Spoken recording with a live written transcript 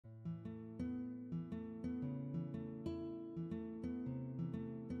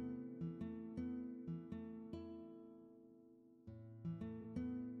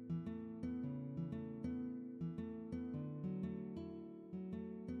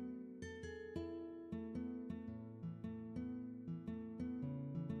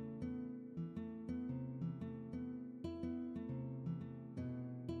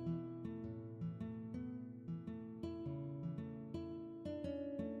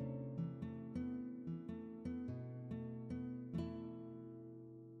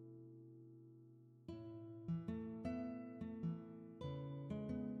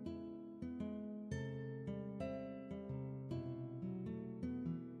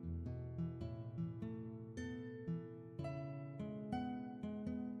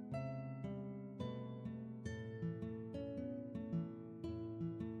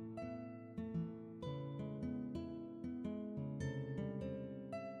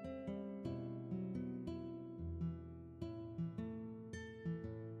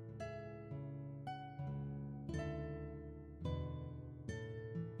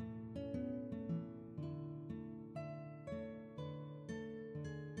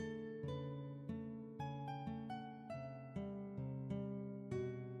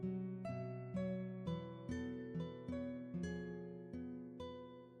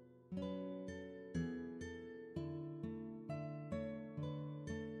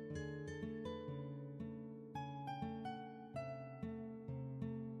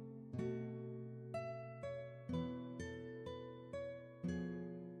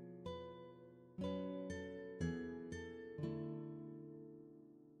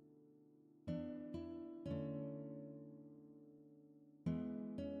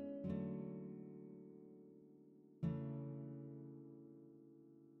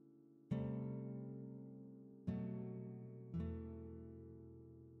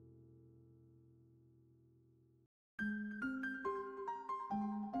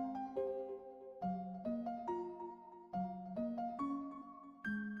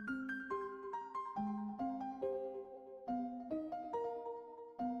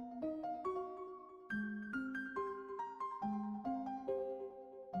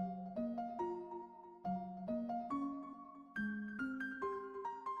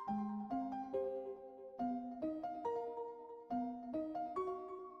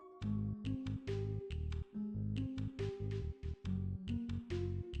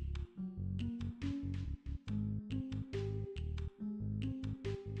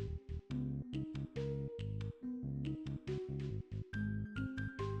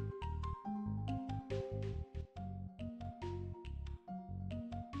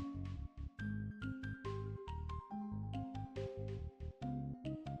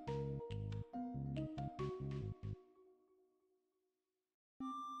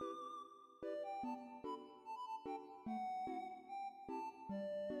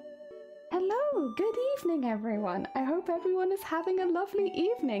Hello, good evening everyone. I hope everyone is having a lovely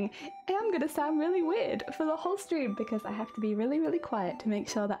evening. I am going to sound really weird for the whole stream because I have to be really quiet to make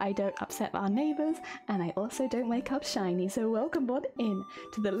sure that I don't upset our neighbors and I also don't wake up Shiny. So welcome on in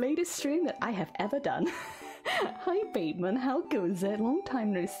to the latest stream that I have ever done. Hi Bateman, how goes it? Long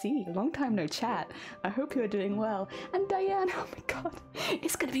time no see, long time no chat. I hope you're doing well. And Diane, oh my god,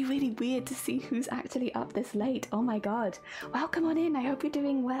 it's gonna be really weird to see who's actually up this late. Oh my god. Welcome on in, I hope you're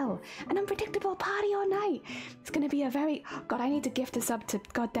doing well. An unpredictable party all night. It's gonna be a very... God, I need to gift a sub to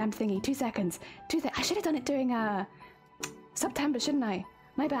goddamn thingy. 2 seconds. I should have done it during September, shouldn't I?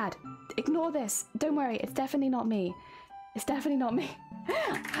 My bad. Ignore this. Don't worry, it's definitely not me. It's definitely not me.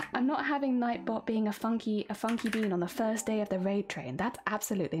 I'm not having Nightbot being a funky bean on the first day of the raid train. That's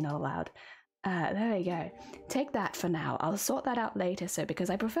absolutely not allowed. There we go. Take that for now. I'll sort that out later, so because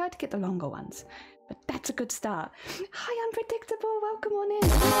I prefer to get the longer ones. But that's a good start. Hi, Unpredictable. Welcome on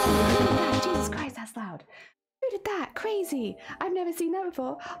in. Jesus Christ, that's loud. Who did that? Crazy. I've never seen that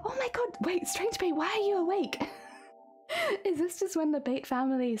before. Oh my god. Wait, Strange Bait, why are you awake? Is this just when the Bait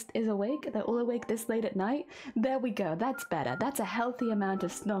family is awake? They're all awake this late at night? There we go, that's better. That's a healthy amount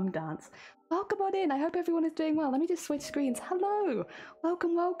of snom dance. Welcome on in, I hope everyone is doing well. Let me just switch screens. Hello!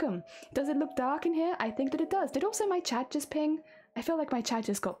 Welcome, welcome. Does it look dark in here? I think that it does. Did also my chat just ping? I feel like my chat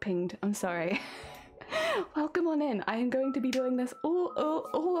just got pinged. I'm sorry. Welcome on in. I am going to be doing this all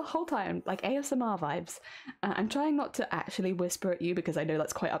the whole time, like ASMR vibes. I'm trying not to actually whisper at you because I know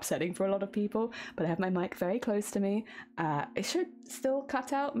that's quite upsetting for a lot of people, but I have my mic very close to me. It should still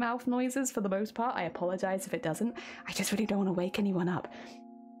cut out mouth noises for the most part. I apologize if it doesn't. I just really don't want to wake anyone up.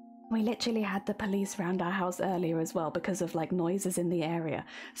 We literally had the police around our house earlier as well because of like noises in the area.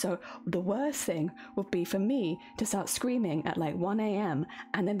 So the worst thing would be for me to start screaming at like 1 AM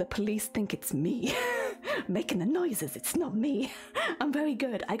and then the police think it's me making the noises. It's not me. I'm very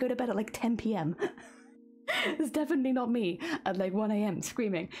good. I go to bed at like 10 PM. It's definitely not me at like 1 AM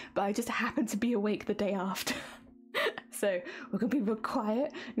screaming, but I just happen to be awake the day after. So we're going to be real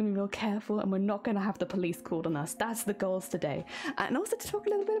quiet, we're going to be real careful, and we're not going to have the police called on us. That's the goals today. And also to talk a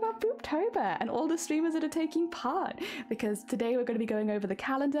little bit about Boobtober and all the streamers that are taking part, because today we're going to be going over the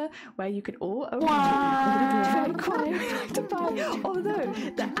calendar where you can all... Oh, we're going to be very quiet. Although,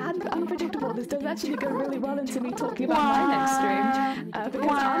 the unpredictable, this does actually go really well into me talking about my next stream,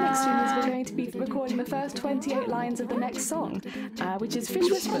 because our next stream is we're going to be recording the first 28 lines of the next song, which is Fish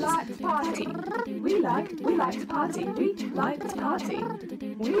Whispers. We like to party. We like to party. We like to party.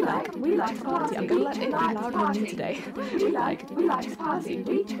 We like to party. I'm gonna let it be louder than me today. We like to party.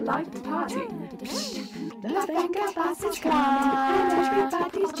 We like to party. The Vegas bus is coming, and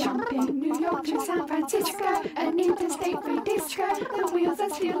everybody's jumping. New York to San Francisco, an interstate free disco. The wheels are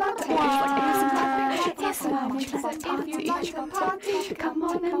still on turning. It's so much like if you like to party, come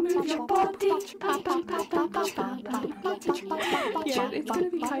on and move your body. Yeah, it's gonna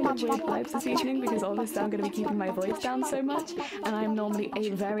be kind of weird vibes this evening because obviously I'm gonna be keeping my voice down so much, and I'm normally a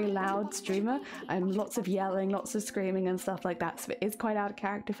very loud streamer. I'm lots of yelling, lots of screaming and stuff like that, so it is quite out of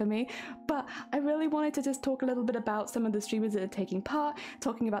character for me. But I really wanted to just talk a little bit about some of the streamers that are taking part,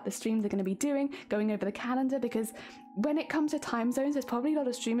 talking about the streams they're going to be doing, going over the calendar, because when it comes to time zones, there's probably a lot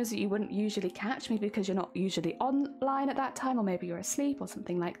of streamers that you wouldn't usually catch, maybe because you're not usually online at that time, or maybe you're asleep or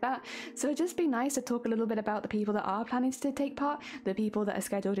something like that. So it'd just be nice to talk a little bit about the people that are planning to take part, the people that are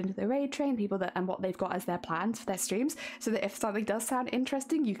scheduled into the raid train, people that and what they've got as their plans for their streams, so that if something does sound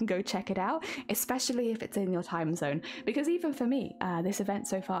interesting, you can go check it out, especially if it's in your time zone. Because even for me, this event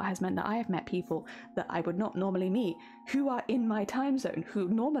so far has meant that I have met people that I would not normally meet who are in my time zone, who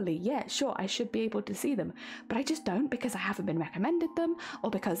normally, yeah, sure, I should be able to see them, but I just don't because I haven't been recommended them,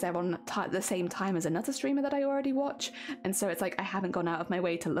 or because they're on the same time as another streamer that I already watch, and so it's like I haven't gone out of my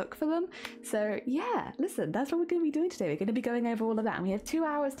way to look for them. So yeah, listen, that's what we're going to be doing today. We're going to be going over all of that, and we have 2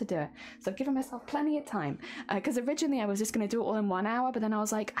 hours to do it, so I've given myself plenty of time, because originally I was just going to do it all in 1 hour, but then I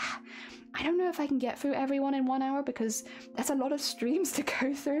was like, I don't know if I can get through everyone in 1 hour because that's a lot of streams to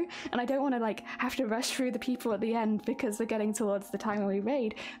go through, and I don't want to like have to rush through the people at the end because we're getting towards the time when we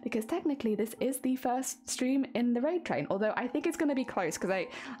raid, because technically this is the first stream in the raid train, although I think it's going to be close because I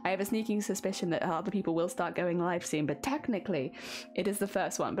have a sneaking suspicion that other people will start going live soon, but technically it is the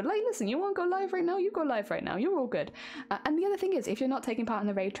first one. But like, listen, you want to go live right now, you go live right now, you're all good. And the other thing is, if you're not taking part in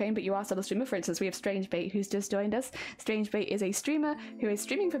the raid train but you are still a streamer, for instance, we have Strange Bait who's just joined us. Strange Bait is a streamer who is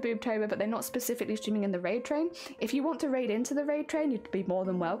streaming for Boobtober, but they're not specifically streaming in the raid train. If you want to raid into the raid train, you'd be more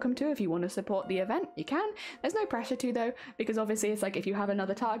than welcome to. If you want to support the event, you can. There's no pressure to though, because obviously it's like if you have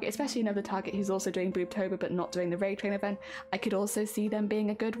another target, especially another target who's also doing Boobtober but not doing the raid train event, I could also see them being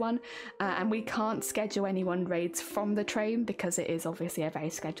a good one. And we can't schedule schedule anyone raids from the train because it is obviously a very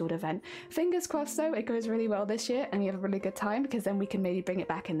scheduled event. Fingers crossed though, it goes really well this year and we have a really good time, because then we can maybe bring it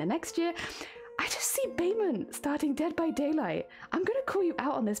back in the next year. I just see Bateman starting Dead by Daylight. I'm gonna call you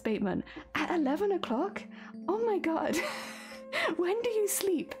out on this, Bateman. At 11 o'clock? Oh my god. When do you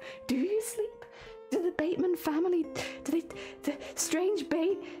sleep? Do you sleep? Do the Bateman family, the strange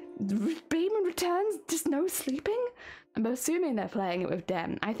Bateman returns, just no sleeping? I'm assuming they're playing it with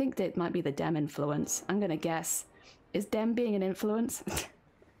Dem. I think it might be the Dem influence. I'm gonna guess. Is Dem being an influence?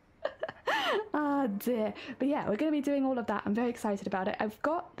 Ah, dear. But yeah, we're going to be doing all of that. I'm very excited about it. I've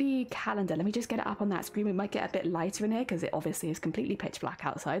got the calendar. Let me just get it up on that screen. We might get a bit lighter in here because it obviously is completely pitch black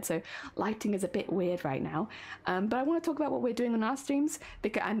outside, so lighting is a bit weird right now. But I want to talk about what we're doing on our streams,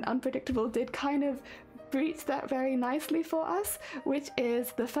 because and Unpredictable did kind of breach that very nicely for us, which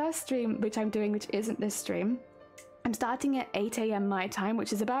is the first stream which I'm doing, which isn't this stream. I'm starting at 8 AM my time,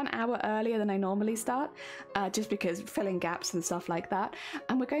 which is about an hour earlier than I normally start, just because filling gaps and stuff like that.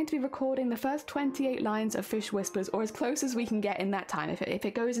 And we're going to be recording the first 28 lines of Fish Whispers, or as close as we can get in that time. If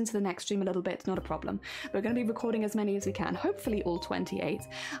it goes into the next stream a little bit, it's not a problem. We're going to be recording as many as we can, hopefully all 28.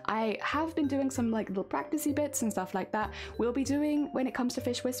 I have been doing some like little practicey bits and stuff like that. We'll be doing, when it comes to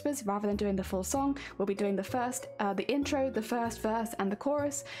Fish Whispers, rather than doing the full song, we'll be doing the intro, the first verse, and the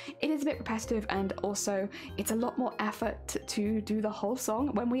chorus. It is a bit repetitive, and also it's a lot more effort to do the whole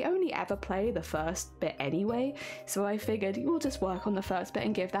song when we only ever play the first bit anyway, so I figured we'll just work on the first bit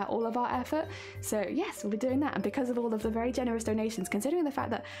and give that all of our effort. So yes, we'll be doing that, and because of all of the very generous donations, considering the fact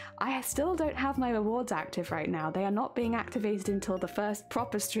that I still don't have my rewards active right now, they are not being activated until the first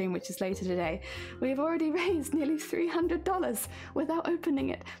proper stream, which is later today, we've already raised nearly $300 without opening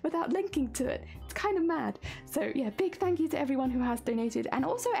it, without linking to it. It's kind of mad. So yeah, big thank you to everyone who has donated, and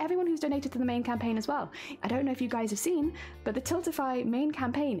also everyone who's donated to the main campaign as well. I don't know if you guys have seen, but the Tiltify main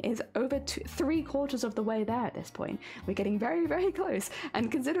campaign is over 3/4 of the way there at this point. We're getting very, very close,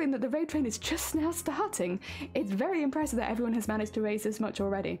 and considering that the raid train is just now starting, it's very impressive that everyone has managed to raise this much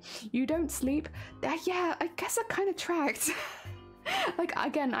already. You don't sleep? Yeah, I guess I kind of tracked. Like,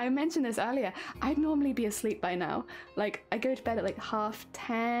 again, I mentioned this earlier, I'd normally be asleep by now. Like, I go to bed at like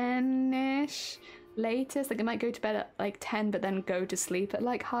 10:30ish latest. Like, I might go to bed at like 10 but then go to sleep at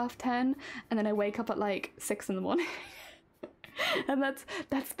like 10:30, and then I wake up at like 6 in the morning. And that's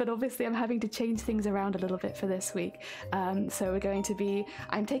but obviously I'm having to change things around a little bit for this week. So we're going to be,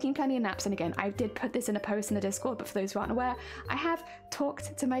 I'm taking plenty of naps, and again, I did put this in a post in the Discord, but for those who aren't aware, I have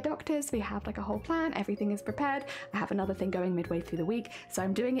talked to my doctors. We have like a whole plan, everything is prepared. I have another thing going midway through the week, so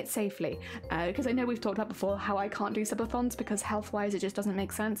I'm doing it safely, because I know we've talked about before how I can't do subathons because health-wise it just doesn't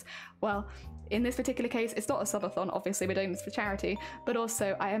make sense. Well, in this particular case, it's not a subathon, obviously we're doing this for charity, but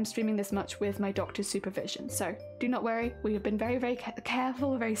also I am streaming this much with my doctor's supervision. So do not worry, we have been very, very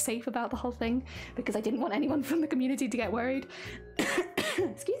careful, very safe about the whole thing, because I didn't want anyone from the community to get worried.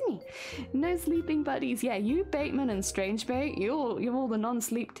 Excuse me. No sleeping buddies. Yeah, you Bateman and Strange Bait, you're all the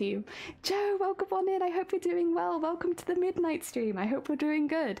non-sleep team. Joe, welcome on in. I hope you're doing well. Welcome to the midnight stream. I hope we're doing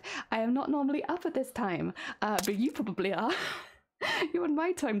good. I am not normally up at this time, but you probably are. You're in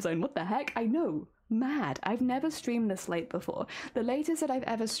my time zone, what the heck? I know, mad. I've never streamed this late before. The latest that I've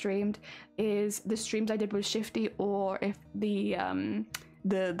ever streamed is the streams I did with Shifty, or if the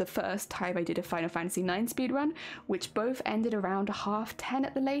first time I did a Final Fantasy IX speedrun, which both ended around 10:30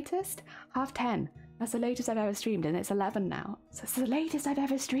 at the latest. 10:30. That's the latest I've ever streamed, and it's 11 now. So it's the latest I've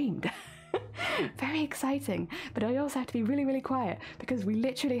ever streamed. Very exciting, but I also have to be really, really quiet because we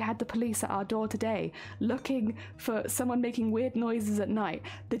literally had the police at our door today looking for someone making weird noises at night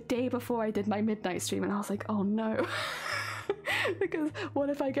the day before I did my midnight stream, and I was like, oh no. Because what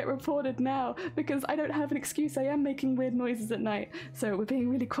if I get reported now? Because I don't have an excuse, I am making weird noises at night. So we're being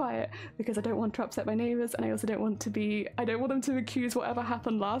really quiet because I don't want to upset my neighbours, and I also don't want them to accuse whatever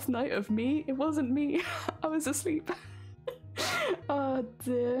happened last night of me. It wasn't me. I was asleep. Oh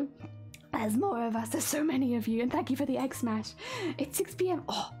dear. There's more of us, there's so many of you, and thank you for the egg smash. It's 6 PM.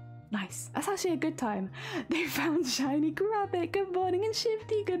 Oh, nice. That's actually a good time. They found Shiny. Grab it. Good morning. And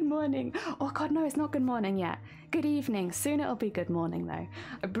Shifty, good morning. Oh god, no, it's not good morning yet. Good evening. Soon it'll be good morning though.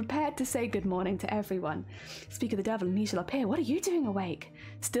 I'm prepared to say good morning to everyone. Speak of the devil and he shall appear. What are you doing awake?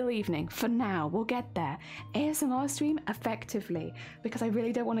 Still evening. For now. We'll get there. ASMR stream effectively, because I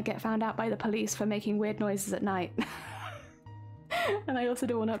really don't want to get found out by the police for making weird noises at night. And I also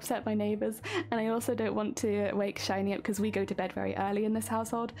don't want to upset my neighbours, and I also don't want to wake Shiny up, because we go to bed very early in this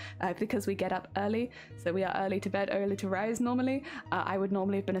household, because we get up early, so we are early to bed, early to rise normally. I would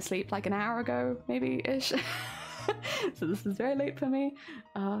normally have been asleep like an hour ago, maybe-ish. So this is very late for me.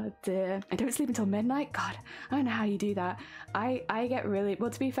 Oh dear. I don't sleep until midnight? God, I don't know how you do that. I get really... Well,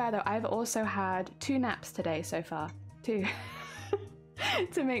 to be fair though, I've also had 2 naps today so far. 2.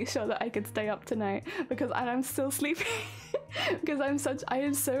 To make sure that I could stay up tonight because I'm still sleeping because I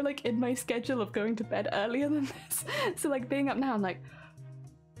am so like in my schedule of going to bed earlier than this. So like being up now, I'm like,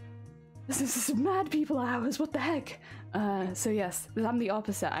 this is mad people hours, what the heck? So yes, I'm the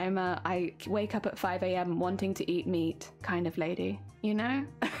opposite. I wake up at 5 a.m. wanting to eat meat kind of lady, you know?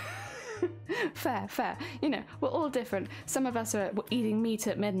 Fair. You know, we're all different. Some of us are eating meat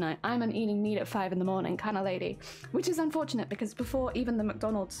at midnight. I'm an eating meat at 5 in the morning kind of lady, which is unfortunate because before even the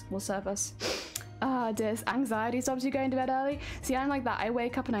McDonald's will serve us. This anxiety stops you going to bed early. See, I'm like that. I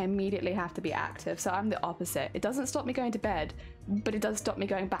wake up and I immediately have to be active, so I'm the opposite. It doesn't stop me going to bed, but it does stop me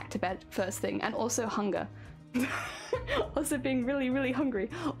going back to bed first thing, and also hunger. Also being really hungry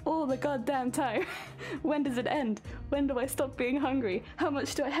all the goddamn time. When does it end? When do I stop being hungry? How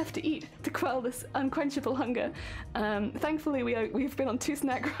much do I have to eat to quell this unquenchable hunger? Thankfully we've been on 2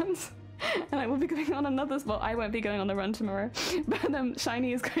 snack runs. And I will be going on another, well, I won't be going on the run tomorrow, but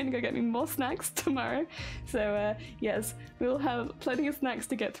Shiny is going to go get me more snacks tomorrow. So yes, we'll have plenty of snacks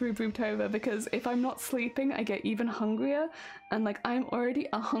to get through Boobtober, because if I'm not sleeping, I get even hungrier, and like I'm already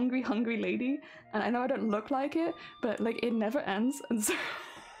a hungry lady, and I know I don't look like it, but like it never ends, and so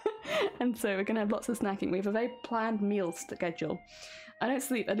and so we're gonna have lots of snacking. We have a very planned meal schedule. I don't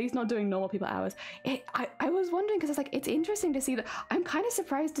sleep, at least not doing normal people hours. I was wondering, because it's like, it's interesting to see that. I'm kind of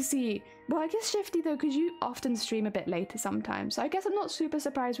surprised to see, well, I guess Shifty though, because you often stream a bit later sometimes. So I guess I'm not super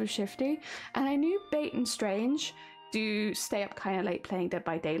surprised with Shifty. And I knew Bait and Strange do stay up kind of late playing Dead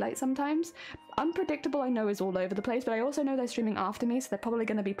by Daylight sometimes. Unpredictable I know is all over the place, but I also know they're streaming after me, so they're probably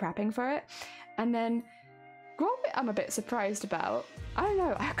going to be prepping for it. And then Grobit I'm a bit surprised about. I don't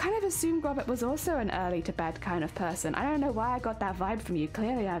know, I kind of assumed Grobit was also an early to bed kind of person. I don't know why I got that vibe from you.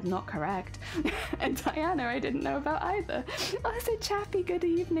 Clearly I'm not correct. And Diana I didn't know about either. Also Chappy, good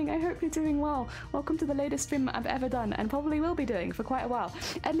evening. I hope you're doing well. Welcome to the latest stream I've ever done, and probably will be doing for quite a while.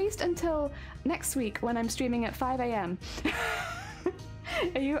 At least until next week when I'm streaming at 5 a.m.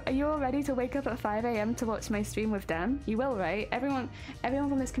 Are you all ready to wake up at 5 a.m. to watch my stream with them? You will, right? Everyone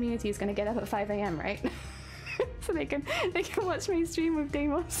from this community is going to get up at 5 a.m., right? So they can watch my stream with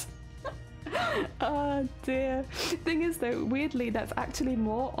Deimos. Oh dear. Thing is though, weirdly that's actually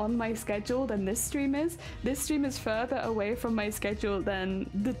more on my schedule than this stream is. This stream is further away from my schedule than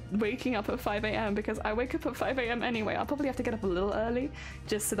the waking up at 5 a.m. because I wake up at 5 a.m. anyway. I'll probably have to get up a little early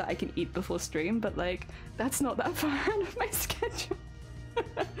just so that I can eat before stream, but like that's not that far out of my schedule.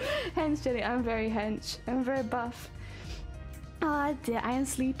 Hench Jenny, I'm very hench. I'm very buff. Ah dear, I am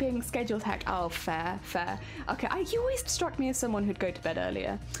sleeping. Schedule's hacked. Oh, fair. Okay, you always struck me as someone who'd go to bed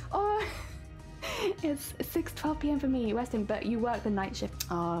earlier. Oh, it's 6:12 p.m. for me, Western, but you work the night shift.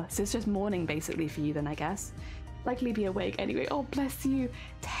 Oh, so it's just morning basically for you then, I guess. Likely be awake anyway. Oh, bless you.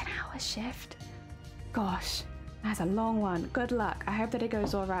 10-hour shift. Gosh, that's a long one. Good luck. I hope that it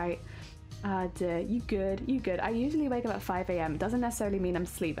goes all right. Ah dear, you good. I usually wake up at 5 a.m. Doesn't necessarily mean I'm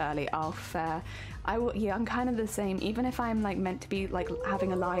asleep early. Oh, fair. Yeah, I'm kind of the same. Even if I'm like meant to be like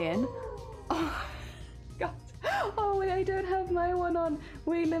having a lie-in. Oh, God. Oh, wait, I don't have my one on.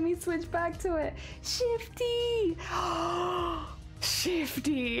 Wait, let me switch back to it. Shifty!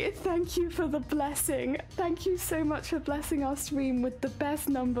 Shifty, thank you for the blessing. Thank you so much for blessing our stream with the best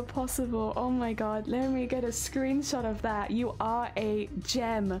number possible. Oh my God, let me get a screenshot of that. You are a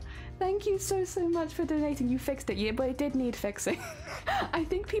gem. Thank you so much for donating. You fixed it, yeah, but it did need fixing. I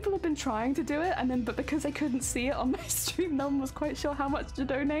think people have been trying to do it, but because I couldn't see it on my stream, no one was quite sure how much to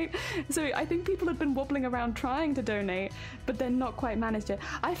donate. So I think people have been wobbling around trying to donate, but then not quite managed it.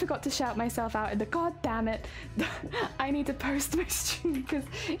 I forgot to shout myself out in the, God damn it. I need to post my stream because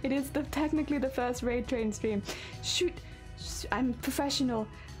it is technically the first Raid Train stream. Shoot, I'm professional.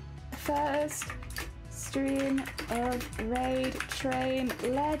 First stream of Raid Train.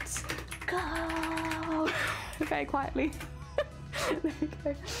 Let's go. Very quietly. There we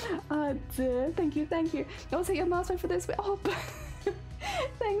go. Oh dear. Thank you. Also, your milestone for this. Oh,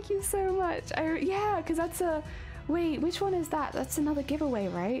 thank you so much. Yeah, because that's a. Wait, which one is that? That's another giveaway,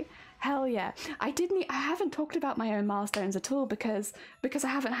 right? Hell yeah. I haven't talked about my own milestones at all because I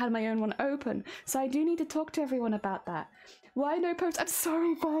haven't had my own one open. So I do need to talk to everyone about that. Why no post? I'm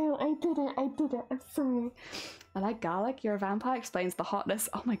sorry, Vile. I did it. I'm sorry. I like garlic. You're a vampire. Explains the hotness.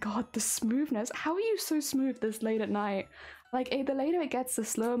 Oh my God, the smoothness. How are you so smooth this late at night? Like, the later it gets, the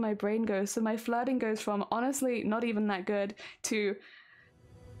slower my brain goes. So my flirting goes from honestly not even that good to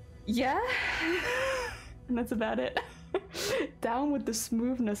yeah. And that's about it. Down with the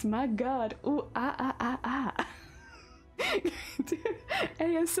smoothness, my God. Ooh,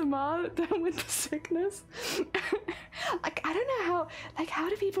 ASMR done with the sickness. Like, I don't know how, like, how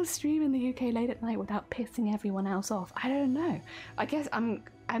do people stream in the UK late at night without pissing everyone else off? I don't know. I guess I'm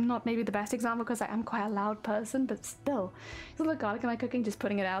not maybe the best example because I am quite a loud person, but still. Is a little garlic in my cooking, just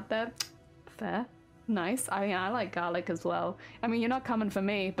putting it out there. Fair. Nice. I mean, I like garlic as well. I mean, you're not coming for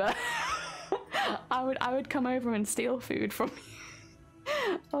me, but I would come over and steal food from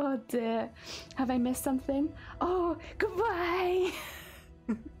you. Oh dear. Have I missed something? Oh, goodbye!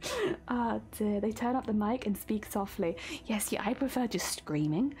 Oh dear, they turn up the mic and speak softly. Yes, yeah, I prefer just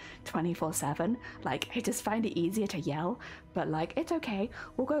screaming 24/7. Like, I just find it easier to yell, but like, it's okay,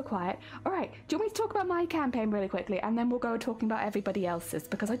 we'll go quiet. Alright, do you want me to talk about my campaign really quickly, and then we'll go talking about everybody else's,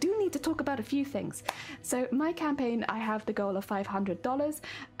 because I do need to talk about a few things. So my campaign, I have the goal of $500.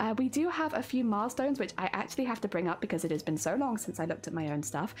 We do have a few milestones, which I actually have to bring up because it has been so long since I looked at my own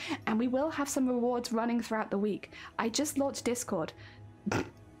stuff, and we will have some rewards running throughout the week. I just launched Discord.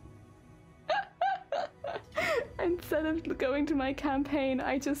 Instead of going to my campaign,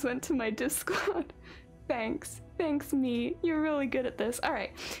 I just went to my Discord. Thanks me, you're really good at this.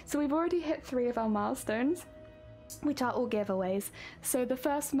 Alright, so we've already hit 3 of our milestones, which are all giveaways. So the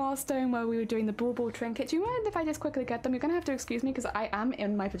first milestone where we were doing the ball trinket, do you mind if I just quickly get them? You're gonna have to excuse me because I am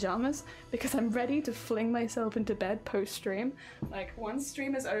in my pajamas because I'm ready to fling myself into bed post stream. Like, once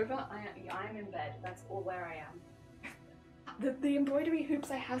stream is over, I'm in bed. That's all where I am. The embroidery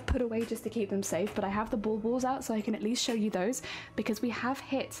hoops I have put away just to keep them safe, but I have the balls out so I can at least show you those because we have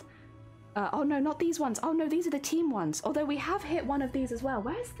hit... oh no, not these ones. Oh no, these are the team ones. Although we have hit one of these as well.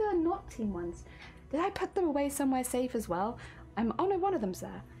 Where's the not team ones? Did I put them away somewhere safe as well? Oh no, one of them's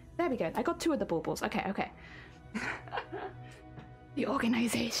there. There we go. I got 2 of the balls. Okay. The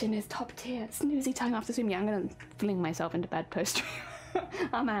organization is top tier. Snoozy time after stream. Yeah, I'm gonna fling myself into bed post stream.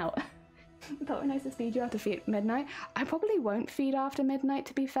 I'm out. Thought it was nice to feed you after midnight. I probably won't feed after midnight,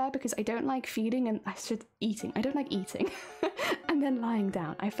 to be fair, because I don't like feeding and eating. I don't like eating and then lying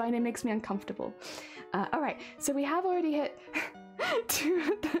down. I find it makes me uncomfortable. Alright, so we have already hit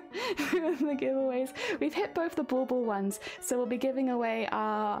 2 of the giveaways. We've hit both the ball ones, so we'll be giving away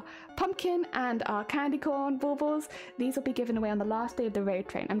our pumpkin and our candy corn baubles. These will be given away on the last day of the raid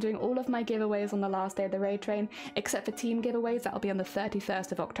train. I'm doing all of my giveaways on the last day of the raid train, except for team giveaways. That'll be on the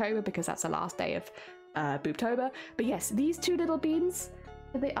 31st of October because that's the last day of Boobtober. But yes, these 2 little beans,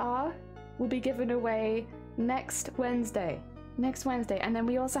 will be given away next Wednesday. And then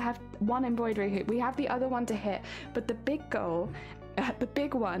we also have 1 embroidery hoop. We have the other one to hit, but the big goal, the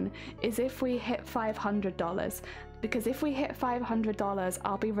big one, is if we hit $500. Because if we hit $500,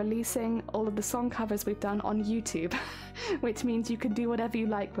 I'll be releasing all of the song covers we've done on YouTube, which means you can do whatever you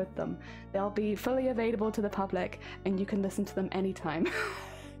like with them. They'll be fully available to the public, and you can listen to them anytime.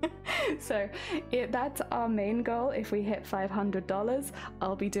 So that's our main goal. If we hit $500,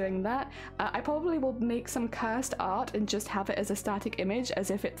 I'll be doing that. I probably will make some cursed art and just have it as a static image, as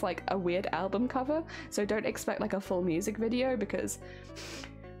if it's like a weird album cover. So don't expect like a full music video because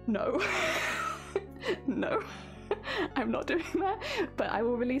no. No. I'm not doing that, but I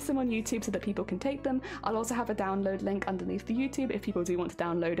will release them on YouTube so that people can take them. I'll also have a download link underneath the YouTube if people do want to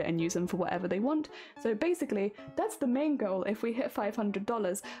download it and use them for whatever they want. So basically, that's the main goal if we hit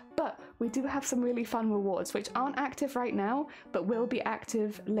 $500, but we do have some really fun rewards which aren't active right now, but will be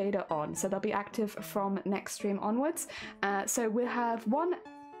active later on. So they'll be active from next stream onwards. So we'll have one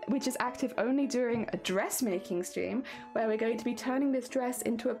which is active only during a dressmaking stream, where we're going to be turning this dress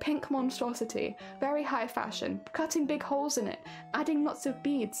into a pink monstrosity, very high fashion, cutting big holes in it, adding lots of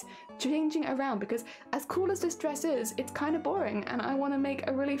beads, changing around, because as cool as this dress is, it's kind of boring, and I want to make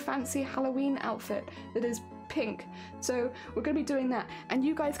a really fancy Halloween outfit that is pink. So we're going to be doing that, and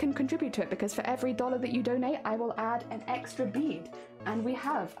you guys can contribute to it, because for every $1 that you donate, I will add an extra bead. And we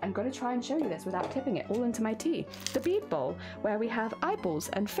have, I'm going to try and show you this without tipping it all into my tea, the bead bowl, where we have eyeballs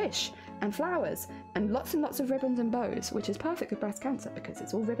and fish and flowers and lots of ribbons and bows, which is perfect for breast cancer because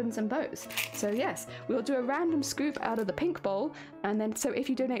it's all ribbons and bows. So yes, we'll do a random scoop out of the pink bowl, and then so if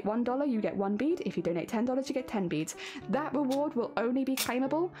you donate $1, you get 1 bead. If you donate $10, you get 10 beads. That reward will only be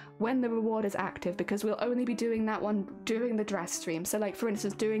claimable when the reward is active, because we'll only be doing that one during the dress stream. So like, for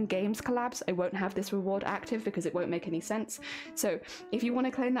instance, doing games collabs, I won't have this reward active because it won't make any sense. So if you want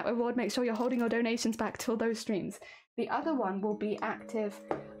to claim that reward, make sure you're holding your donations back till those streams. The other one will be active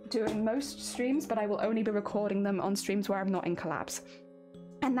during most streams, but I will only be recording them on streams where I'm not in collabs.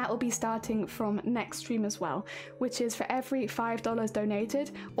 And that will be starting from next stream as well, which is for every $5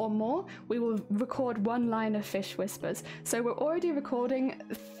 donated or more, we will record 1 line of Fish Whispers. So we're already recording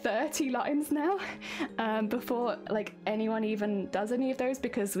 30 lines now before like anyone even does any of those,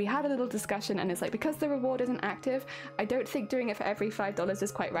 because we had a little discussion and it's like, because the reward isn't active, I don't think doing it for every $5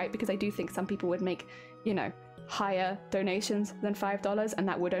 is quite right, because I do think some people would make, you know, higher donations than $5 and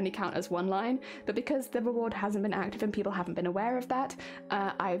that would only count as one line. But because the reward hasn't been active and people haven't been aware of that,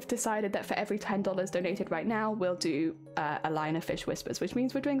 I've decided that for every $10 donated right now, we'll do a line of Fish Whispers, which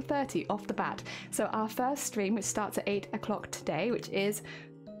means we're doing 30 off the bat. So our first stream, which starts at 8 o'clock today, which is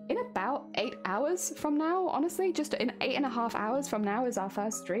in about 8 hours from now, honestly, just in 8.5 hours from now is our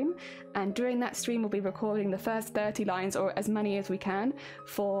first stream. And during that stream, we'll be recording the first 30 lines, or as many as we can,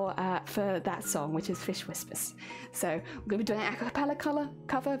 for that song, which is Fish Whispers. So we're going to be doing an a cappella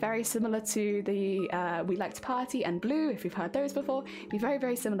cover, very similar to the We Like to Party and Blue, if you've heard those before. It'll be very,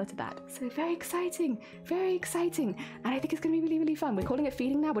 very similar to that. So very exciting, very exciting. And I think it's going to be really, really fun. We're calling it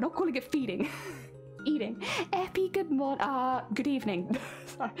feeding now. We're not calling it feeding. Eating. Epi, good morning. Good evening.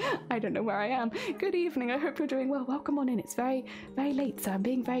 Sorry, I don't know where I am. Good evening. I hope you're doing well. Welcome on in. It's very, very late, so I'm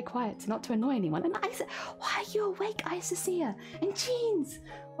being very quiet, not to annoy anyone. And why are you awake, Isacia? And Jeans,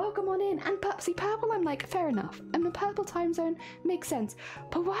 welcome on in. And Pupsy Purple, I'm like, fair enough. And the purple time zone makes sense.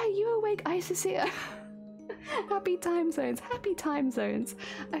 But why are you awake, Isacia? Happy time zones, happy time zones.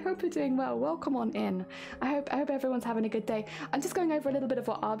 I hope you're doing well. Welcome on in. I hope everyone's having a good day. I'm just going over a little bit of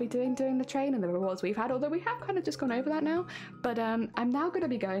what I'll be doing during the train and the rewards we've had, although we have kind of just gone over that now. But I'm now going to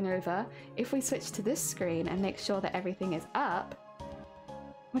be going over, if we switch to this screen and make sure that everything is up,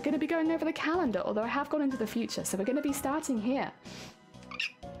 we're going to be going over the calendar, although I have gone into the future, so we're going to be starting here.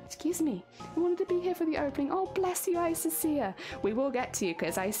 Excuse me, I wanted to be here for the opening. Oh, bless you, Isacia. We will get to you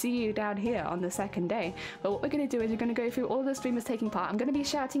because I see you down here on the second day. But what we're going to do is we're going to go through all the streamers taking part. I'm going to be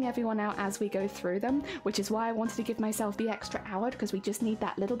shouting everyone out as we go through them, which is why I wanted to give myself the extra hour, because we just need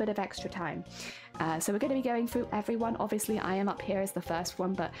that little bit of extra time. So we're going to be going through everyone. Obviously, I am up here as the first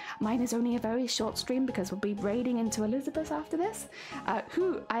one, but mine is only a very short stream because we'll be raiding into Elizabeth after this,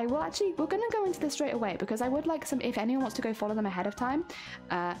 who I will actually, we're going to go into this straight away because I would like some, if anyone wants to go follow them ahead of time,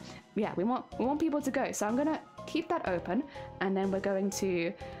 yeah, we want people to go. So I'm going to keep that open, and then we're going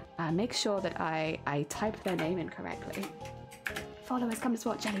to make sure that I type their name in correctly. Followers come to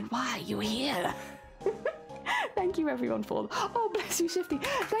spot Jelly. Why are you here? Thank you everyone for, oh bless you Shifty,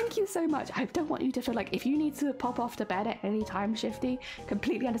 thank you so much. I don't want you to feel like, if you need to pop off to bed at any time, Shifty,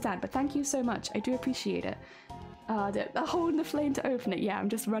 completely understand, but thank you so much. I do appreciate it. Holding the flame to open it. Yeah, I'm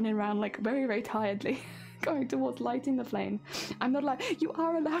just running around like very, very tiredly going towards lighting the flame. I'm not allowed, you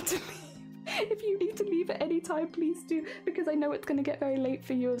are allowed to leave. If you need to leave at any time, please do, because I know it's going to get very late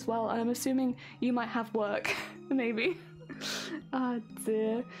for you as well, and I'm assuming you might have work, maybe. Ah,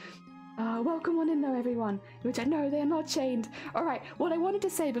 dear. Welcome on in though, everyone, which I know they're not chained. Alright, what I wanted to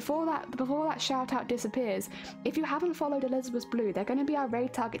say before that shout out disappears, if you haven't followed Elizabeth Blue, they're going to be our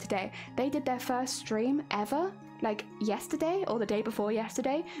raid target today. They did their first stream ever, like yesterday or the day before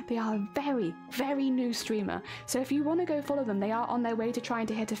yesterday. They are a very, very new streamer. So if you want to go follow them, they are on their way to trying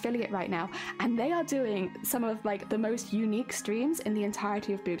to hit affiliate right now. And they are doing some of like the most unique streams in the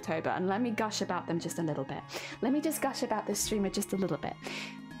entirety of Boobtober. And let me gush about them just a little bit. Let me just gush about this streamer just a little bit.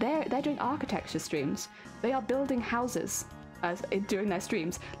 They're doing architecture streams. They are building houses during their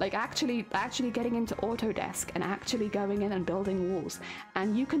streams, like actually getting into Autodesk and actually going in and building walls.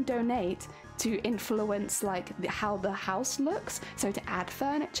 And you can donate to influence like how the house looks, so to add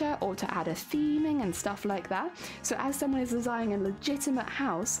furniture or to add a theming and stuff like that. So as someone is designing a legitimate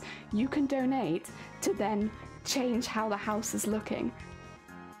house, you can donate to then change how the house is looking.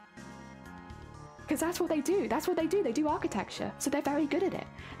 Because that's what they do. That's what they do. They do architecture. So they're very good at it.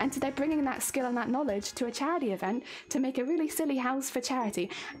 And so they're bringing that skill and that knowledge to a charity event to make a really silly house for charity.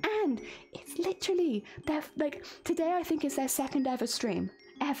 And it's literally, they're like, today I think is their second ever stream.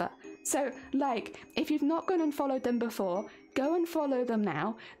 Ever. So, like, if you've not gone and followed them before, go and follow them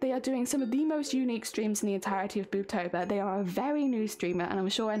now. They are doing some of the most unique streams in the entirety of Boobtober. They are a very new streamer, and I'm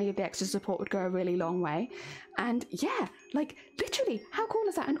sure any of the extra support would go a really long way. And yeah, like, literally, how cool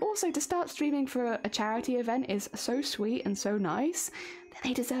is that? And also, to start streaming for a charity event is so sweet and so nice that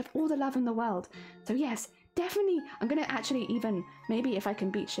they deserve all the love in the world. So yes, definitely, I'm going to actually even, maybe if I can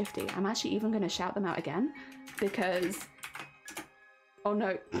beat Shifty, I'm actually even going to shout them out again, because... Oh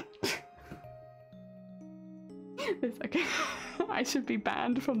no. It's okay. I should be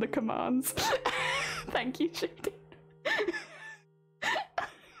banned from the commands. Thank you, Shifty.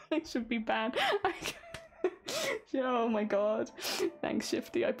 I should be banned. Oh my god. Thanks,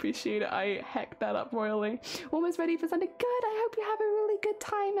 Shifty. I appreciate it. I hecked that up royally. Almost ready for Sunday. Good. I hope you have a really good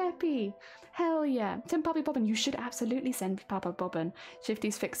time, Epi. Hell yeah. Send Papa Bobbin. You should absolutely send Papa Bobbin.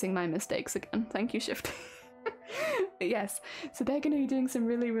 Shifty's fixing my mistakes again. Thank you, Shifty. Yes, so they're going to be doing some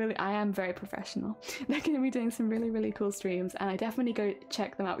really, I am very professional. They're going to be doing some really cool streams, and I definitely go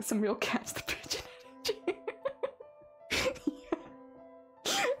check them out with some real catch the pigeon energy.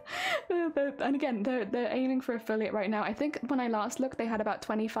 And again, they're aiming for affiliate right now. I think when I last looked, they had about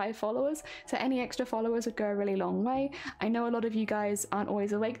 25 followers, so any extra followers would go a really long way. I know a lot of you guys aren't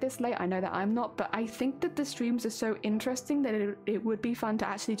always awake this late. I know that I'm not, but I think that the streams are so interesting that it would be fun to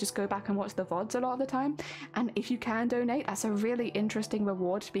actually just go back and watch the VODs a lot of the time. And if you can donate, that's a really interesting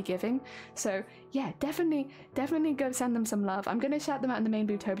reward to be giving. So yeah, definitely go send them some love. I'm going to shout them out in the main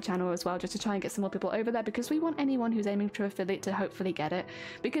Boobtober channel as well, just to try and get some more people over there, because we want anyone who's aiming to affiliate to hopefully get it,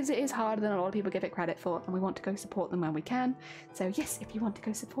 because it is harder than a lot of people give it credit for, and we want to go support them when we can. So yes, if you want to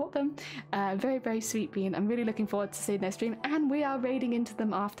go support them, very sweet bean. I'm really looking forward to seeing their stream, and we are raiding into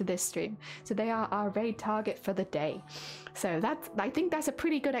them after this stream, so they are our raid target for the day. So that's, I think that's a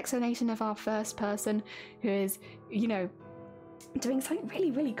pretty good explanation of our first person who is, you know, doing something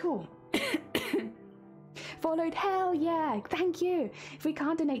really cool. Followed, hell yeah, thank you. If we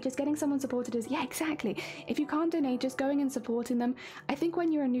can't donate, just getting someone supported is, yeah, exactly. If you can't donate, just going and supporting them. I think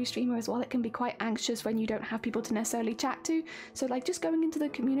when you're a new streamer as well, it can be quite anxious when you don't have people to necessarily chat to. So like just going into the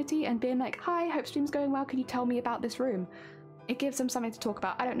community and being like, hi, hope stream's going well, can you tell me about this room? It gives them something to talk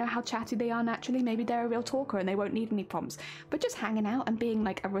about. I don't know how chatty they are naturally, maybe they're a real talker and they won't need any prompts, but just hanging out and being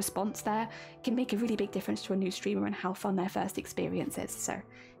like a response there can make a really big difference to a new streamer and how fun their first experience is. So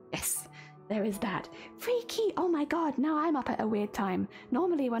yes, there is that. Freaky! Oh my god, now I'm up at a weird time.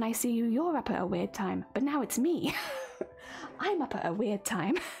 Normally when I see you, you're up at a weird time, but now it's me. I'm up at a weird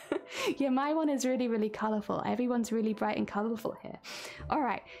time. Yeah, my one is really colourful. Everyone's really bright and colourful here.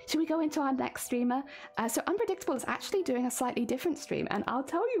 Alright, should we go into our next streamer? So Unpredictable is actually doing a slightly different stream, and I'll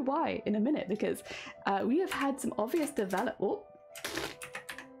tell you why in a minute, because we have had some obvious development. Oh.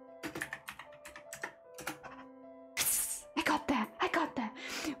 I got there!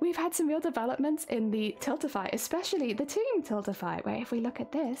 We've had some real developments in the Tiltify, especially the Team Tiltify, where if we look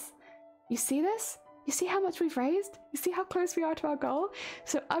at this, you see this? You see how much we've raised? You see how close we are to our goal?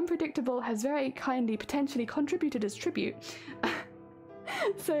 So Unpredictable has very kindly potentially contributed as tribute.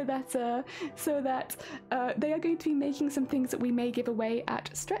 so that they are going to be making some things that we may give away at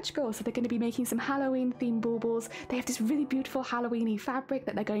stretch goals. So they're going to be making some Halloween themed baubles. They have this really beautiful Halloweeny fabric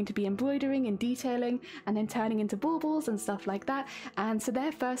that they're going to be embroidering and detailing and then turning into baubles and stuff like that. And so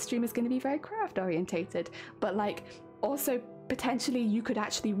their first stream is going to be very craft orientated, but like also potentially you could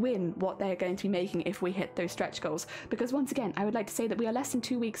actually win what they're going to be making if we hit those stretch goals. Because once again, I would like to say that we are less than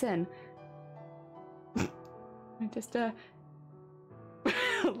 2 weeks in. Just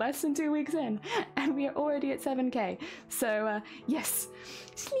less than 2 weeks in, and we are already at 7k. So yes,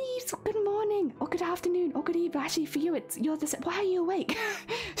 Sleeves, good morning or good afternoon or good evening. Actually for you you're this, why are you awake?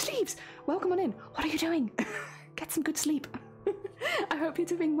 Sleeves, welcome on in. What are you doing? Get some good sleep. I hope you're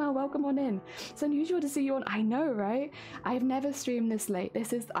doing well. Welcome on in. It's unusual to see you on. I know, right? I've never streamed this late.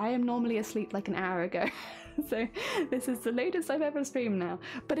 I am normally asleep like an hour ago. So this is the latest I've ever streamed now,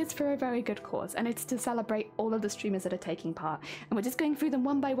 but it's for a very good cause, and it's to celebrate all of the streamers that are taking part, and we're just going through them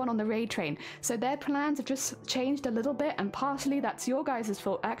one by one on the raid train. So their plans have just changed a little bit, and partially that's your guys'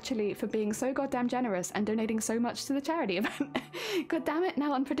 fault actually for being so goddamn generous and donating so much to the charity event. God damn it,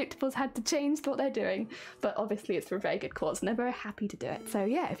 now Unpredictable's had to change what they're doing, but obviously it's for a very good cause and they're very happy to do it. So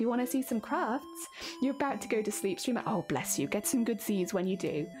yeah, if you want to see some crafts, you're about to go to sleep, streamer. Oh bless you, get some good C's when you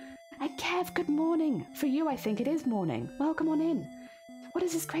do. Kev, good morning. For you, I think it is morning. Welcome on in. What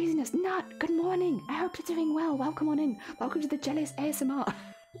is this craziness? Nut, good morning. I hope you're doing well. Welcome on in. Welcome to the Jealous ASMR.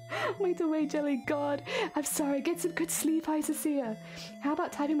 Wait away, Jelly. God, I'm sorry. Get some good sleep, Isacia. How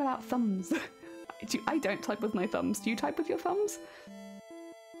about typing without thumbs? I don't type with my thumbs. Do you type with your thumbs?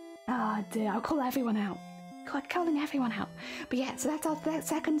 Ah, dear. I'll call everyone out. God, calling everyone out. But yeah, so that's our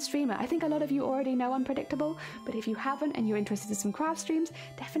second streamer. I think a lot of you already know Unpredictable, but if you haven't and you're interested in some craft streams,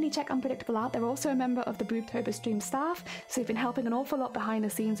 definitely check Unpredictable out. They're also a member of the Boobtober stream staff, so they've been helping an awful lot behind the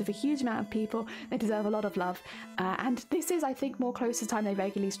scenes with a huge amount of people. They deserve a lot of love. And this is, I think, more close to the time they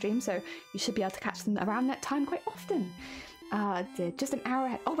regularly stream, so you should be able to catch them around that time quite often. Just an hour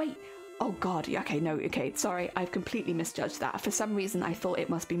ahead. Oh, wait. Oh, God. Okay, no, okay. Sorry, I've completely misjudged that. For some reason, I thought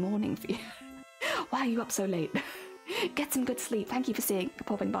it must be morning for you. Why are you up so late? Get some good sleep. Thank you for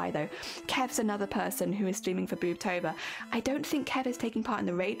popping by though. Kev's another person who is streaming for Boobtober. I don't think Kev is taking part in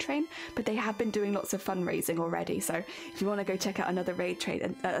the raid train, but they have been doing lots of fundraising already. So if you want to go check out another raid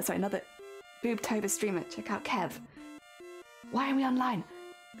train, another Boobtober streamer, check out Kev. Why are we online?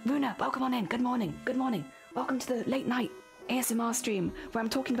 Runa, welcome on in. Good morning. Good morning. Welcome to the late night ASMR stream where I'm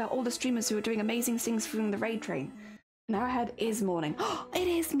talking about all the streamers who are doing amazing things from the raid train. Now ahead is morning. Oh, it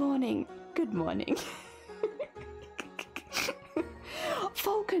is morning. Good morning.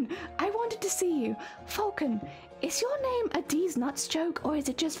 Falcon, I wanted to see you. Falcon, is your name a D's Nuts joke, or is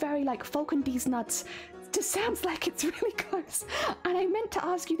it just very like Falcon D's Nuts? Just sounds like it's really close. And I meant to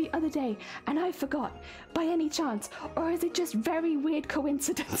ask you the other day, and I forgot. By any chance, or is it just very weird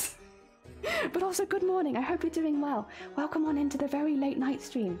coincidence? But also, good morning. I hope you're doing well. Welcome on into the very late night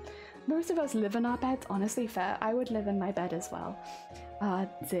stream. Most of us live in our beds, honestly, fair. I would live in my bed as well. Ah,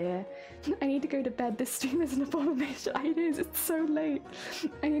 dear. I need to go to bed. This stream is an abomination. It is. It's so late.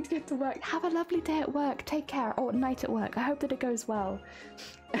 I need to get to work. Have a lovely day at work. Take care. Or night at work. I hope that it goes well.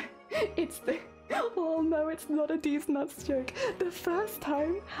 It's the... Oh no, it's not a D's Nuts joke. The first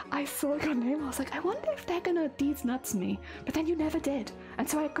time I saw your name, I was like, I wonder if they're gonna D's Nuts me. But then you never did. And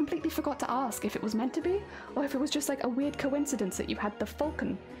so I completely forgot to ask if it was meant to be, or if it was just like a weird coincidence that you had the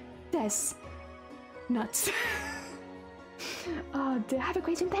Falcon Des Nuts. Oh dear, have a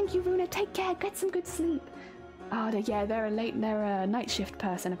great day. Thank you, Runa. Take care. Get some good sleep. Oh yeah, they're a night shift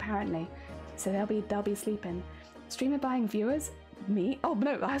person apparently, so they'll be sleeping. Streamer buying viewers. Me? Oh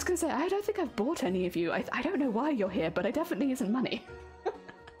no, I was gonna say I don't think I've bought any of you. I don't know why you're here, but it definitely isn't money.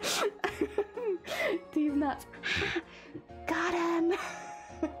 These nuts. Got him.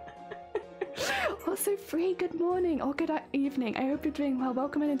 Also, Free, good morning or good evening. I hope you're doing well.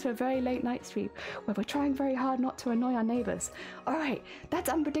 Welcome into a very late night stream where we're trying very hard not to annoy our neighbors. All right, that's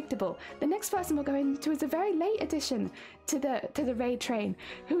unpredictable. The next person we'll go into is a very late addition to the raid train,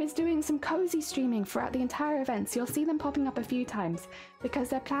 who is doing some cozy streaming throughout the entire event. So you'll see them popping up a few times because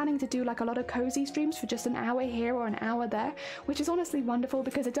they're planning to do like a lot of cozy streams for just an hour here or an hour there, which is honestly wonderful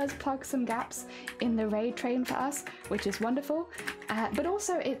because it does plug some gaps in the raid train for us, which is wonderful. But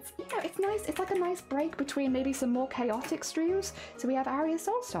also it's it's nice. It's like a nice break between maybe some more chaotic streams. So we have Aria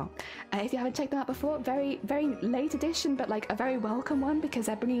Soulstorm. If you haven't checked them out before, very late edition, but like a very welcome one because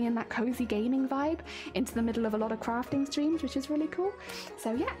they're bringing in that cozy gaming vibe into the middle of a lot of crafting streams, which is really cool.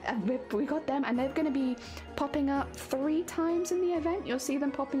 So yeah, we got them, and they're going to be popping up 3 times in the event. You'll see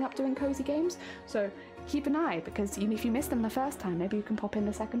them popping up doing cozy games. So keep an eye, because even if you missed them the first time, maybe you can pop in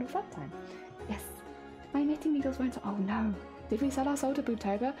the second or third time. Yes, my knitting needles won't. Oh no. Did we sell our soul to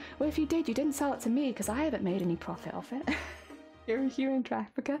Boobtober? Well, if you did, you didn't sell it to me because I haven't made any profit off it. You're a human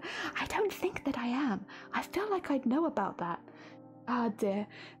trafficker? I don't think that I am. I feel like I'd know about that. Ah dear.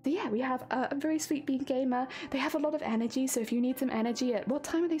 But yeah, we have a very sweet bean gamer. They have a lot of energy, so if you need some energy at... What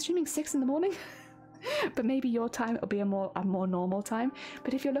time are they streaming? 6 in the morning? But maybe your time it'll be a more normal time.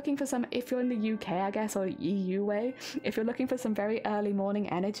 But if you're looking for some, if you're in the UK, I guess, or EU way, if you're looking for some very early morning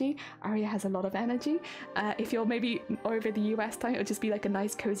energy, Aria has a lot of energy. If you're maybe over the US time, it'll just be like a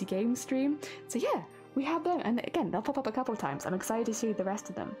nice cozy game stream. So yeah, we have them, and again, they'll pop up a couple of times. I'm excited to see the rest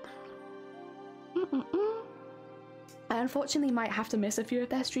of them. I unfortunately might have to miss a few of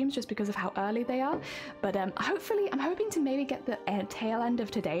their streams just because of how early they are, but hopefully I'm hoping to maybe get the tail end of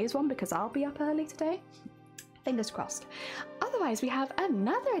today's one because I'll be up early today. Fingers crossed. Otherwise, we have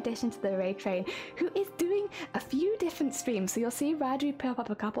another addition to the raid train who is doing a few different streams. So you'll see Radu pop up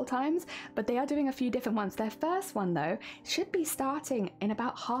a couple times, but they are doing a few different ones. Their first one, though, should be starting in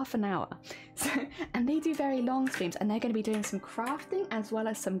about half an hour. And they do very long streams, and they're going to be doing some crafting as well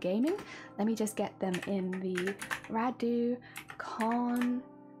as some gaming. Let me just get them in the Radu Con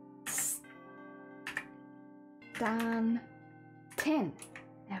Stan 10.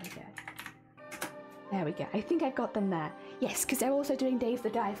 There we go. There we go. I think I've got them there. Yes, because they're also doing Dave the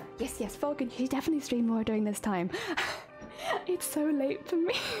Diver. Yes, Falcon, you should definitely stream more during this time. It's so late for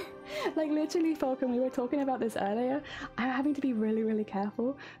me. Like literally, Falcon, we were talking about this earlier. I'm having to be really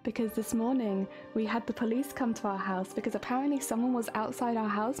careful because this morning we had the police come to our house because apparently someone was outside our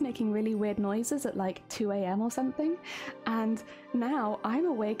house making really weird noises at like 2 AM or something. And now I'm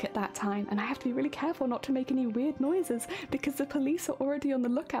awake at that time and I have to be really careful not to make any weird noises because the police are already on the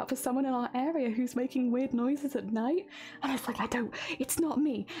lookout for someone in our area who's making weird noises at night. And I was like, it's not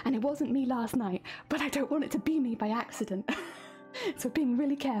me, and it wasn't me last night, but I don't want it to be me by accident. So being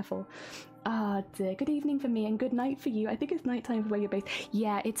really careful. Ah dear. Good evening for me and good night for you. I think it's nighttime for where you're based.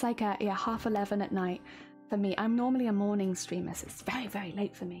 Yeah, it's like 11:30 at night for me. I'm normally a morning streamer, so it's very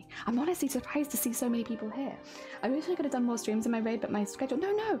late for me. I'm honestly surprised to see so many people here. I wish I could have done more streams in my raid, but my schedule...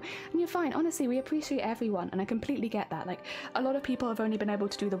 No, and you're fine. Honestly, we appreciate everyone, and I completely get that. Like, a lot of people have only been able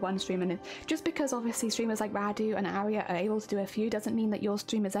to do the one stream, and just because obviously streamers like Radu and Aria are able to do a few doesn't mean that your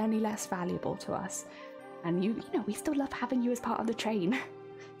stream is any less valuable to us. And you know, we still love having you as part of the train.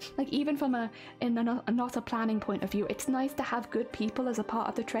 Like, even from not a planning point of view, it's nice to have good people as a part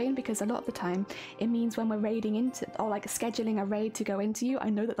of the train, because a lot of the time it means when we're raiding into, or like scheduling a raid to go into you, I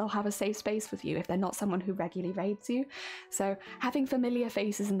know that they'll have a safe space with you if they're not someone who regularly raids you. So having familiar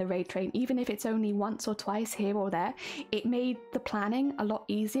faces in the raid train, even if it's only once or twice here or there, it made the planning a lot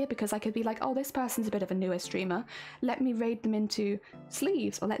easier, because I could be like, oh, this person's a bit of a newer streamer, let me raid them into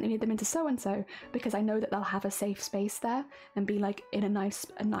Sleeves, or let me raid them into so-and-so, because I know that they'll have a safe space there and be like in a nice,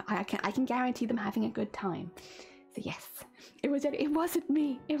 I can guarantee them having a good time. So yes, it wasn't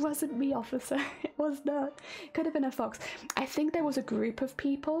me, officer. It was not. Could have been a fox. I think there was a group of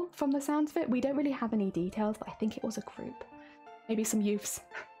people from the sounds of it. We don't really have any details, but I think it was a group. Maybe some youths.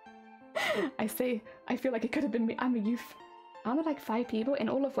 I feel like it could have been me. I'm a youth. Aren't there like 5 people? In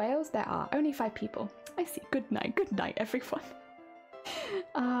all of Wales, there are only 5 people. I see. Good night, everyone.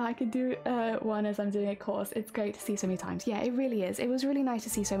 I can do one as I'm doing a course. It's great to see so many times. Yeah, it really is. It was really nice to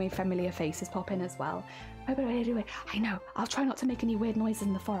see so many familiar faces pop in as well. Oh, but anyway, I know. I'll try not to make any weird noises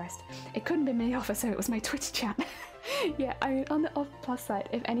in the forest. It couldn't be me, officer. It was my Twitch chat. Yeah, I mean, on the plus side,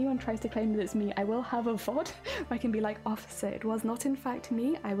 if anyone tries to claim that it's me, I will have a VOD where I can be like, officer, it was not in fact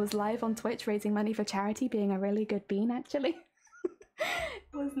me. I was live on Twitch raising money for charity, being a really good bean, actually.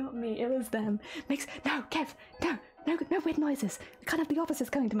 It was not me. It was them. No, Kev, no. No weird noises. I can't have the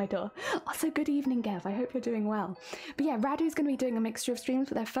officers coming to my door. Also, good evening, Gev. I hope you're doing well. But yeah, Radu's going to be doing a mixture of streams,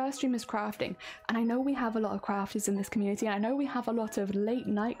 but their first stream is crafting. And I know we have a lot of crafters in this community, and I know we have a lot of late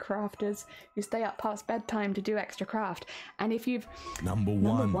night crafters who stay up past bedtime to do extra craft. And if you've... Number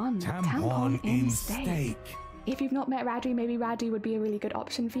one, tampon in steak. If you've not met Radu, maybe Radu would be a really good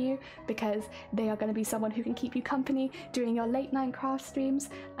option for you, because they are going to be someone who can keep you company during your late night craft streams.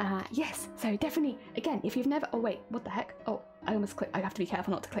 Yes, so definitely, again, if you've never... Oh wait, what the heck? Oh, I almost clicked. I have to be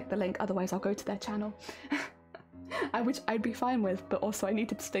careful not to click the link, otherwise I'll go to their channel. Which I'd be fine with, but also I need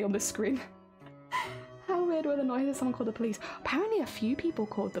to stay on the screen. How weird were the noises? Someone called the police. Apparently a few people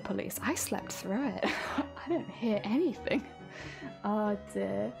called the police. I slept through it. I don't hear anything. Oh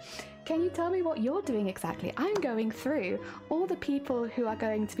dear. Can you tell me what you're doing exactly? I'm going through all the people who are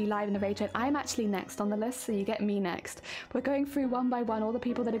going to be live in the raid train. I'm actually next on the list, so you get me next. We're going through one by one all the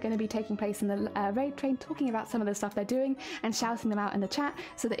people that are going to be taking place in the raid train, talking about some of the stuff they're doing and shouting them out in the chat,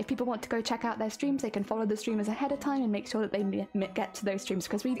 so that if people want to go check out their streams, they can follow the streamers ahead of time and make sure that they get to those streams.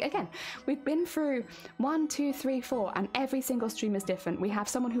 Because we've been through 1, 2, 3, 4, and every single stream is different. We have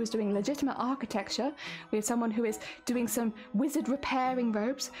someone who is doing legitimate architecture. We have someone who is doing some wizard repairing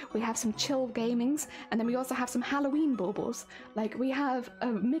robes. We have some chill gamings, and then we also have some Halloween baubles. Like, we have a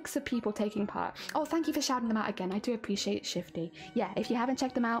mix of people taking part. Oh, thank you for shouting them out again. I do appreciate Shifty. Yeah, if you haven't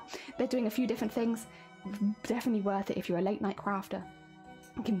checked them out, they're doing a few different things. Definitely worth it if you're a late night crafter.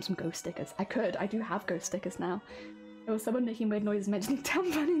 I'll give them some ghost stickers. I do have ghost stickers now. There was someone making weird noises mentioning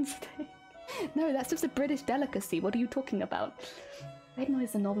tampon instead. No, that's just a British delicacy. What are you talking about? Red noise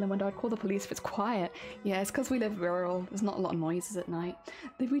is a novel, and when I'd call the police if it's quiet. Yeah, it's because we live rural. There's not a lot of noises at night.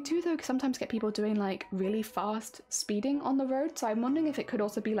 We do, though, sometimes get people doing, like, really fast speeding on the road, so I'm wondering if it could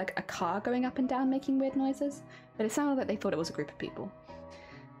also be, like, a car going up and down making weird noises. But it sounded like they thought it was a group of people.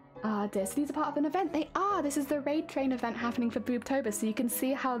 So these are part of an event. They are! This is the raid train event happening for Boobtober, so you can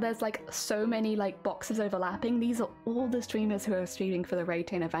see how there's like so many like boxes overlapping. These are all the streamers who are streaming for the raid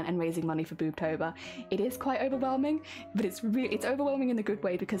train event and raising money for Boobtober. It is quite overwhelming, but it's overwhelming in a good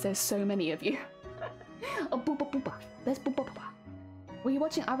way because there's so many of you. Oh, booba booba. There's booba booba. Were you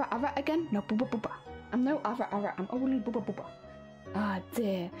watching Ara Ara again? No, booba booba. I'm no Ara Ara, I'm only booba booba. Ah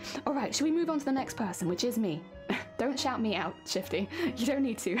dear. Alright, should we move on to the next person, which is me? Don't shout me out, Shifty. You don't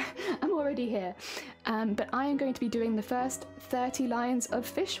need to. I'm already here. But I am going to be doing the first 30 lines of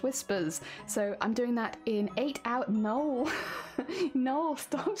Fish Whispers. So I'm doing that in 8 hours. No. No,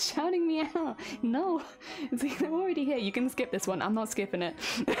 stop shouting me out. No. See, I'm already here. You can skip this one. I'm not skipping it.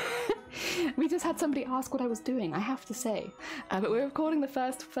 We just had somebody ask what I was doing, I have to say. But we're recording the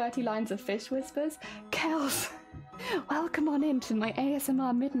first 30 lines of Fish Whispers. Kels, welcome on into my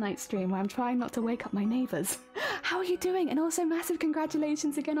ASMR midnight stream where I'm trying not to wake up my neighbours. How are you doing? And also massive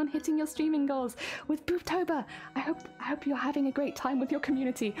congratulations again on hitting your streaming goals with Boobtober. I hope you're having a great time with your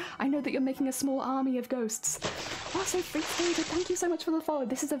community. I know that you're making a small army of ghosts. Also, Free David, thank you so much for the follow.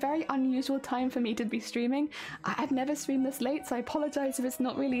 This is a very unusual time for me to be streaming. I've never streamed this late, so I apologise if it's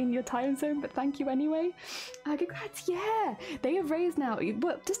not really in your time zone, but thank you anyway. Congrats, yeah! They have raised now,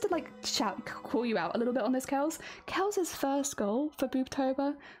 but just to like call you out a little bit on this, Kels. Kels' first goal for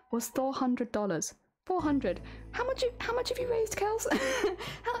Boobtober was $400. 400. How much have you raised, Kels?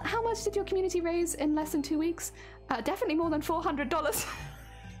 how much did your community raise in less than 2 weeks? Definitely more than $400.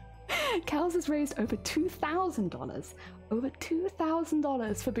 Kels has raised over $2,000. Over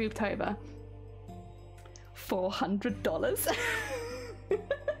 $2,000 for Boobtober. $400.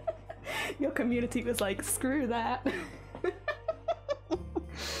 Your community was like, screw that.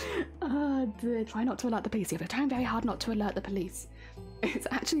 Try not to alert the police. You're trying very hard not to alert the police. It's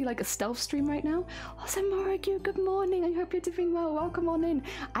actually like a stealth stream right now. Also, Moragyu, good morning. I hope you're doing well. Welcome on in.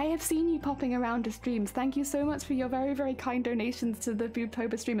 I have seen you popping around to streams. Thank you so much for your very, very kind donations to the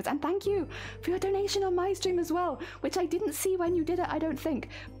Boobtober streamers. And thank you for your donation on my stream as well, which I didn't see when you did it, I don't think.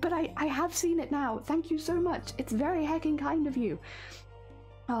 But I have seen it now. Thank you so much. It's very heckin' kind of you.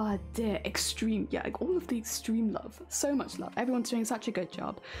 Oh dear, extreme, yeah, like all of the extreme love. So much love. Everyone's doing such a good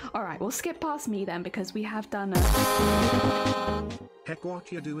job. Alright, we'll skip past me then because we have done Heck, what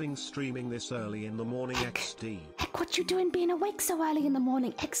you doing streaming this early in the morning, XD? Heck, what you doing being awake so early in the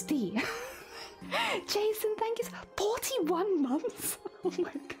morning, XD? Jason, thank you. 41 months? Oh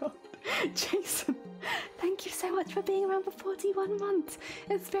my god. Jason, thank you so much for being around for 41 months.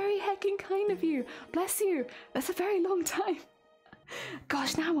 It's very heckin' kind of you. Bless you. That's a very long time.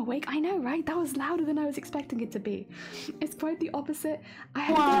 Gosh, now I'm awake. I know, right? That was louder than I was expecting it to be. It's quite the opposite. I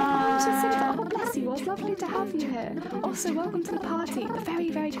had a bless you. It was lovely to have you here. Also, welcome to the party. The very,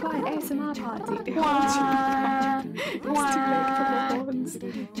 very quiet ASMR party. It's too late for the horns.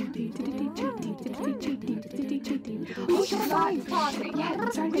 Oh, you're fine. Yeah,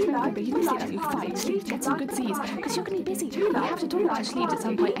 sorry to interrupt, but you can see that you're fine. Sleeves, get some good C's, because you're going to be busy. We have to talk about Sleeves at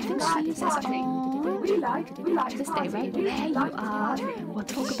some point. I think Sleeves is we like to stay, right? There you are. We'll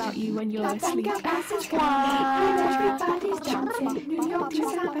talk about you when you're asleep. Everybody's jumping. New York to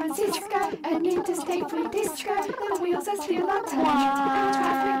San Francisco. An interstate free disco. The wheels are still are turning. And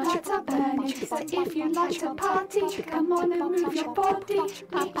traffic lights are burning. So if you like to party, come on and move your body.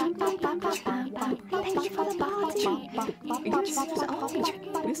 Thank you for the party.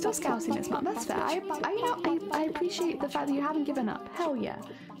 You're still scouting this month. That's fair. I appreciate the fact that you haven't given up. Hell yeah.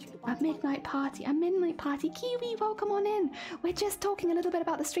 A midnight party. Kiwi, welcome on in. We're just talking a little bit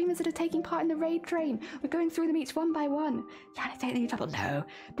about the streamers that are taking part in the raid train. We're going through them each one by one. Trying to take any trouble? No,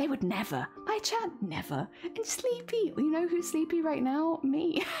 they would never. My chat, never. And Sleepy, you know who's sleepy right now?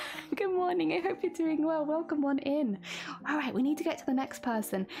 Me. Good morning, I hope you're doing well. Welcome on in. Alright, we need to get to the next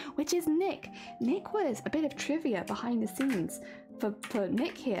person, which is Nick. Nick was a bit of trivia behind the scenes. For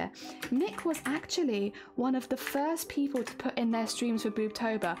Nick here. Nick was actually one of the first people to put in their streams for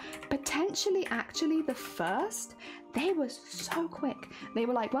Boobtober. Potentially actually the first. They were so quick. They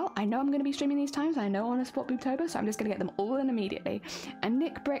were like, well, I know I'm going to be streaming these times. I know I want to support Boobtober, so I'm just going to get them all in immediately. And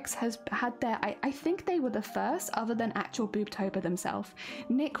Nick Bricks has had their, I think they were the first other than actual Boobtober themselves.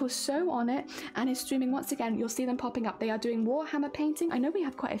 Nick was so on it and is streaming once again. You'll see them popping up. They are doing Warhammer painting. I know we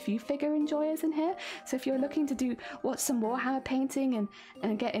have quite a few figure enjoyers in here. So if you're looking to watch some Warhammer painting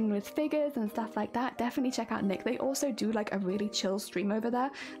and get in with figures and stuff like that, definitely check out Nick. They also do like a really chill stream over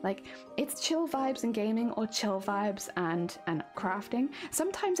there. Like it's chill vibes and gaming or chill vibes and crafting.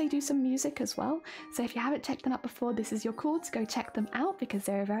 Sometimes they do some music as well, so if you haven't checked them out before, this is your call to go check them out because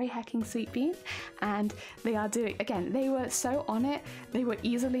they're a very hecking sweet bean. And they are doing, again, they were so on it. They were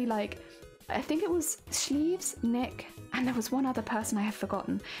easily like, I think it was Sleeves, Nick, and there was one other person I have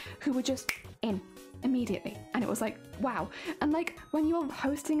forgotten who were just in immediately, and it was like, wow. And like when you're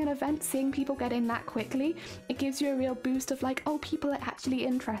hosting an event, seeing people get in that quickly, it gives you a real boost of like, oh, people are actually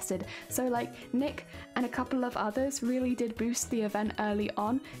interested. So like Nick and a couple of others really did boost the event early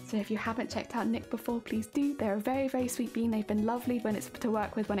on. So if you haven't checked out Nick before, please do. They're a very, very sweet bean. They've been lovely when it's to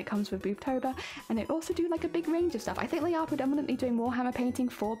work with when it comes with Boobtober, and they also do like a big range of stuff. I think they are predominantly doing Warhammer painting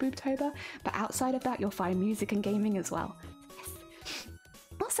for Boobtober, but outside of that you'll find music and gaming as well.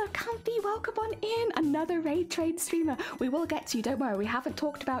 Also, Comfy, welcome on in. Another raid trade streamer. We will get to you, don't worry. We haven't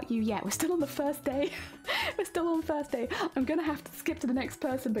talked about you yet. We're still on the first day. We're still on first day. I'm gonna have to skip to the next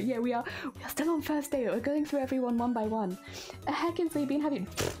person, but yeah, we are still on first day. We're going through everyone one by one. Heckins, been having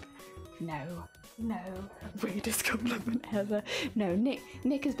no. Weirdest compliment ever. No, Nick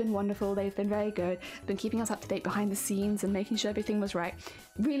has been wonderful. They've been very good. Been keeping us up to date behind the scenes and making sure everything was right.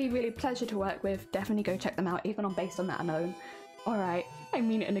 Really, really pleasure to work with. Definitely go check them out, even based on that alone. Alright, I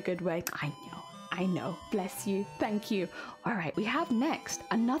mean it in a good way. I know. Bless you. Thank you. Alright, we have next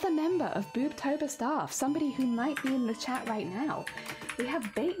another member of Boobtober staff, somebody who might be in the chat right now. We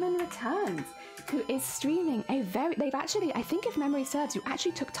have Bateman Returns. who is streaming they've actually, I think if memory serves, you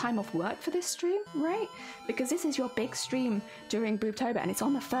actually took time off work for this stream, right? Because this is your big stream during Boobtober and it's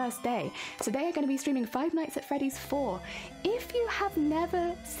on the first day. So they are going to be streaming Five Nights at Freddy's 4. If you have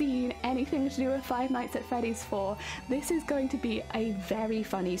never seen anything to do with Five Nights at Freddy's 4, this is going to be a very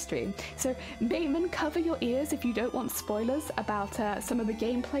funny stream. So Bateman, cover your ears if you don't want spoilers about some of the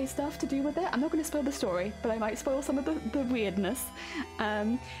gameplay stuff to do with it. I'm not going to spoil the story, but I might spoil some of the weirdness.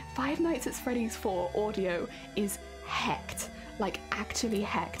 Five Nights at Freddy's 4 audio is hecked. Like actually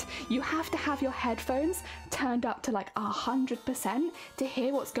hecked. You have to have your headphones turned up to like 100% to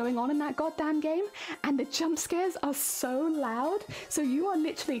hear what's going on in that goddamn game, and the jump scares are so loud. So you are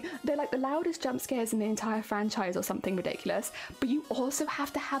literally, they're like the loudest jump scares in the entire franchise or something ridiculous, but you also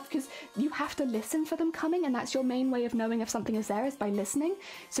have to have, because you have to listen for them coming, and that's your main way of knowing if something is there, is by listening.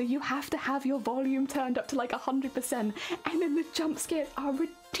 So you have to have your volume turned up to like 100%, and then the jump scares are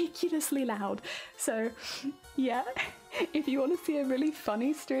ridiculously loud. So yeah, if you want to see a really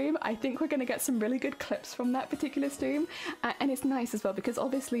funny stream, I think we're going to get some really good clips from that particular stream. And it's nice as well because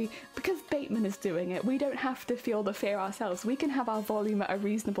obviously, because Bateman is doing it, we don't have to feel the fear ourselves. We can have our volume at a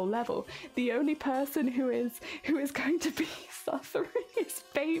reasonable level. The only person who is going to be suffering is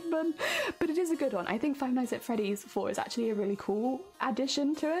Bateman. But it is a good one. I think Five Nights at Freddy's 4 is actually a really cool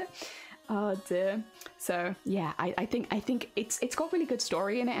addition to it. Oh dear. So yeah, I think it's got really good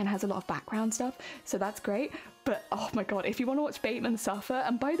story in it and has a lot of background stuff, so that's great. But oh my god, if you want to watch Bateman suffer,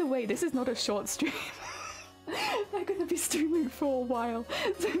 and by the way, this is not a short stream. They're going to be streaming for a while,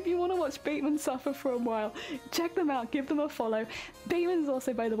 so if you want to watch Bateman suffer for a while, check them out, give them a follow. Bateman's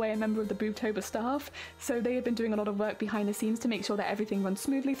also, by the way, a member of the Boobtober staff, so they have been doing a lot of work behind the scenes to make sure that everything runs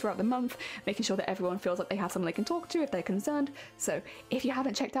smoothly throughout the month, making sure that everyone feels like they have someone they can talk to if they're concerned. So if you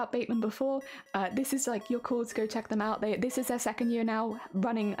haven't checked out Bateman before, this is like, you're cool to go check them out. This is their second year now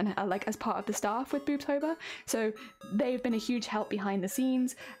running like as part of the staff with Boobtober, so they've been a huge help behind the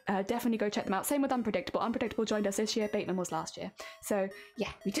scenes. Definitely go check them out. Same with Unpredictable. Unpredictable joined us this year, Bateman was last year. So yeah,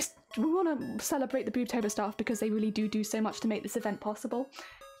 we want to celebrate the Boobtober staff because they really do so much to make this event possible.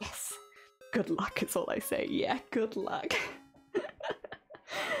 Yes, good luck is all I say. Yeah, good luck.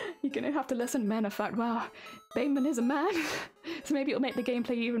 You're gonna have to listen, man of fact. Wow, Bateman is a man. So maybe it'll make the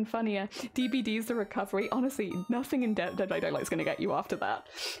gameplay even funnier. DBD's the recovery. Honestly, nothing in Dead by Daylight is gonna get you after that.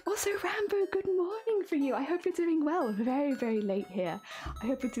 Also, Rambo, good morning for you. I hope you're doing well. Very, very late here. I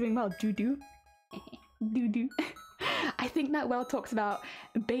hope you're doing well. Do-do. Do-do. I think that well talks about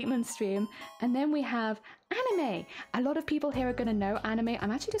Bateman's stream. And then we have anime. A lot of people here are going to know anime.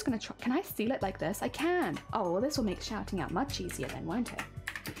 I'm actually just going to try. Can I seal it like this? I can. Oh, well, this will make shouting out much easier then, won't it?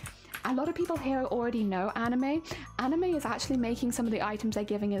 A lot of people here already know anime. Anime is actually making some of the items they're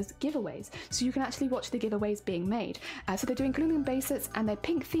giving as giveaways, so you can actually watch the giveaways being made. So they're doing Glooming bracelets and they're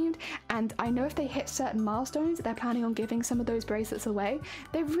pink themed, and I know if they hit certain milestones, they're planning on giving some of those bracelets away.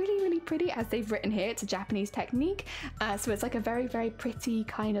 They're really, really pretty, as they've written here. It's a Japanese technique, so it's like a very, very pretty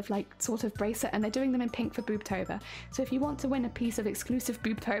kind of like sort of bracelet, and they're doing them in pink for Boobtober. So if you want to win a piece of exclusive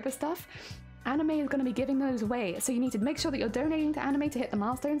Boobtober stuff, anime is going to be giving those away, so you need to make sure that you're donating to anime to hit the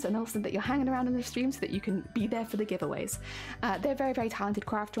milestones, and also that you're hanging around in the stream so that you can be there for the giveaways. They're very, very talented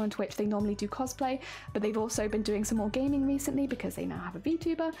crafter on Twitch. They normally do cosplay, but they've also been doing some more gaming recently because they now have a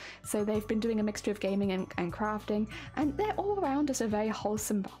VTuber, so they've been doing a mixture of gaming and crafting, and they're all around just a very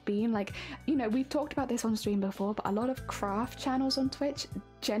wholesome being. Like, you know, we've talked about this on stream before, but a lot of craft channels on Twitch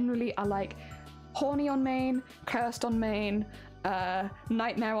generally are like horny on main, cursed on main,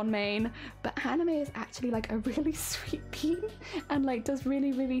 nightmare on main, but anime is actually like a really sweet being and like does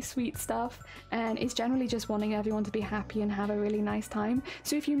really, really sweet stuff, and is generally just wanting everyone to be happy and have a really nice time.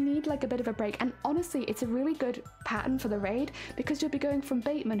 So if you need like a bit of a break, and honestly it's a really good pattern for the raid, because you'll be going from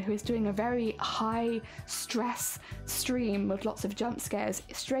Bateman, who is doing a very high stress stream with lots of jump scares,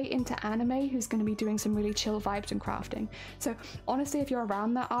 straight into anime, who's going to be doing some really chill vibes and crafting. So honestly, if you're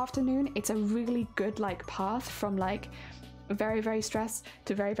around that afternoon, it's a really good like path from like very, very stressed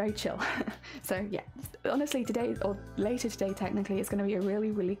to very, very chill. So yeah, honestly today, or later today technically, is going to be a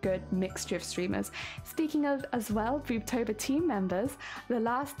really, really good mixture of streamers. Speaking of as well, Boobtober team members, the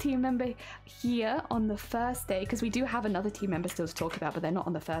last team member here on the first day, because we do have another team member still to talk about, but they're not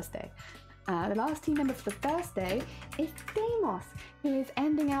on the first day. The last team member for the first day is Deimos, who is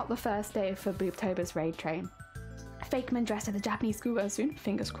ending out the first day for Boobtober's raid train. Fakeman dressed as a Japanese schoolgirl soon,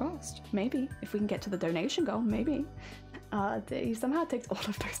 fingers crossed. Maybe, if we can get to the donation goal, maybe. You somehow ticked all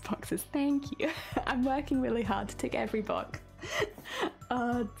of those boxes, thank you. I'm working really hard to tick every box.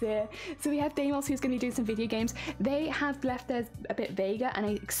 Oh dear. So we have Damos who's going to be doing some video games. They have left theirs a bit vaguer, and I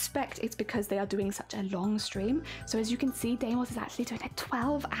expect it's because they are doing such a long stream. So as you can see, Damos is actually doing a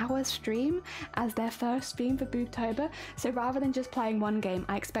 12-hour stream as their first stream for Boobtober. So rather than just playing one game,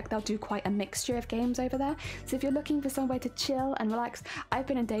 I expect they'll do quite a mixture of games over there. So if you're looking for somewhere to chill and relax, I've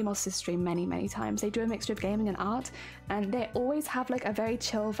been in Damos' stream many times. They do a mixture of gaming and art, and they always have like a very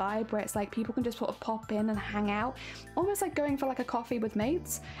chill vibe where it's like people can just sort of pop in and hang out, almost like going for like a coffee with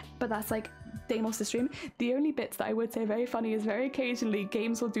mates, but that's like Damos' stream. The only bits that I would say very funny is very occasionally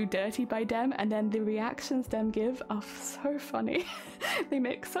Games will do Dirty by Dem, and then the reactions Dem give are so funny. They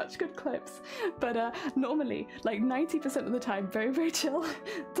make such good clips, but normally like 90% of the time very chill.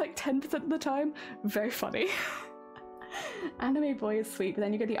 It's like 10% of the time very funny. Anime Boy is sweet, but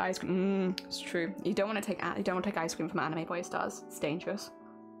then you get the ice cream. It's true. You don't want to take ice cream from Anime Boy stars. It's dangerous.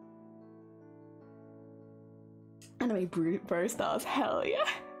 Anime Bro stars, hell yeah.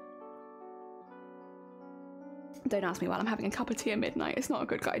 Don't ask me while I'm having a cup of tea at midnight. It's not a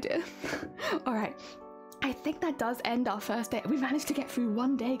good idea. All right. I think that does end our first day. We managed to get through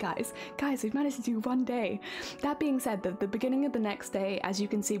one day, guys. Guys, we've managed to do one day. That being said, the beginning of the next day, as you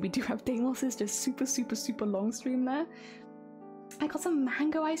can see, we do have Damos' just super long stream there. I got some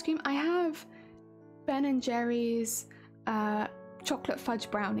mango ice cream. I have Ben & Jerry's chocolate fudge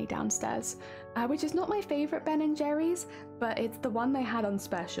brownie downstairs, which is not my favorite Ben & Jerry's, but it's the one they had on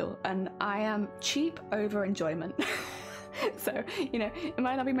special, and I am cheap over enjoyment. So, you know, it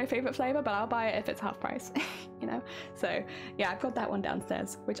might not be my favorite flavor, but I'll buy it if it's half price, you know? So yeah, I've got that one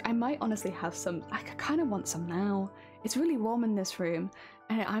downstairs, which I might honestly have some. I kind of want some now. It's really warm in this room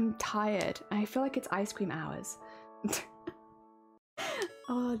and I'm tired. I feel like it's ice cream hours.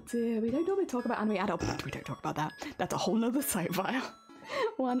 Oh dear, we don't normally talk about anime adult. We don't talk about that. That's a whole nother site file.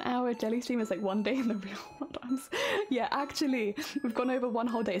 1 hour jelly stream is like 1 day in the real world. Yeah, actually, we've gone over 1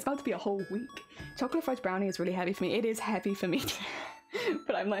 whole day. It's about to be a whole week. Chocolate fudge brownie is really heavy for me. It is heavy for me too.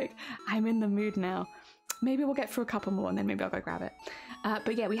 But I'm like, I'm in the mood now. Maybe we'll get through a couple more and then maybe I'll go grab it.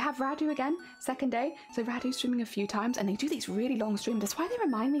 But yeah, we have Radu again, second day. So Radu's streaming a few times and they do these really long streams. That's why they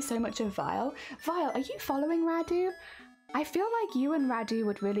remind me so much of Vile. Vile, are you following Radu? I feel like you and Radu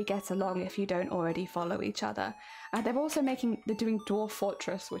would really get along if you don't already follow each other. They're doing Dwarf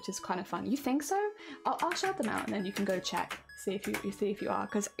Fortress, which is kind of fun. You think so? I'll shout them out and then you can go check, see if you are,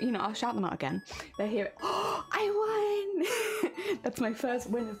 because you know I'll shout them out again. They're here. Oh, I won! That's my first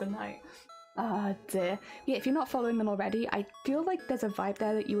win of the night. Ah dear. Yeah, if you're not following them already, I feel like there's a vibe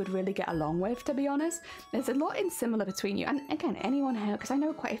there that you would really get along with, to be honest. There's a lot in similar between you. And again, anyone here, because I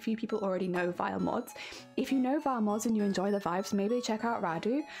know quite a few people already know Vile mods. If you know Vile mods and you enjoy the vibes, maybe check out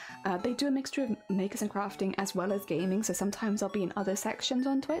Radu. They do a mixture of makers and crafting as well as gaming, so sometimes they'll be in other sections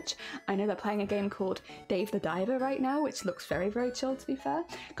on Twitch. I know they're playing a game called Dave the Diver right now, which looks very chill, to be fair.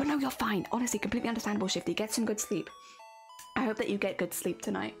 God, no, you're fine. Honestly, completely understandable, Shifty. Get some good sleep. I hope that you get good sleep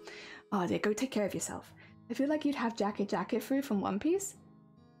tonight. Oh dear, go take care of yourself. I feel like you'd have Jacket Fruit from One Piece.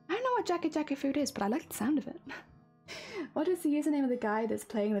 I don't know what Jacket Fruit is, but I like the sound of it. What is the username of the guy that's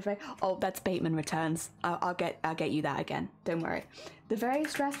playing the very... Oh, that's Bateman Returns. I'll get you that again. Don't worry. The very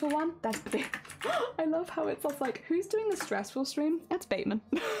stressful one, that's... I love how it's also like, who's doing the stressful stream? That's Bateman.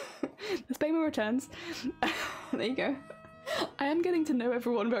 That's Bateman Returns. There you go. I am getting to know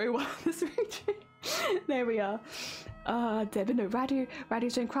everyone very well in this region. There we are. But no,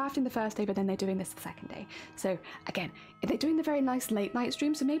 Radu's doing crafting the first day, but then they're doing this the second day. So again, they're doing the very nice late night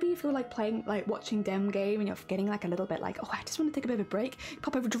stream. So maybe if you're like playing, like watching Dem game and you're getting like a little bit like, oh, I just want to take a bit of a break,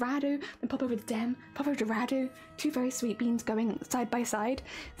 pop over to Radu, then pop over to Dem, pop over to Radu. Two very sweet beans going side by side.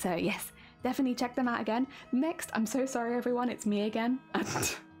 So yes, definitely check them out again. Next, I'm so sorry everyone, it's me again.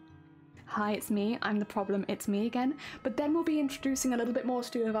 Hi, it's me. I'm the problem. It's me again. But then we'll be introducing a little bit more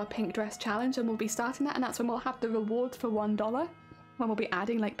to do with our pink dress challenge, and we'll be starting that, and that's when we'll have the rewards for $1, when we'll be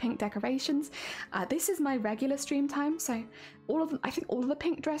adding like pink decorations. This is my regular stream time, so I think all of the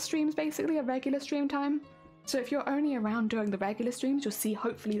pink dress streams basically are regular stream time. So if you're only around during the regular streams, you'll see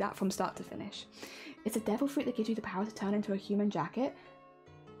hopefully that from start to finish. It's a devil fruit that gives you the power to turn into a human jacket.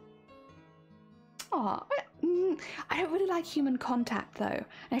 Aw, I don't really like human contact though, and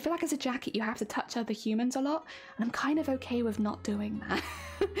I feel like as a jacket you have to touch other humans a lot, and I'm kind of okay with not doing that.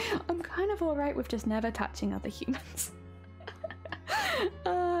 I'm kind of alright with just never touching other humans.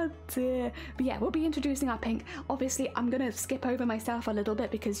 Oh dear. But yeah, we'll be introducing our pink. Obviously, I'm going to skip over myself a little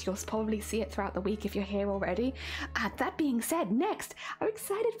bit because you'll probably see it throughout the week if you're here already. That being said, next, I'm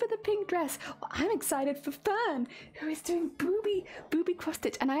excited for the pink dress. Well, I'm excited for Fern, who is doing booby cross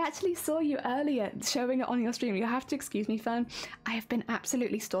stitch. And I actually saw you earlier showing it on your stream. You have to excuse me, Fern. I have been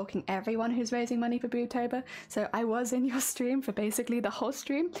absolutely stalking everyone who's raising money for Boobtober. So I was in your stream for basically the whole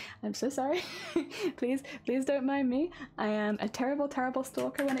stream. I'm so sorry. Please don't mind me. I am a terrible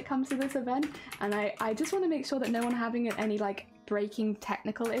stalker when it comes to this event, and I just want to make sure that no one having any like breaking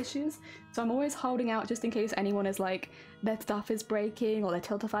technical issues. So I'm always holding out just in case anyone is like their stuff is breaking or their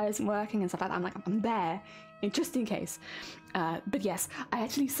tiltify isn't working and stuff like that. I'm there just in case. But yes, I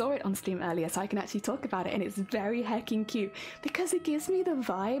actually saw it on stream earlier, so I can actually talk about it, and it's very heckin' cute because it gives me the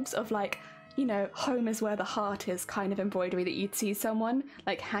vibes of like, you know, home is where the heart is kind of embroidery that you'd see someone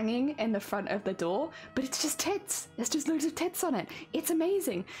like hanging in the front of the door, but it's just tits. There's just loads of tits on it. It's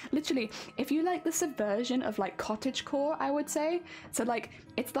amazing. Literally, if you like the subversion of like cottagecore, I would say. So like,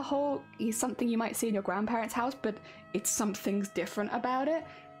 it's the whole, something you might see in your grandparents' house, but it's something's different about it.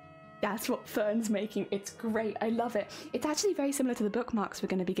 That's what Fern's making. It's great. I love it. It's actually very similar to the bookmarks we're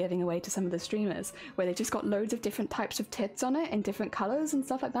going to be giving away to some of the streamers, where they just got loads of different types of tits on it in different colors and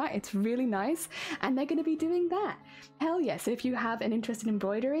stuff like that. It's really nice. And they're going to be doing that. Hell yes. If you have an interest in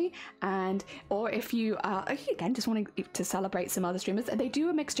embroidery, or if you are, again, just wanting to celebrate some other streamers, they do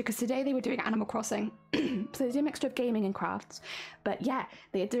a mixture, because today they were doing Animal Crossing. So they do a mixture of gaming and crafts. But yeah,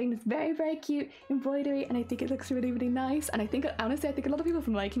 they are doing this very cute embroidery, and I think it looks really nice. And I think, honestly, I think a lot of people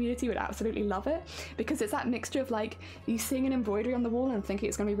from my community would absolutely love it, because it's that mixture of like you seeing an embroidery on the wall and thinking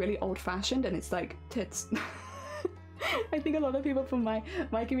it's going to be really old-fashioned, and it's like tits. I think a lot of people from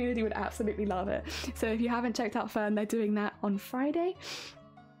my community would absolutely love it. So if you haven't checked out Fern, they're doing that on Friday.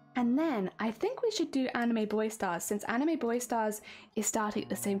 And then I think we should do Anime Boy Stars, since Anime Boy Stars is starting at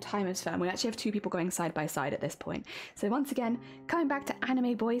the same time as Fern. We actually have two people going side by side at this point. So once again, coming back to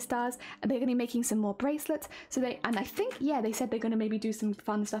Anime Boy Stars, and they're going to be making some more bracelets. And I think, yeah, they said they're going to maybe do some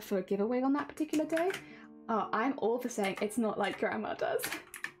fun stuff for a giveaway on that particular day. Oh, I'm all for saying it's not like Grandma does.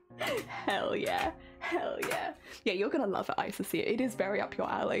 Hell yeah. Hell yeah. Yeah, you're gonna love it, Isacia. It is very up your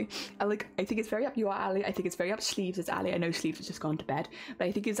alley. I think it's very up your alley. I think it's very up Sleeves' alley. I know Sleeves has just gone to bed, but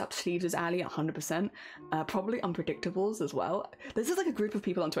I think it's up Sleeves' alley 100%. Probably Unpredictables as well. This is like a group of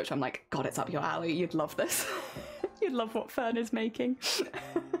people on Twitch. I'm like, God, it's up your alley. You'd love this. You'd love what Fern is making.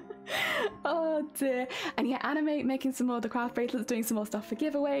 Oh dear. And yeah, Anime making some more of the craft bracelets, doing some more stuff for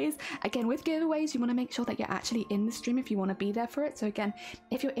giveaways. Again, with giveaways, you want to make sure that you're actually in the stream if you want to be there for it. So again,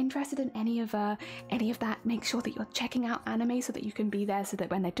 if you're interested in any of that, make sure that you're checking out Anime so that you can be there, so that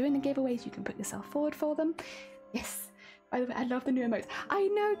when they're doing the giveaways, you can put yourself forward for them. Yes. By the way, I love the new emotes. I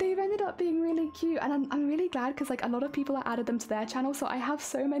know, they've ended up being really cute, and I'm really glad, because like a lot of people have added them to their channel, so I have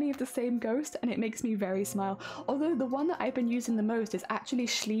so many of the same ghost, and it makes me very smile. Although the one that I've been using the most is actually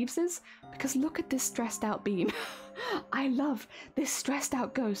Sleeves's, because look at this stressed out bean. I love this stressed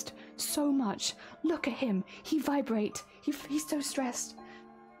out ghost so much. Look at him. He vibrate. He's so stressed.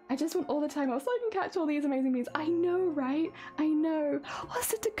 I just want all the time off so I can catch all these amazing beans. I know, right? I know. What's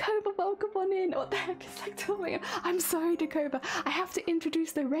the Dakoba? Welcome on in. What the heck is like doing? I'm sorry, Dakoba. I have to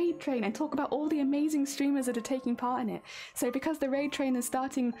introduce the raid train and talk about all the amazing streamers that are taking part in it. So because the raid train is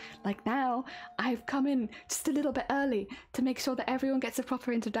starting like now, I've come in just a little bit early to make sure that everyone gets a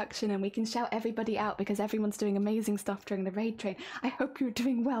proper introduction and we can shout everybody out, because everyone's doing amazing stuff during the raid train. I hope you're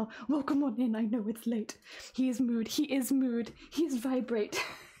doing well. Welcome on in. I know it's late. He is mood. He is mood. He is vibrate.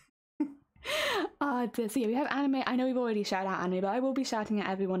 So yeah, we have Anime. I know we've already shouted out Anime, but I will be shouting at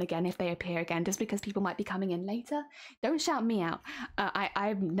everyone again if they appear again, just because people might be coming in later. Don't shout me out.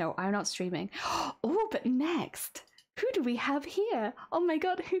 I'm not streaming. Oh, but next, who do we have here? Oh my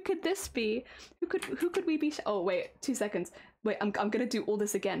god, who could this be? Who could we be? Oh wait, 2 seconds. Wait, I'm gonna do all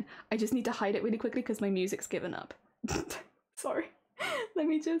this again. I just need to hide it really quickly because my music's given up. Sorry. Let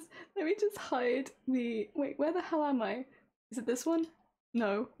me just hide the. Wait, where the hell am I? Is it this one?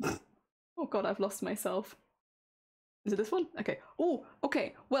 No. Oh god, I've lost myself. Is it this one? Okay. Oh,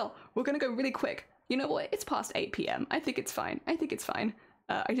 okay. Well, we're gonna go really quick. You know what? It's past 8 p.m. I think it's fine.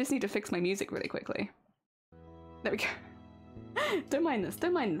 I just need to fix my music really quickly. There we go. Don't mind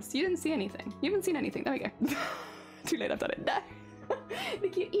this. You didn't see anything. You haven't seen anything. There we go. Too late, I've done it. No.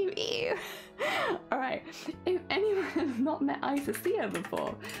 Look at you. Alright, if anyone has not met Isacia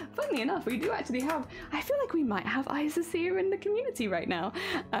before, funnily enough, we do actually have, I feel like we might have Isacia in the community right now.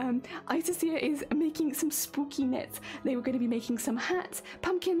 Isacia is making some spooky knits. They were going to be making some hats,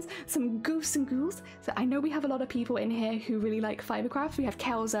 pumpkins, some ghosts and ghouls. So I know we have a lot of people in here who really like fibercraft. We have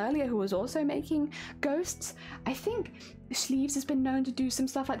Kels earlier who was also making ghosts. I think Sleeves has been known to do some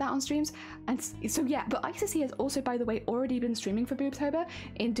stuff like that on streams, and so yeah. But ICC has also, by the way, already been streaming for Boobtober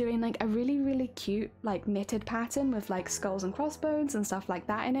in doing like a really cute like knitted pattern with like skulls and crossbones and stuff like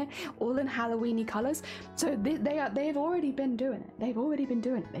that in it, all in Halloweeny colors. So they've already been doing it. They've already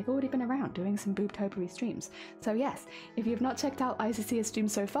been around doing some Boobtober streams. So yes, if you've not checked out ICC's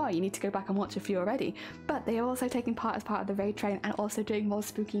streams so far, you need to go back and watch a few already. But they are also taking part as part of the raid train and also doing more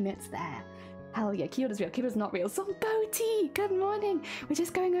spooky knits there. Hell yeah, Kyoto's real. Kyoto's not real. Zomboti! Good morning! We're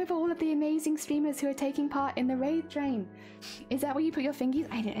just going over all of the amazing streamers who are taking part in the raid train. Is that where you put your fingies?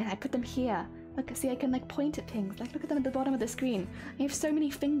 I put them here. Look, see, I can like point at things. Like, look at them at the bottom of the screen. I have so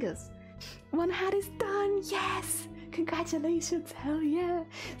many fingers. One hat is done! Yes! Congratulations! Hell yeah!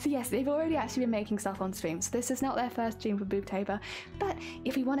 So yes, they've already actually been making stuff on stream. So this is not their first stream for Boobtober, but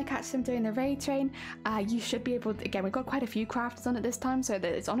if you want to catch them doing the raid train, you should be able to, again, we've got quite a few crafters on at this time, so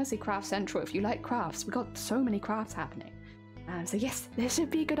that it's honestly craft central. If you like crafts, we've got so many crafts happening. So yes, there should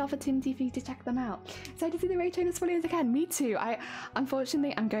be a good opportunity for you to check them out. So to see the raid train as fully as I can. Me too.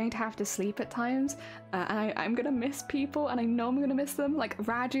 Unfortunately, I'm going to have to sleep at times, and I'm gonna miss people, and I know I'm gonna miss them. Like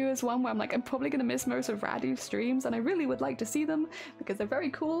Radu is one where I'm like, I'm probably gonna miss most of Radu's streams, and I really would like to see them because they're very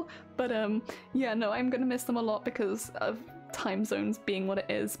cool. But yeah, no, I'm gonna miss them a lot because of time zones being what it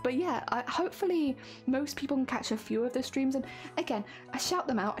is. But yeah, hopefully most people can catch a few of the streams, and again, I shout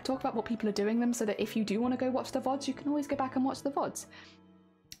them out, I talk about what people are doing them, so that if you do want to go watch the VODs, you can always go back and watch the VODs.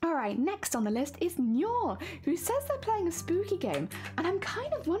 Alright, next on the list is Nyor, who says they're playing a spooky game, and I'm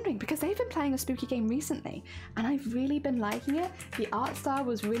kind of wondering because they've been playing a spooky game recently and I've really been liking it. The art style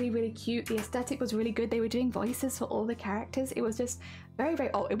was really cute, the aesthetic was really good, they were doing voices for all the characters, it was just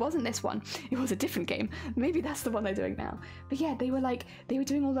very oh, it wasn't this one, it was a different game, maybe that's the one they're doing now. But yeah, they were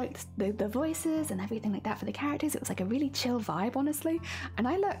doing all like the voices and everything like that for the characters. It was like a really chill vibe, honestly, and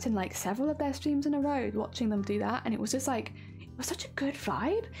I lurked in like several of their streams in a row watching them do that, and it was just like, it was such a good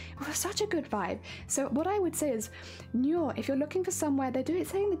vibe. It was such a good vibe. So what I would say is, Nyor, if you're looking for somewhere,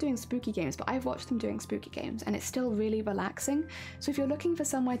 saying they're doing spooky games, but I've watched them doing spooky games and it's still really relaxing. So if you're looking for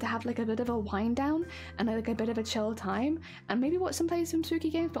somewhere to have like a bit of a wind down and like a bit of a chill time and maybe watch some spooky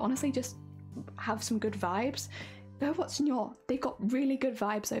games, but honestly just have some good vibes, go watch Nyor. They've got really good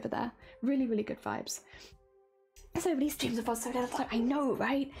vibes over there. Really good vibes. So many streams of so little time. I know,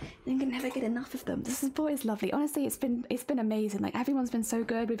 right? You can never get enough of them. This support is lovely. Honestly, it's been amazing. Like everyone's been so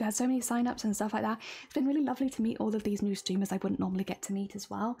good. We've had so many sign-ups and stuff like that. It's been really lovely to meet all of these new streamers I wouldn't normally get to meet as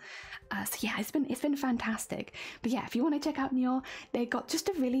well. So yeah, it's been fantastic. But yeah, if you want to check out Nyor, they got just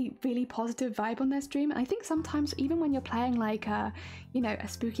a really positive vibe on their stream. And I think sometimes even when you're playing like you know, a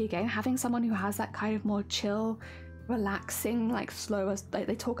spooky game, having someone who has that kind of more chill, relaxing, like slower, like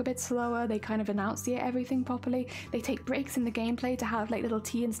they talk a bit slower, they kind of enunciate everything properly, they take breaks in the gameplay to have like little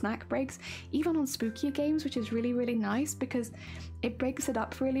tea and snack breaks, even on spookier games, which is really nice because it breaks it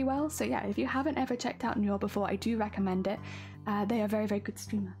up really well. So yeah, if you haven't ever checked out Nyor before, I do recommend it. They are very good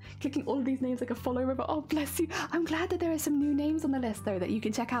streamer. Clicking all of these names like a follower, but oh bless you. I'm glad that there are some new names on the list though that you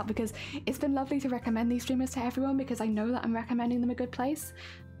can check out, because it's been lovely to recommend these streamers to everyone because I know that I'm recommending them a good place.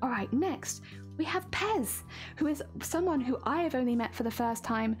 Alright, next we have Pez, who is someone who I have only met for the first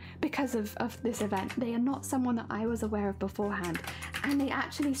time because of this event. They are not someone that I was aware of beforehand, and they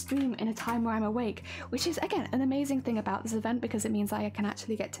actually stream in a time where I'm awake, which is again an amazing thing about this event because it means I can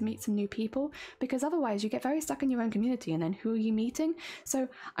actually get to meet some new people, because otherwise you get very stuck in your own community and then who are you meeting? So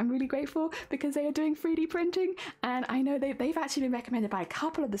I'm really grateful because they are doing 3D printing, and I know they've actually been recommended by a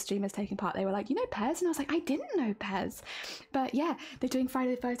couple of the streamers taking part. They were like, you know Pez? And I was like, I didn't know Pez. But yeah, they're doing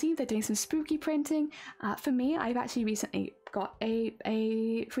Friday the 13th, they're doing some spooky printing. For me, I've actually recently got a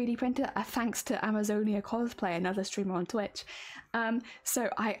 3D printer thanks to Amazonia Cosplay, another streamer on Twitch. So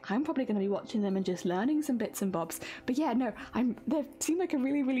I'm probably going to be watching them and just learning some bits and bobs. But yeah, no, they seem like a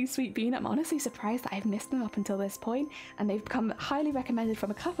really sweet bean. I'm honestly surprised that I've missed them up until this point, and they've become highly recommended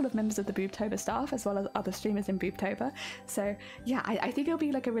from a couple of members of the Boobtober staff as well as other streamers in Boobtober. So yeah, I think it'll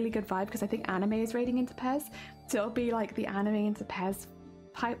be like a really good vibe because I think anime is raiding into Pez, so it'll be like the anime into Pez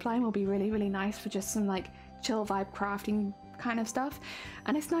pipeline will be really nice for just some like chill vibe crafting kind of stuff,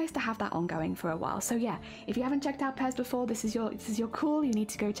 and it's nice to have that ongoing for a while. So yeah, if you haven't checked out Pez before, this is your call. You need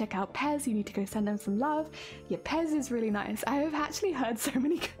to go check out Pez. You need to go send them some love. Yeah, Pez is really nice. I have actually heard so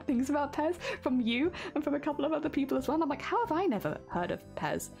many good things about Pez from you and from a couple of other people as well, and I'm like, how have I never heard of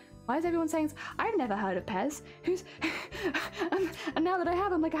Pez? Why is everyone saying this? I've never heard of Pez. Who's... and now that I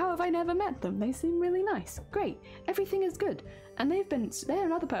have, I'm like, how have I never met them? They seem really nice. Great. Everything is good. And they're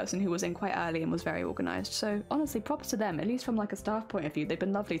another person who was in quite early and was very organised. So honestly, props to them, at least from like a staff point of view. They've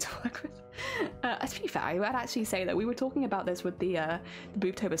been lovely to work with. To be fair, I would actually say that we were talking about this with the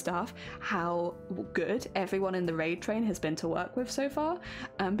Boobtober staff, how good everyone in the raid train has been to work with so far.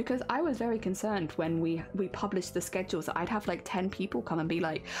 Because I was very concerned when we published the schedules that I'd have like 10 people come and be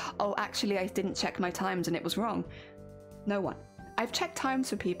like, oh, actually, I didn't check my times and it was wrong. No one. I've checked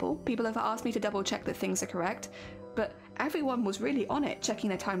times for people. People have asked me to double check that things are correct, but everyone was really on it, checking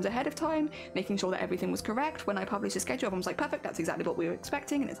their times ahead of time, making sure that everything was correct. When I published the schedule, everyone was like, perfect, that's exactly what we were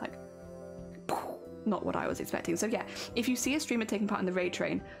expecting, and it's like, not what I was expecting. So yeah, if you see a streamer taking part in the raid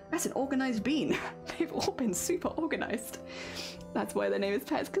train, that's an organised bean. They've all been super organised. That's why their name is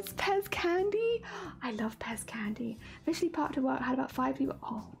Pez, because Pez Candy? I love Pez Candy. Officially part of work, had about 5 people.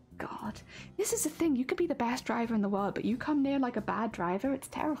 Oh god. This is the thing, you could be the best driver in the world, but you come near like a bad driver, it's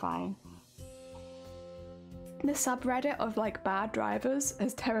terrifying. The subreddit of like bad drivers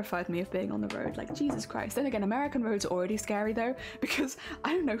has terrified me of being on the road, like Jesus Christ. Then again, American roads are already scary though, because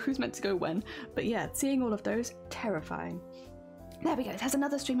I don't know who's meant to go when, but yeah, seeing all of those, terrifying. There we go, there's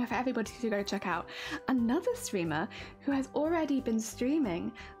another streamer for everybody to go check out. Another streamer who has already been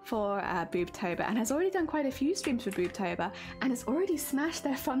streaming for Boobtober and has already done quite a few streams for Boobtober and has already smashed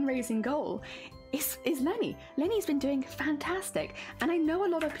their fundraising goal is Lenny. Lenny's been doing fantastic, and I know a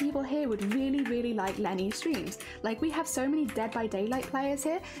lot of people here would really like Lenny's streams. Like, we have so many Dead by Daylight players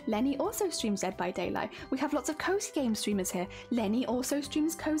here. Lenny also streams Dead by Daylight. We have lots of cozy game streamers here. Lenny also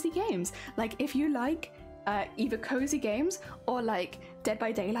streams cozy games. Like, if you like either cozy games or like Dead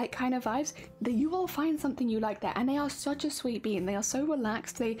by Daylight kind of vibes, that you will find something you like there. And they are such a sweet bean. They are so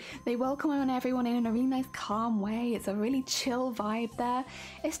relaxed. They welcome everyone in a really nice calm way. It's a really chill vibe there.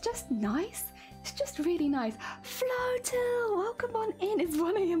 It's just nice. It's just really nice. Floatil, welcome on in. It's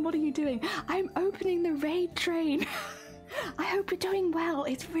 1 AM. What are you doing? I'm opening the raid train. I hope you're doing well.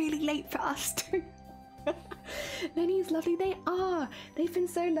 It's really late for us too. Lenny is lovely. They are. They've been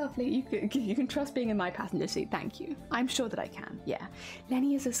so lovely. You can trust being in my passenger seat. Thank you. I'm sure that I can. Yeah.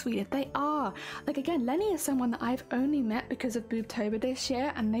 Lenny is the sweetest. They are. Like, again, Lenny is someone that I've only met because of Boobtober this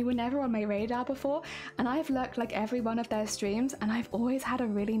year, and they were never on my radar before. And I've lurked like every one of their streams, and I've always had a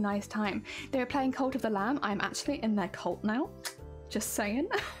really nice time. They were playing Cult of the Lamb. I'm actually in their cult now. Just saying.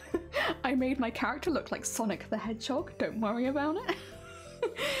 I made my character look like Sonic the Hedgehog. Don't worry about it.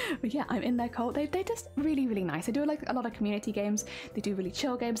 But yeah, I'm in their cult. They're just really nice. They do like a lot of community games, they do really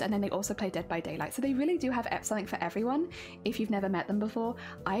chill games, and then they also play Dead by Daylight. So they really do have something for everyone if you've never met them before.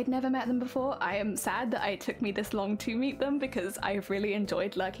 I had never met them before. I am sad that it took me this long to meet them because I've really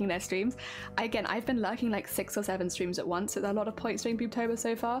enjoyed lurking their streams. Again, I've been lurking like 6 or 7 streams at once, so there are a lot of points during Boobtober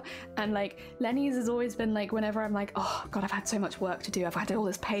so far. And like Lenny's has always been like, whenever I'm like, oh god, I've had so much work to do, I've had all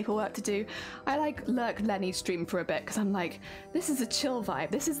this paperwork to do, I like lurk Lenny's stream for a bit because I'm like, this is a chill vibe.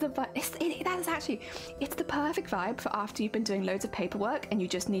 This is the vibe. It's the perfect vibe for after you've been doing loads of paperwork and you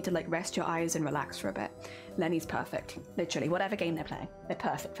just need to like rest your eyes and relax for a bit. Lenny's perfect. Literally, whatever game they're playing, they're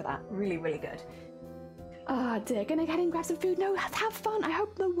perfect for that. Really good. Ah, dear, gonna get in and grab some food. No, have fun. I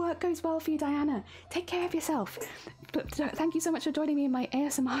hope the work goes well for you, Diana. Take care of yourself. But thank you so much for joining me in my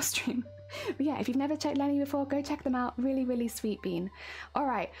ASMR stream. But yeah, if you've never checked Lenny before, go check them out. Really sweet bean.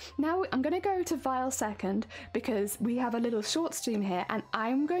 Alright, now I'm going to go to Vile second because we have a little short stream here, and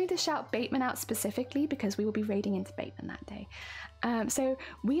I'm going to shout Bateman out specifically because we will be raiding into Bateman that day. So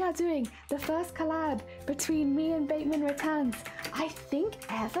we are doing the first collab between me and Bateman Returns, I think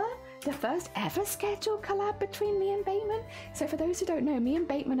ever. The first ever scheduled collab between me and Bateman. So for those who don't know, me and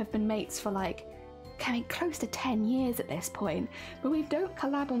Bateman have been mates for like coming close to 10 years at this point, but we don't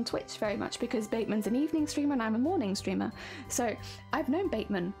collab on Twitch very much because Bateman's an evening streamer and I'm a morning streamer. So I've known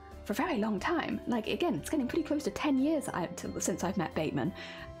Bateman for a very long time. Like, again, it's getting pretty close to 10 years since I've met Bateman.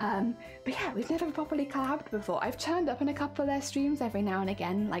 But yeah, we've never properly collabed before. I've turned up in a couple of their streams every now and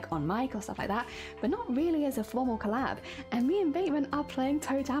again, like on mic or stuff like that, but not really as a formal collab. And me and Bateman are playing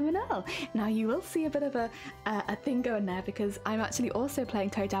Toe Jam and Earl. Now you will see a bit of a thing going there because I'm actually also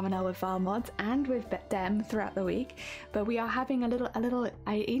playing Toe Jam and Earl with Vile Mods and with Dem throughout the week. But we are having a little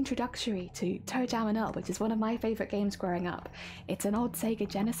introductory to Toe Jam and Earl, which is one of my favourite games growing up. It's an old Sega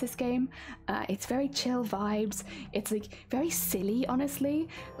Genesis game. It's very chill vibes. It's like very silly, honestly.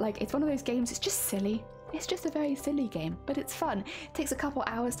 Like, it's one of those games, it's just silly. It's just a very silly game, but it's fun. It takes a couple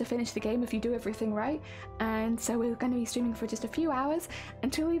hours to finish the game if you do everything right. And so we're going to be streaming for just a few hours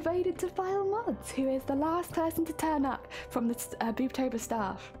until we've raided to Vile Mods, who is the last person to turn up from the Boobtober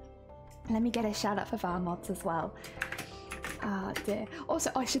staff. Let me get a shout out for Vile Mods as well. Ah, dear.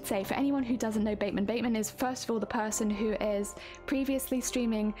 Also, I should say, for anyone who doesn't know Bateman, Bateman is first of all the person who is previously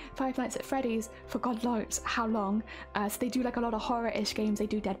streaming Five Nights at Freddy's for God knows how long. So they do like a lot of horror-ish games. They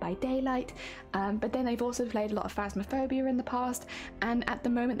do Dead by Daylight, but then they've also played a lot of Phasmophobia in the past. And at the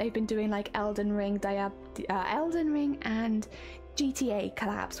moment, they've been doing like Elden Ring and GTA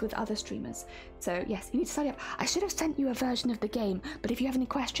collabs with other streamers. So yes, you need to study up. I should have sent you a version of the game, but if you have any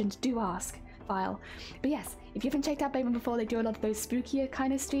questions, do ask. File. But yes, if you haven't checked out Bateman before, they do a lot of those spookier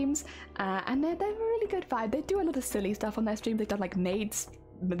kind of streams, and they're a really good vibe. They do a lot of silly stuff on their streams. They've done like maids.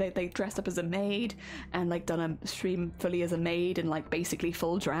 They dressed up as a maid and like done a stream fully as a maid and like basically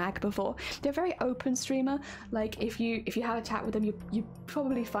full drag before. They're a very open streamer. Like if you have a chat with them, you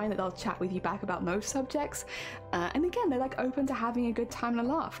probably find that they'll chat with you back about most subjects. And again, they're like open to having a good time and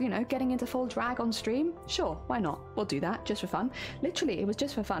a laugh. You know, getting into full drag on stream, sure, why not? We'll do that just for fun. Literally, it was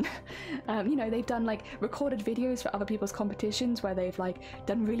just for fun. You know, they've done like recorded videos for other people's competitions where they've like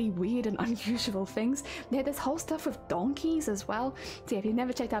done really weird and unusual things. They had this whole stuff with donkeys as well. So yeah, if you've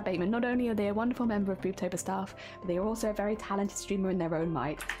never checked out Bateman, not only are they a wonderful member of Boobtober staff, but they are also a very talented streamer in their own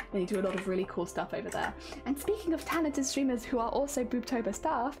right. They do a lot of really cool stuff over there. And speaking of talented streamers who are also Boobtober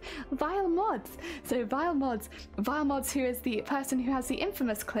staff, Vile Mods. So Vile Mods, who is the person who has the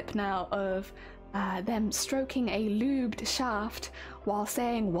infamous clip now of them stroking a lubed shaft while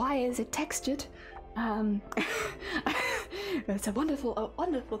saying, "Why is it textured?" It's a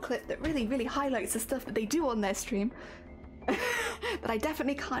wonderful clip that really highlights the stuff that they do on their stream. That I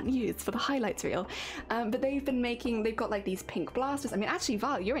definitely can't use for the highlights reel. But they've got like these pink blasters. I mean, actually,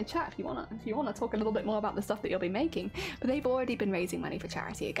 Val, you're in chat if you wanna talk a little bit more about the stuff that you'll be making. But they've already been raising money for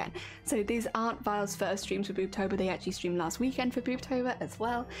charity again. So these aren't Val's first streams for Boobtober. They actually streamed last weekend for Boobtober as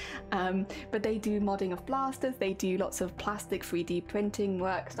well. But they do modding of blasters. They do lots of plastic 3D printing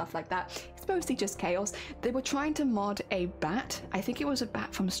work, stuff like that. It's mostly just chaos. They were trying to mod a bat. I think it was a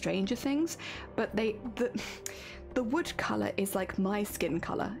bat from Stranger Things, but the wood color is like my skin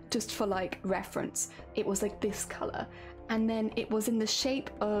color, just for like reference. It was like this color, and then it was in the shape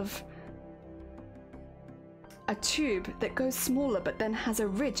of a tube that goes smaller but then has a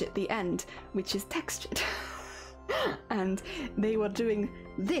ridge at the end, which is textured. And they were doing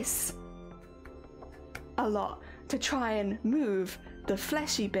this a lot to try and move the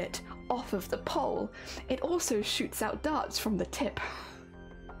fleshy bit off of the pole. It also shoots out darts from the tip.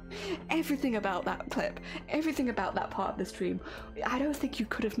 Everything about that clip, everything about that part of the stream, I don't think you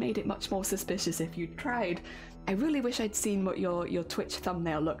could have made it much more suspicious if you tried. I really wish I'd seen what your Twitch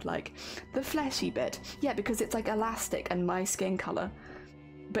thumbnail looked like. The fleshy bit, yeah, because it's like elastic and my skin color,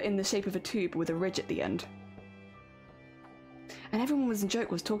 but in the shape of a tube with a ridge at the end. And everyone was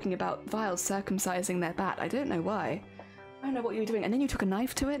talking about Vile circumcising their bat. I don't know why. I don't know what you were doing. And then you took a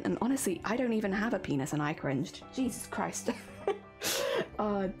knife to it, and honestly, I don't even have a penis, and I cringed. Jesus Christ.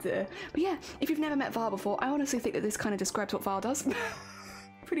 Oh dear. But yeah, if you've never met Val before, I honestly think that this kind of describes what Val does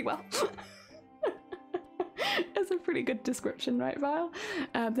pretty well. That's a pretty good description, right, Val?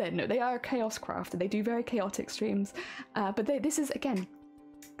 No, they are a chaos craft, and they do very chaotic streams. But this is, again,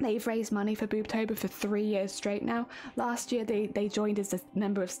 they've raised money for Boobtober for 3 years straight now. Last year they joined as a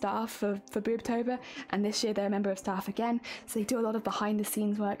member of staff for Boobtober, and this year they're a member of staff again. So they do a lot of behind the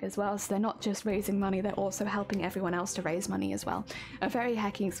scenes work as well. So they're not just raising money, they're also helping everyone else to raise money as well. A very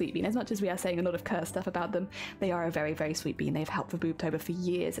hecking sweet bean. As much as we are saying a lot of curse stuff about them, they are a very sweet bean. They've helped for Boobtober for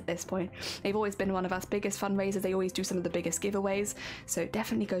years at this point. They've always been one of our biggest fundraisers. They always do some of the biggest giveaways. So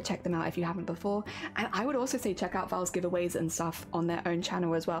definitely go check them out if you haven't before. And I would also say check out Val's giveaways and stuff on their own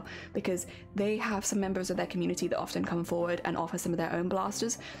channel as well, because they have some members of their community that often come forward and offer some of their own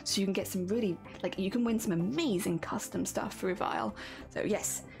blasters, so you can get some really, like, you can win some amazing custom stuff through Vile. So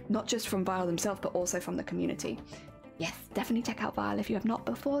yes, not just from Vile themselves, but also from the community. Yes, definitely check out Vile if you have not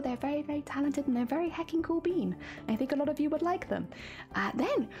before. They're very talented, and they're very hecking cool bean. I think a lot of you would like them.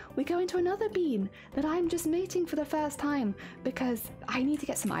 Then we go into another bean that I'm just meeting for the first time because I need to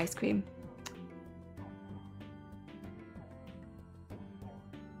get some ice cream.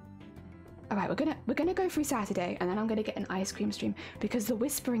 Alright, we're gonna go through Saturday, and then I'm gonna get an ice cream stream because the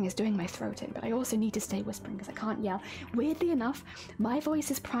whispering is doing my throat in, but I also need to stay whispering because I can't yell. Weirdly enough, my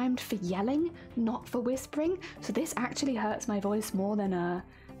voice is primed for yelling, not for whispering, so this actually hurts my voice more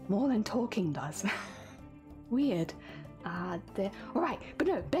than talking does. Weird. Alright, but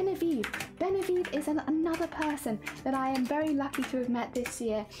no, Benevieve. Benevieve is another person that I am very lucky to have met this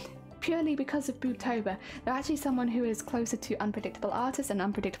year. purely because of Boobtober. They're actually someone who is closer to Unpredictable Artists, and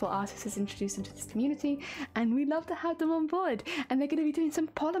Unpredictable Artists has introduced them to this community, and we'd love to have them on board. And they're going to be doing some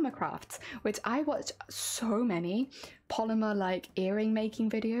polymer crafts, which I watch so many polymer like earring making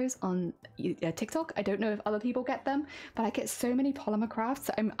videos on TikTok. I don't know if other people get them, but I get so many polymer crafts.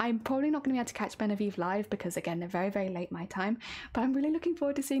 I'm probably not going to be able to catch Benavive live because again they're very, very late my time, but I'm really looking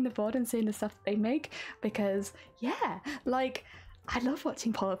forward to seeing the board and seeing the stuff that they make, because yeah, like I love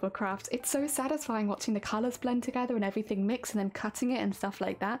watching polymer crafts. It's so satisfying watching the colors blend together and everything mix and then cutting it and stuff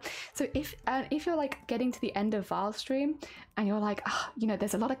like that. So if you're like getting to the end of Val's stream and you're like, oh, you know,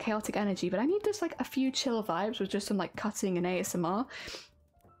 there's a lot of chaotic energy, but I need just like a few chill vibes with just some like cutting and ASMR.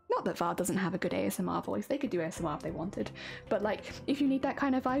 Not that Val doesn't have a good ASMR voice, they could do ASMR if they wanted, but like if you need that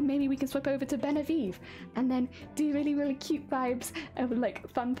kind of vibe, maybe we can swap over to Benavive and then do really, really cute vibes of like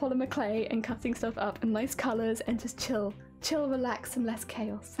fun polymer clay and cutting stuff up and nice colors and just chill, relax, and less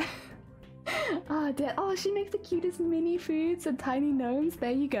chaos. Ah, dear. Oh, she makes the cutest mini foods and tiny gnomes.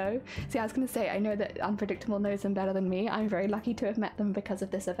 There you go. See, I was going to say, I know that Unpredictable knows them better than me. I'm very lucky to have met them because of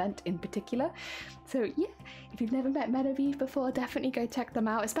this event in particular. So yeah, if you've never met Benavive before, definitely go check them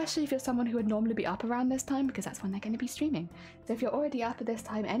out, especially if you're someone who would normally be up around this time, because that's when they're going to be streaming. So if you're already up at this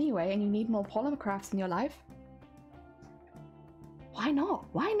time anyway and you need more polymer crafts in your life, why not?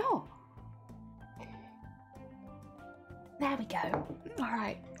 Why not? There we go. All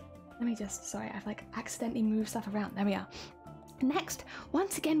right. Let me just, sorry, I've like accidentally moved stuff around. There we are. Next,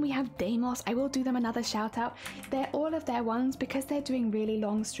 once again, we have Deimos. I will do them another shout out. They're all of their ones because they're doing really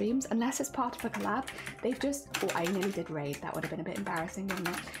long streams. Unless it's part of a collab, they've just, oh, I nearly did raid. That would have been a bit embarrassing, wouldn't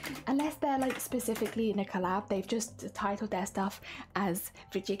it? Unless they're like specifically in a collab, they've just titled their stuff as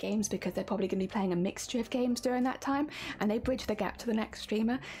video games because they're probably going to be playing a mixture of games during that time, and they bridge the gap to the next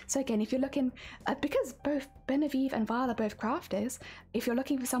streamer. So again, if you're looking, because both Benavive and Val are both crafters, if you're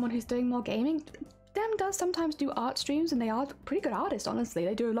looking for someone who's doing more gaming, Dem does sometimes do art streams, and they are pretty good artists, honestly.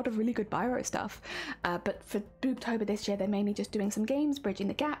 They do a lot of really good biro stuff. But for Boobtober this year, they're mainly just doing some games, bridging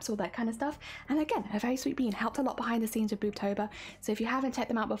the gaps, all that kind of stuff. And again, a very sweet bean, helped a lot behind the scenes with Boobtober. So if you haven't checked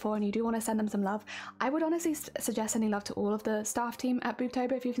them out before and you do want to send them some love, I would honestly suggest sending love to all of the staff team at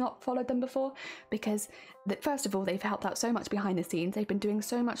Boobtober if you've not followed them before, because first of all, they've helped out so much behind the scenes. They've been doing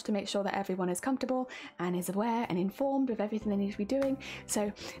so much to make sure that everyone is comfortable and is aware and informed of everything they need to be doing. So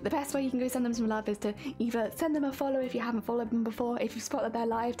the best way you can go send them some love is to either send them a follow if you haven't followed them before. If you spot that they're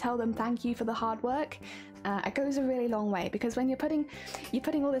live, tell them thank you for the hard work. It goes a really long way, because when you're putting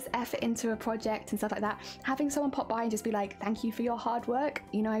all this effort into a project and stuff like that, having someone pop by and just be like, thank you for your hard work,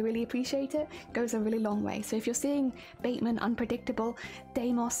 you know, I really appreciate it, goes a really long way. So if you're seeing Bateman, Unpredictable,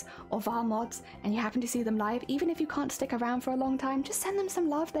 Deimos, or Val mods, and you happen to see them live, even if you can't stick around for a long time, just send them some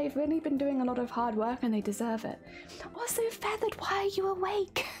love. They've really been doing a lot of hard work and they deserve it. Also, Feathered, why are you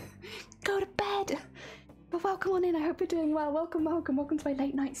awake? Go to bed. But welcome on in, I hope you're doing well. Welcome to my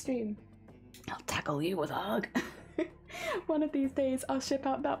late night stream. I'll tackle you with a hug. One of these days I'll ship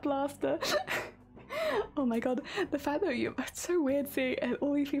out that blaster. Oh my god, the fact that it's so weird seeing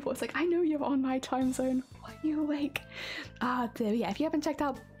all these people. It's like, I know you're on my time zone. Why are you awake? Ah, dear. Yeah, if you haven't checked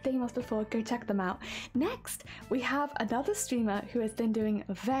out Deimos before, go check them out. Next, we have another streamer who has been doing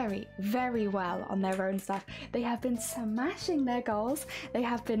very, very well on their own stuff. They have been smashing their goals. They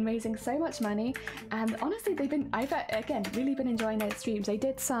have been raising so much money, and honestly, I've again really been enjoying their streams. They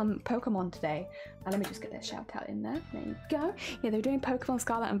did some Pokemon today. Let me just get their shout out in there. There you go. Yeah, they were doing Pokemon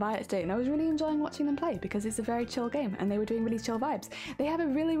Scarlet and Violet today, and I was really enjoying watching them play because it's a very chill game, and they were doing really chill vibes. They have a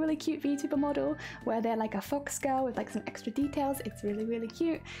really, really cute VTuber model where they're like a fox girl with like some extra details. It's really, really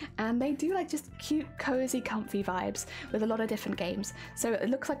cute, and they do like just cute, cozy, comfy vibes with a lot of different games. So it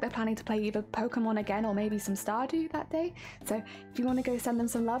looks like they're planning to play either Pokemon again or maybe some Stardew that day. So if you want to go send them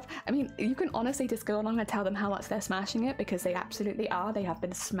some love, I mean, you can honestly just go along and tell them how much they're smashing it, because they absolutely are. They have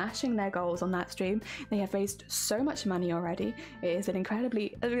been smashing their goals on that stream. They have raised so much money already. It is an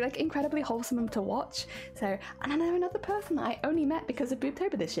incredibly wholesome to watch. So, and then they're another person that I only met because of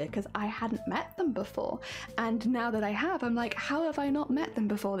Boobtober this year, because I hadn't met them before. And now that I have, I'm like, how have I not met them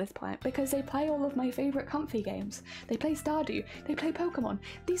before this point? Because they play all of my favorite comfy games. They play Stardew, they play Pokemon.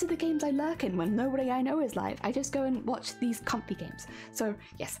 These are the games I lurk in when nobody I know is live. I just go and watch these comfy games. So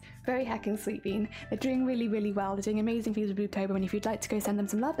yes, very heckin' sweet bean. They're doing really, really well. They're doing amazing things with Boobtober, and if you'd like to go send them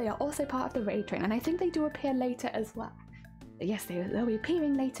some love, they are also part of the raid train, and I think they do appear later as well. Yes, they'll be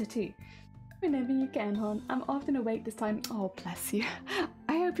appearing later too. Whenever you can, hon. I'm often awake this time. Oh, bless you.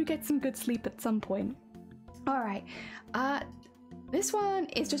 I hope you get some good sleep at some point. Alright, This one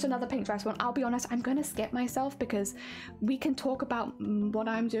is just another pink dress one. I'll be honest, I'm going to skip myself because we can talk about what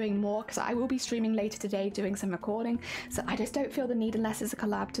I'm doing more, because I will be streaming later today doing some recording. So I just don't feel the need, unless it's a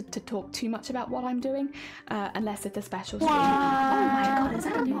collab, to talk too much about what I'm doing, unless it's a special stream. Oh my god, is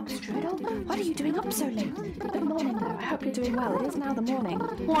that a mock strudel? What are you doing up so late? Good morning though, I hope you're doing well. It is now the morning.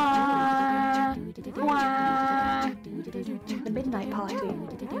 The midnight party.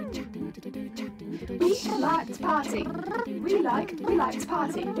 We like to party. We like to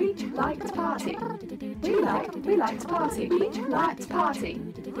party. We like to party. We like to party. We like to party.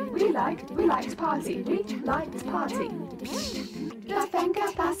 We like to party. We like to party. The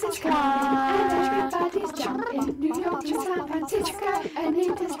finger passage coming and everybody's jumping. New York to San Francisco, an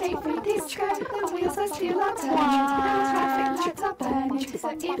interstate free disco. The wheels are still are turning, the traffic lights are burning. So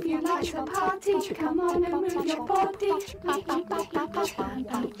if you like to party, come on and move your body.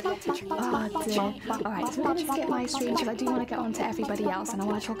 Oh dear. Alright, so we're going to skip my stream because I do want to get on to everybody else, and I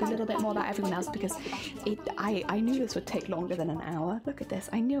want to talk a little bit more about everyone else because I knew this would take longer than an hour. Look at this.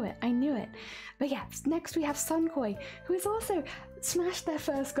 I knew it. But yeah, next we have Sunkoi, who has also smashed their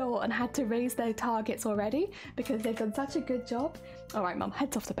first goal and had to raise their targets already because they've done such a good job. Alright, Mum,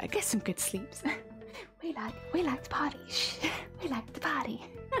 heads off to bed. Get some good sleeps. We like to party. We like to party.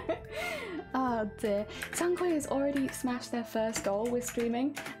 Oh dear. Sunkoi has already smashed their first goal with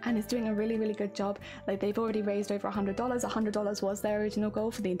streaming and is doing a really, really good job. Like, they've already raised over $100. $100 was their original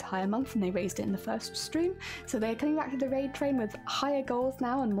goal for the entire month, and they raised it in the first stream. So they're coming back to the raid train with higher goals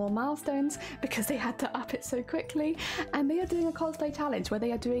now and more milestones because they had to up it so quickly. And they are doing a cosplay challenge where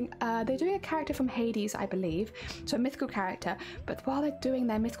they're doing a character from Hades, I believe, so a mythical character. But while they're doing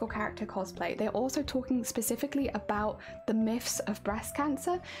their mythical character cosplay, they're also talking specifically about the myths of breast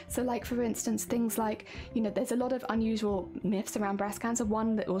cancer. So, like, for instance, things like, you know, there's a lot of unusual myths around breast cancer.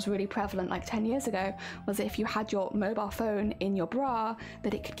 One that was really prevalent like 10 years ago was that if you had your mobile phone in your bra,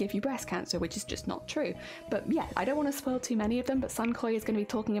 that it could give you breast cancer, which is just not true. But yeah, I don't want to spoil too many of them, but Sunkoi is going to be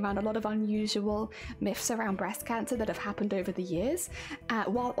talking about a lot of unusual myths around breast cancer that have happened over the years,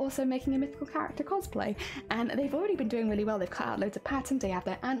 while also making a mythical character cosplay. And they've already been doing really well. They've cut out loads of patterns, they have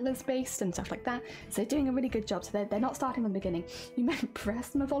their antlers based and stuff like that, so they're doing a really good job. So they're not starting from the beginning. You meant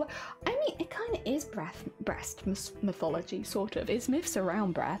breast mythology? I mean, it kind of is breast mythology, sort of. It's myths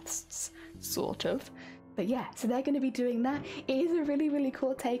around breasts, sort of. But yeah, so they're going to be doing that. It is a really, really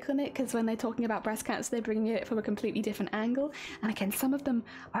cool take on it, because when they're talking about breast cancer, they're bringing it from a completely different angle. And again, some of them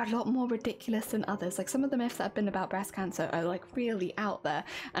are a lot more ridiculous than others. Like, some of the myths that have been about breast cancer are like really out there.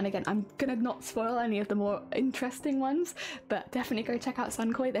 And again, I'm going to not spoil any of the more interesting ones, but definitely go check out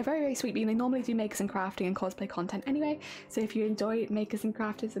Sunkoi. They're very, very sweet. They normally do makers and crafting and cosplay content anyway. So if you enjoy makers and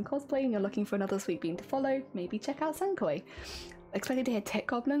crafters and cosplay and you're looking for another sweet bean to follow, maybe check out Sunkoi. Expected to hear tick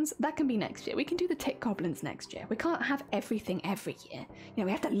goblins? That can be next year. We can do the tick goblins next year. We can't have everything every year. You know,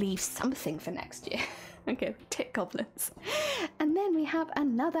 we have to leave something for next year. Okay, tick goblins. And then we have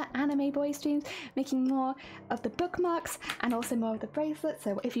another anime boy streams making more of the bookmarks and also more of the bracelets.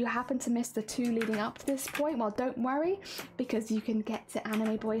 So if you happen to miss the two leading up to this point, well, don't worry, because you can get to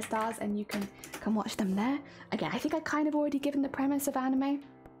Anime Boy Stars and you can come watch them there. Again, I think I kind of already given the premise of anime.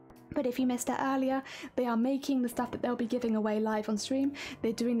 But if you missed it earlier, they are making the stuff that they'll be giving away live on stream.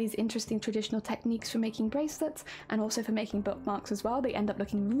 They're doing these interesting traditional techniques for making bracelets and also for making bookmarks as well. They end up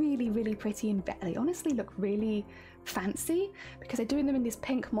looking really, really pretty, and they honestly look really fancy because they're doing them in this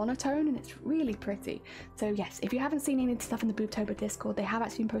pink monotone and it's really pretty. So yes, if you haven't seen any of the stuff in the Boobtober Discord, they have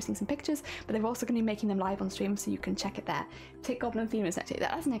actually been posting some pictures, but they're also going to be making them live on stream, so you can check it there. Tick Goblin theme is next year.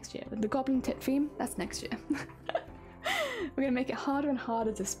 That's next year. The Goblin Tip theme, that's next year. We're going to make it harder and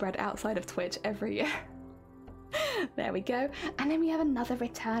harder to spread outside of Twitch every year. There we go. And then we have another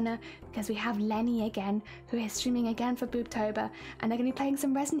returner because we have Lenny again, who is streaming again for Boobtober, and they're going to be playing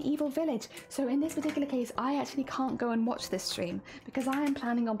some Resident Evil Village. So in this particular case, I actually can't go and watch this stream because I am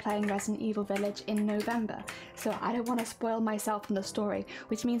planning on playing Resident Evil Village in November. So I don't want to spoil myself from the story,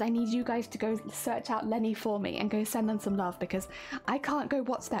 which means I need you guys to go search out Lenny for me and go send them some love because I can't go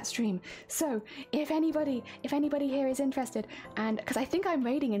watch that stream. So if anybody here is interested, and because I think I'm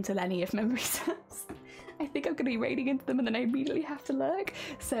raiding into Lenny if memory serves. I think I'm going to be raiding into them and then I immediately have to lurk.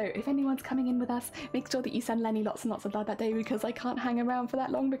 So if anyone's coming in with us, make sure that you send Lenny lots and lots of love that day because I can't hang around for that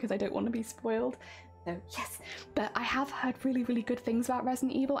long because I don't want to be spoiled. So yes, but I have heard really, really good things about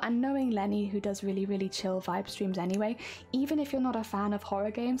Resident Evil, and knowing Lenny, who does really, really chill vibe streams anyway, even if you're not a fan of horror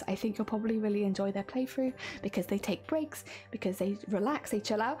games, I think you'll probably really enjoy their playthrough because they take breaks, because they relax, they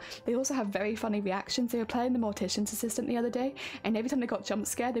chill out. They also have very funny reactions. They were playing the Mortician's Assistant the other day, and every time they got jump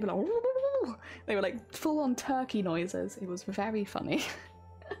scared, they were like, they were like full on turkey noises. It was very funny.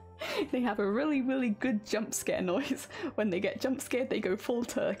 They have a really, really good jump scare noise. When they get jump scared, they go full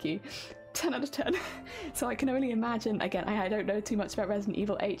turkey. 10 out of 10. So I can only imagine, again, I don't know too much about Resident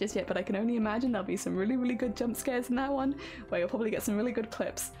Evil 8 just yet, but I can only imagine there'll be some really, really good jump scares in that one, where you'll probably get some really good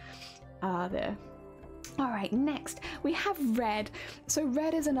clips. There. Alright, next we have Red. So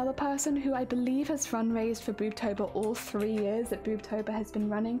Red is another person who I believe has fundraised for Boobtober all 3 years that Boobtober has been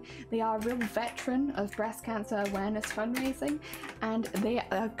running. They are a real veteran of breast cancer awareness fundraising, and they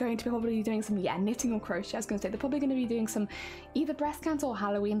are going to be probably doing some, knitting or crochet. I was going to say they're probably going to be doing some either breast cancer or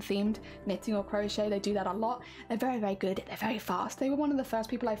Halloween themed knitting or crochet. They do that a lot. They're very, very good. They're very fast. They were one of the first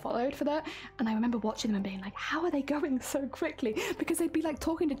people I followed for that, and I remember watching them and being like, how are they going so quickly? Because they'd be like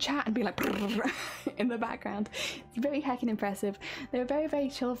talking to chat and be like in the background. It's very heckin' impressive. They're a very, very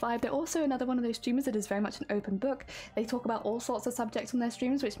chill vibe. They're also another one of those streamers that is very much an open book. They talk about all sorts of subjects on their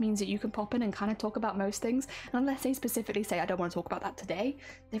streams, which means that you can pop in and kind of talk about most things. And unless they specifically say, I don't want to talk about that today,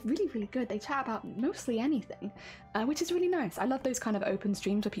 they're really, really good. They chat about mostly anything, which is really nice. I love those kind of open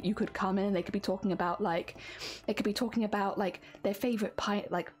streams where you could come in and they could be talking about like their favorite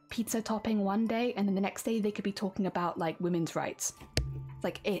pizza topping one day, and then the next day they could be talking about like women's rights.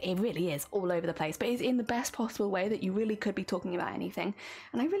 Like, it really is all over the place, but it's in the best possible way that you really could be talking about anything.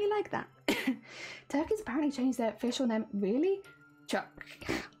 And I really like that. Turkeys apparently changed their official name. Really? Chuck.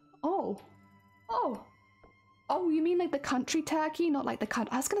 Oh, you mean like the country turkey, not like the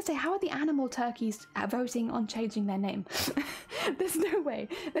country. I was going to say, how are the animal turkeys voting on changing their name? There's no way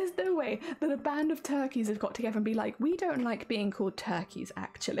that a band of turkeys have got together and be like, we don't like being called turkeys,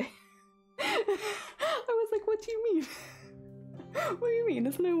 actually. I was like, what do you mean? What do you mean?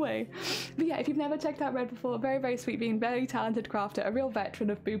 There's no way. But yeah, if you've never checked out Red before, very, very sweet being, very talented crafter, a real veteran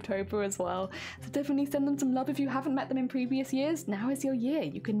of Boobtober as well. So definitely send them some love. If you haven't met them in previous years, now is your year.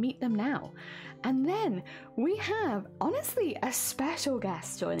 You can meet them now. And then we have, honestly, a special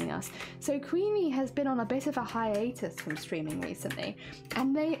guest joining us. So Queenie has been on a bit of a hiatus from streaming recently,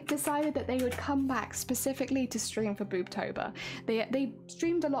 and they decided that they would come back specifically to stream for Boobtober. They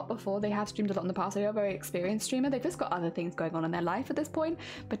streamed a lot before, they have streamed a lot in the past, they are a very experienced streamer. They've just got other things going on in their life at this point,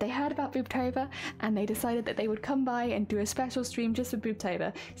 but they heard about Boobtober and they decided that they would come by and do a special stream just for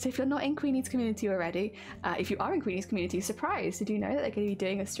Boobtober. So if you're not in Queenie's community already, if you are in Queenie's community, surprise, did you know that they're going to be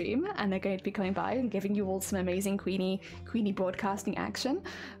doing a stream and they're going to be coming by and giving you all some amazing Queenie broadcasting action?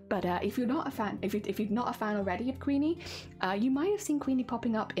 But if you're not a fan, if you're not a fan already of Queenie, you might have seen Queenie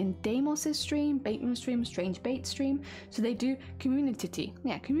popping up in Deimos' stream, Bateman's stream, Strange Bait stream. So they do community.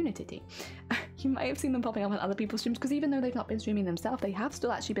 Yeah, community. You might have seen them popping up on other people's streams, because even though they've not been streaming themselves, they have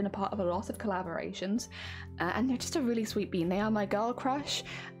still actually been a part of a lot of collaborations. And they're just a really sweet bean. They are my girl crush.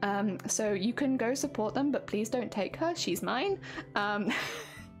 So you can go support them, but please don't take her. She's mine.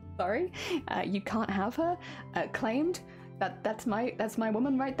 Sorry, you can't have her. Claimed. That's my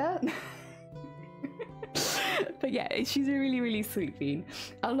woman right there. But yeah, she's a really, really sweet bean.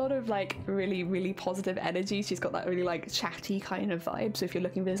 A lot of like really, really positive energy. She's got that really like chatty kind of vibe. So if you're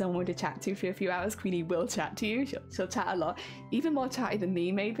looking for someone to chat to for a few hours, Queenie will chat to you. She'll chat a lot, even more chatty than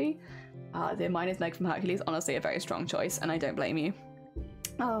me maybe. Mine is Meg from Hercules. Honestly, a very strong choice, and I don't blame you.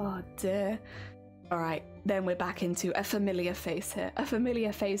 Oh dear. Alright, then we're back into a familiar face here. A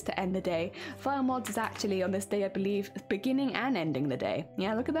familiar face to end the day. File Mods is actually on this day, I believe, beginning and ending the day.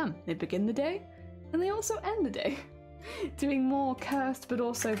 Yeah, look at them. They begin the day, and they also end the day. Doing more cursed but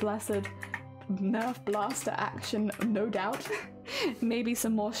also blessed Nerf blaster action, no doubt. Maybe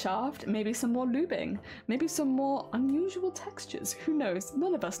some more shaft, maybe some more lubing, maybe some more unusual textures. Who knows?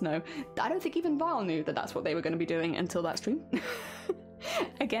 None of us know. I don't think even Val knew that that's what they were going to be doing until that stream.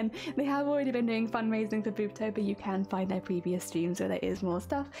 Again, they have already been doing fundraising for Boobtober. You can find their previous streams where there is more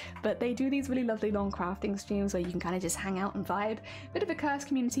stuff, but they do these really lovely long crafting streams where you can kind of just hang out and vibe. Bit of a cursed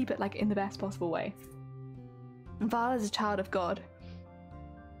community, but like in the best possible way. Val is a child of God.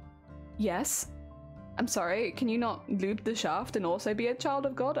 Yes. I'm sorry, can you not lube the shaft and also be a child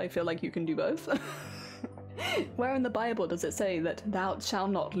of God? I feel like you can do both. Where in the Bible does it say that thou shalt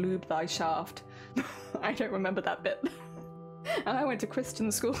not lube thy shaft? I don't remember that bit. And I went to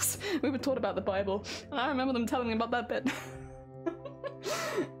Christian schools. We were taught about the Bible, and I remember them telling me about that bit.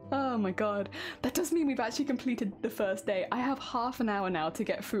 Oh my god. That does mean we've actually completed the first day. I have half an hour now to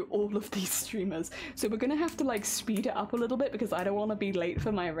get through all of these streamers, so we're gonna have to like speed it up a little bit because I don't want to be late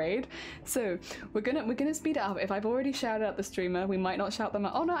for my raid. So we're gonna speed it up. If I've already shouted out the streamer, we might not shout them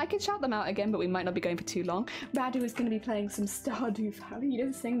out. Oh no, I can shout them out again, but we might not be going for too long. Radu is gonna be playing some Stardew Valley. You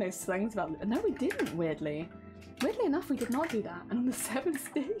didn't sing those songs about. No, we didn't, weirdly. Weirdly enough, we did not do that. And on the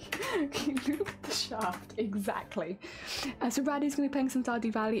 7th day, he looped the shaft. Exactly. So Radu's going to be playing some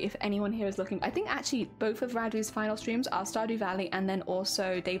Stardew Valley if anyone here is looking. I think actually both of Radu's final streams are Stardew Valley and then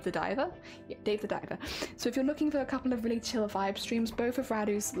also Dave the Diver. Yeah, Dave the Diver. So if you're looking for a couple of really chill vibe streams, both of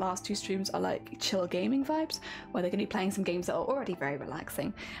Radu's last 2 streams are like chill gaming vibes, where they're going to be playing some games that are already very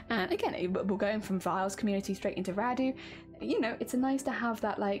relaxing. And again, we're going from Vile's community straight into Radu. You know, it's nice to have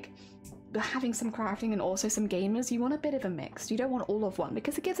that, like, having some crafting and also some gamers. You want a bit of a mix. You don't want all of one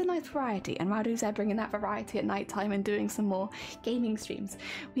because it gives a nice variety, and Radu's there bringing that variety at night time and doing some more gaming streams.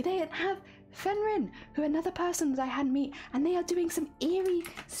 We then have Fenrin, who another person that I hadn't met, and they are doing some eerie,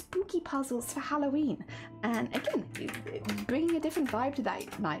 spooky puzzles for Halloween. And again, bringing a different vibe to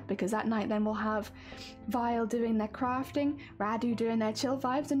that night, because that night then we'll have Vile doing their crafting, Radu doing their chill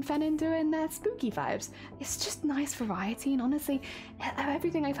vibes, and Fenrin doing their spooky vibes. It's just nice variety, and honestly,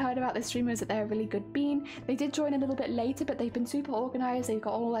 everything I've heard about this streamer is that they're a really good bean. They did join a little bit later, but they've been super organized. They've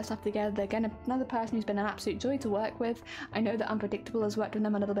got all their stuff together. Again, another person who's been an absolute joy to work with. I know that Unpredictable has worked with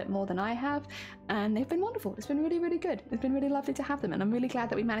them a little bit more than I have, and they've been wonderful. It's been really, really good. It's been really lovely to have them, and I'm really glad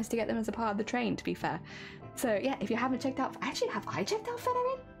that we managed to get them as a part of the train, to be fair. So yeah, if you haven't checked out, actually, have I checked out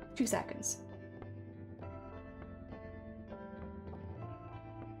Fenrin? 2 seconds.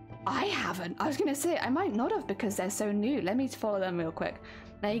 I haven't. I was gonna say I might not have because they're so new. Let me follow them real quick.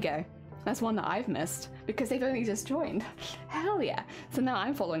 There you go. That's one that I've missed because they've only just joined. Hell yeah. So now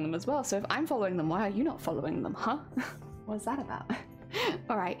I'm following them as well. So if I'm following them, why are you not following them, huh? What's that about?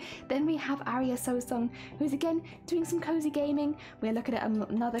 Alright, then we have Arya Sosung, who's again doing some cozy gaming. We're looking at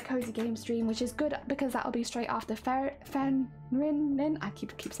another cozy game stream, which is good because that'll be straight after Fenrin. I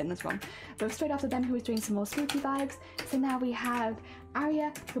keep saying this wrong. But straight after them, who is doing some more spooky vibes. So now we have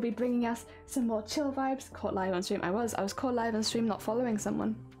Arya, who'll be bringing us some more chill vibes. Caught live on stream. I was caught live on stream not following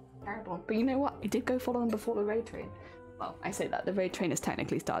someone. Terrible. But you know what? I did go follow them before the raid train. Well, I say that. The raid train is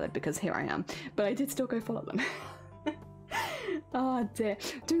technically started because here I am. But I did still go follow them. Oh dear.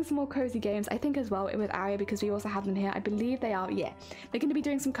 Doing some more cozy games, I think, as well with Arya, because we also have them here. I believe they are, yeah. They're going to be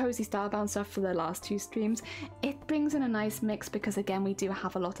doing some cozy Starbound stuff for the last 2 streams. It brings in a nice mix because, again, we do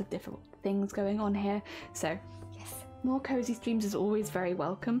have a lot of different things going on here. So, yes, more cozy streams is always very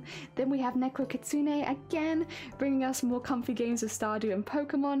welcome. Then we have Necro Kitsune, again, bringing us more comfy games of Stardew and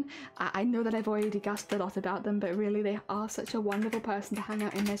Pokemon. I know that I've already gussed a lot about them, but really they are such a wonderful person to hang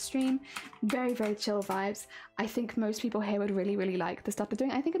out in their stream. Very, very chill vibes. I think most people here would really, really like the stuff they're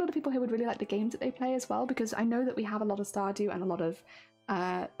doing. I think a lot of people here would really like the games that they play as well, because I know that we have a lot of Stardew and a lot of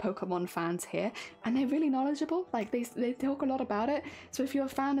Pokemon fans here, and they're really knowledgeable. Like they talk a lot about it. So if you're a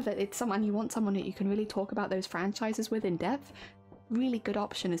fan of it, it's someone you want someone that you can really talk about those franchises with in depth. Really good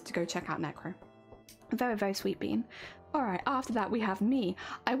option is to go check out Necro. Very, very sweet bean. Alright, after that we have me.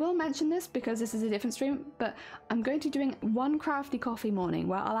 I will mention this because this is a different stream, but I'm going to be doing one crafty coffee morning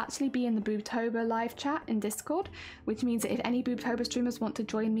where I'll actually be in the Boobtober live chat in Discord, which means that if any Boobtober streamers want to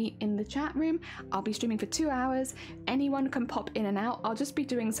join me in the chat room, I'll be streaming for 2 hours. Anyone can pop in and out. I'll just be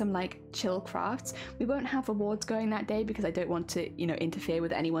doing some like chill crafts. We won't have awards going that day because I don't want to, you know, interfere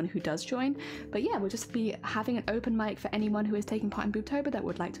with anyone who does join. But yeah, we'll just be having an open mic for anyone who is taking part in Boobtober that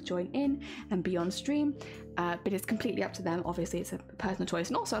would like to join in and be on stream. But it's completely up to them. Obviously, it's a personal choice.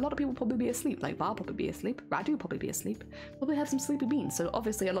 And also, a lot of people will probably be asleep. Like, Val probably be asleep. Radu will probably be asleep. Probably have some sleepy beans. So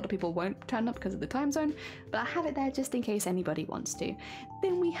obviously, a lot of people won't turn up because of the time zone. But I have it there just in case anybody wants to.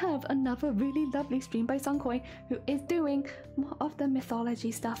 Then we have another really lovely stream by Sunkoi, who is doing more of the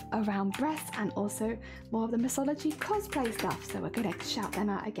mythology stuff around breasts and also more of the mythology cosplay stuff. So we're going to shout them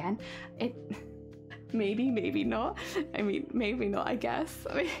out again. Maybe, maybe not. I mean, maybe not, I guess.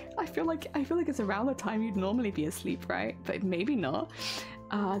 I mean, I feel like it's around the time you'd normally be asleep, right? But maybe not.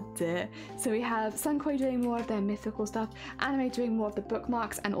 Ah, dear. So we have Sunkoi doing more of their mythical stuff, Anime doing more of the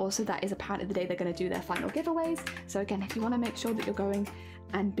bookmarks, and also that is apparently the day they're going to do their final giveaways. So again, if you want to make sure that you're going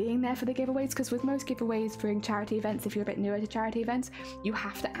and being there for the giveaways, because with most giveaways during charity events, if you're a bit newer to charity events, you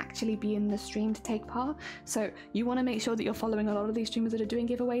have to actually be in the stream to take part. So you want to make sure that you're following a lot of these streamers that are doing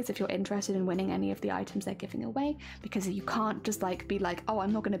giveaways if you're interested in winning any of the items they're giving away, because you can't just like be like, oh,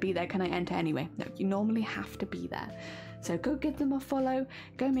 I'm not going to be there, can I enter anyway? No, you normally have to be there. So go give them a follow,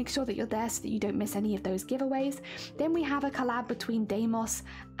 go make sure that you're there so that you don't miss any of those giveaways. Then we have a collab between Deimos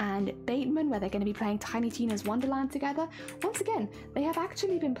and Bateman where they're going to be playing Tiny Tina's Wonderland together. Once again, they have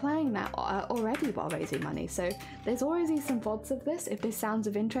actually been playing that already while raising money, so there's already some VODs of this. If this sounds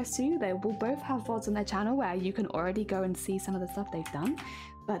of interest to you, they will both have VODs on their channel where you can already go and see some of the stuff they've done.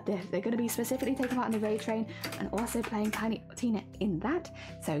 But they're going to be specifically taking part in the raid train and also playing Tiny Tina in that.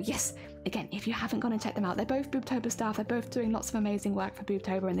 So yes, again, if you haven't gone and checked them out, they're both Boobtober staff. They're both doing lots of amazing work for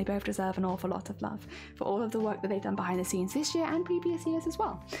Boobtober, and they both deserve an awful lot of love for all of the work that they've done behind the scenes this year and previous years as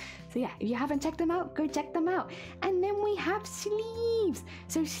well. So yeah, if you haven't checked them out, go check them out. And then we have Sleeves.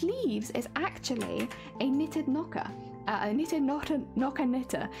 So Sleeves is actually a knitted knocker. A knitted knocker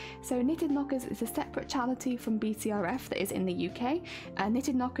knitter. So Knitted Knockers is a separate charity from BCRF that is in the UK.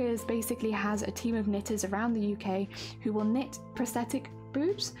 Knitted Knockers basically has a team of knitters around the UK who will knit prosthetic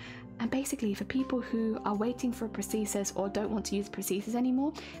boobs. And basically, for people who are waiting for a prosthesis or don't want to use prosthesis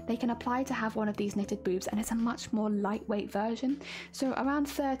anymore, they can apply to have one of these knitted boobs, and it's a much more lightweight version. So around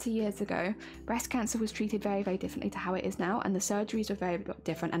 30 years ago, breast cancer was treated very, very differently to how it is now, and the surgeries were very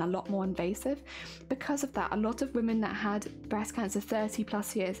different and a lot more invasive. Because of that, a lot of women that had breast cancer 30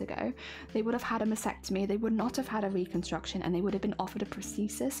 plus years ago, they would have had a mastectomy, they would not have had a reconstruction, and they would have been offered a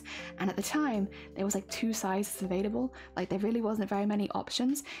prosthesis. And at the time, there was like 2 sizes available. Like, there really wasn't very many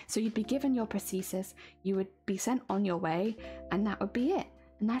options. So you'd be given your prosthesis, you would be sent on your way, and that would be it.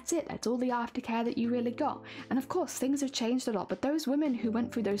 And that's it. That's all the aftercare that you really got. And of course, things have changed a lot, but those women who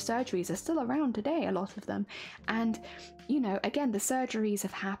went through those surgeries are still around today, a lot of them. And, you know, again, the surgeries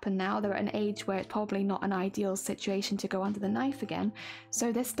have happened now. They're at an age where it's probably not an ideal situation to go under the knife again.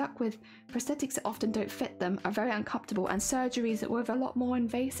 So they're stuck with prosthetics that often don't fit them, are very uncomfortable, and surgeries that were a lot more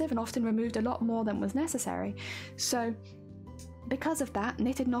invasive and often removed a lot more than was necessary. So because of that,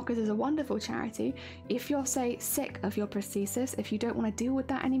 Knitted Knockers is a wonderful charity. If you're, say, sick of your prosthesis, if you don't want to deal with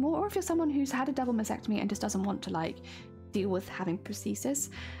that anymore, or if you're someone who's had a double mastectomy and just doesn't want to, like, deal with having prosthesis,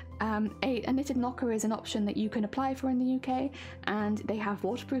 a knitted knocker is an option that you can apply for in the UK, and they have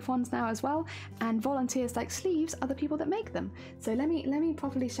waterproof ones now as well, and volunteers like Sleeves are the people that make them. So let me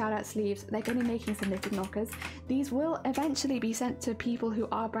properly shout out Sleeves. They're going to be making some knitted knockers. These will eventually be sent to people who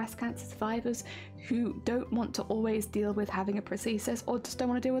are breast cancer survivors who don't want to always deal with having a prosthesis or just don't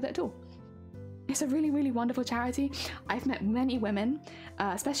want to deal with it at all. It's a really, really wonderful charity. I've met many women,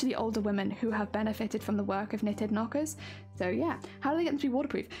 especially older women, who have benefited from the work of Knitted Knockers. So yeah, how do they get them to be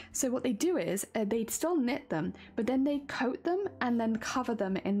waterproof? So what they do is they still knit them, but then they coat them and then cover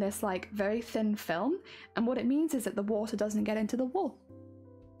them in this like very thin film. And what it means is that the water doesn't get into the wool.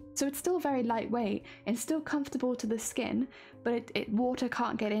 So it's still very lightweight and still comfortable to the skin, but water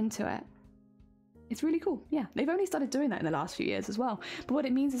can't get into it. It's really cool. Yeah, they've only started doing that in the last few years as well. But what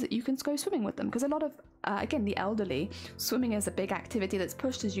it means is that you can go swimming with them, because a lot of, again, the elderly, swimming is a big activity that's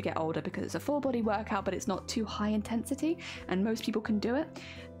pushed as you get older because it's a full body workout, but it's not too high intensity, and most people can do it.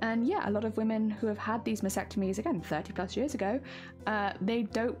 And yeah, a lot of women who have had these mastectomies, again, 30 plus years ago, they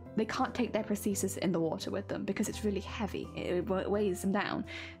can't take their prosthesis in the water with them because it's really heavy. It weighs them down.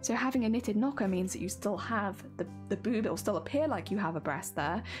 So having a knitted knocker means that you still have the boob. It will still appear like you have a breast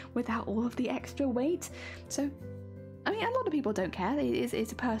there without all of the extra weight. So I mean, a lot of people don't care.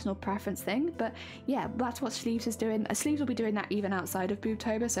 It's a personal preference thing, but yeah, that's what Sleeves is doing. Sleeves will be doing that even outside of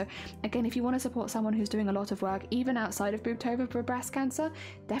Boobtober. So again, if you want to support someone who's doing a lot of work even outside of Boobtober for breast cancer,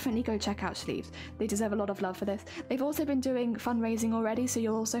 definitely go check out Sleeves. They deserve a lot of love for this. They've also been doing fundraising already, so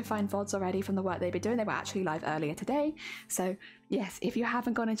you'll also find VODs already from the work they've been doing. They were actually live earlier today. So yes, if you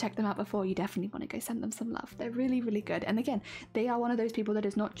haven't gone and checked them out before, you definitely want to go send them some love. They're really, really good. And again, they are one of those people that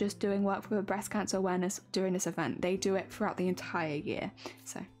is not just doing work for breast cancer awareness during this event. They do it throughout the entire year.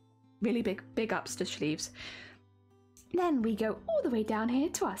 So really big ups to Sleeves. Then we go all the way down here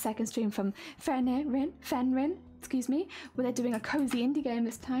to our second stream from Fenrin, excuse me, where they're doing a cozy indie game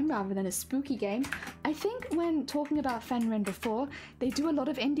this time rather than a spooky game. I think when talking about Fenrin before, they do a lot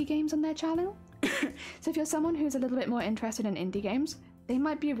of indie games on their channel. So if you're someone who's a little bit more interested in indie games, they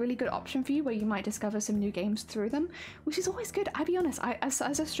might be a really good option for you, where you might discover some new games through them, which is always good. I'll be honest, as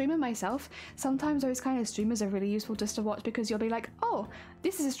a streamer myself, sometimes those kind of streamers are really useful just to watch, because you'll be like, oh,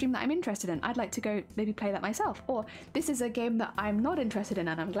 this is a stream that I'm interested in, I'd like to go maybe play that myself, or this is a game that I'm not interested in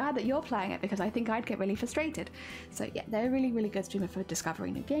and I'm glad that you're playing it because I think I'd get really frustrated. So yeah, they're a really, really good streamer for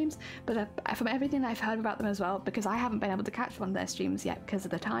discovering new games. But from everything that I've heard about them as well, because I haven't been able to catch one of their streams yet because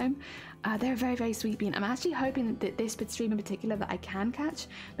of the time, they're a very, very sweet bean. I'm actually hoping that this stream in particular that I can catch,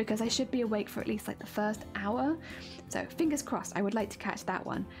 because I should be awake for at least like the first hour. So fingers crossed, I would like to catch that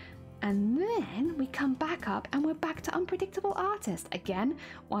one. And then we come back up and we're back to Unpredictable Artist. Again,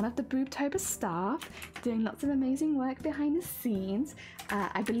 one of the Boobtober staff doing lots of amazing work behind the scenes.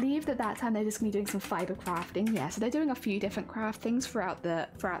 I believe that time they're just going to be doing some fiber crafting. Yeah, so they're doing a few different craft things throughout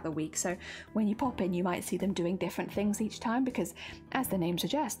the week. So when you pop in, you might see them doing different things each time, because as the name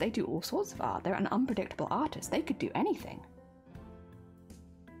suggests, they do all sorts of art. They're an unpredictable artist. They could do anything.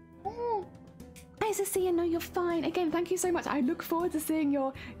 It's to see you. No, you're fine. Again, thank you so much. I look forward to seeing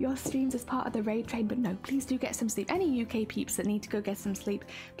your streams as part of the raid train, but no, please do get some sleep. Any UK peeps that need to go get some sleep,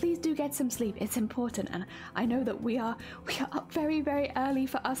 please do get some sleep. It's important, and I know that we are up very, very early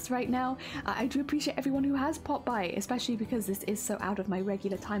for us right now. I do appreciate everyone who has popped by, especially because this is so out of my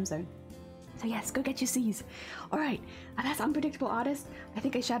regular time zone. So yes, go get your C's. Alright, and that's Unpredictable Artist. I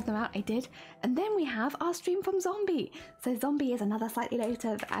think I shouted them out, I did. And then we have our stream from Zombie. So Zombie is another slightly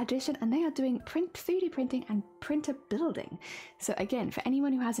later addition, and they are doing 3D printing and printer building. So again, for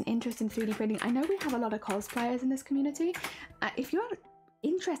anyone who has an interest in 3D printing, I know we have a lot of cosplayers in this community. If you're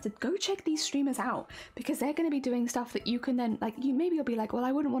interested, go check these streamers out, because they're going to be doing stuff that you can then, like, maybe you'll be like, well,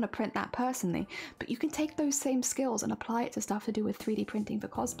 I wouldn't want to print that personally, but you can take those same skills and apply it to stuff to do with 3D printing for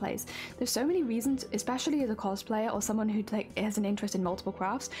cosplays. There's so many reasons, especially as a cosplayer or someone who has an interest in multiple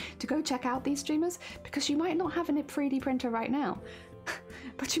crafts, to go check out these streamers, because you might not have a 3D printer right now,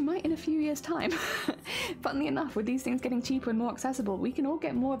 but you might in a few years' time. Funnily enough, with these things getting cheaper and more accessible, we can all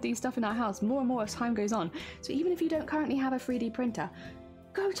get more of these stuff in our house more and more as time goes on. So even if you don't currently have a 3D printer,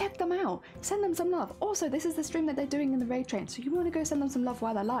 go check them out. Send them some love. Also, this is the stream that they're doing in the raid train, so you want to go send them some love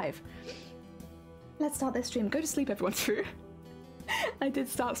while they're live. Let's start this stream. Go to sleep, everyone. Through. I did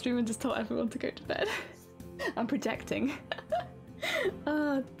start stream and just told everyone to go to bed. I'm projecting.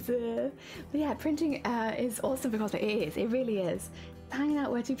 Oh dear. But yeah, printing is awesome because it is. It really is. Hanging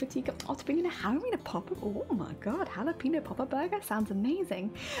out waiting for tea. Oh, to bring in a jalapeno popper. Oh my god, jalapeno popper burger sounds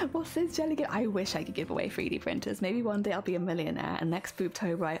amazing. Well, says Jellygood, I wish I could give away 3D printers. Maybe one day I'll be a millionaire, and next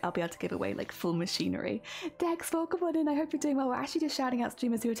Boobtober I'll be able to give away like full machinery. Dex, welcome on in. I hope you're doing well. We're actually just shouting out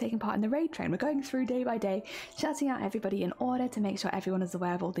streamers who are taking part in the raid train. We're going through day by day, shouting out everybody in order to make sure everyone is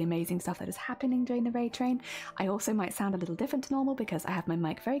aware of all the amazing stuff that is happening during the raid train. I also might sound a little different to normal because I have my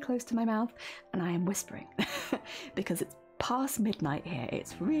mic very close to my mouth and I am whispering because it's past midnight here.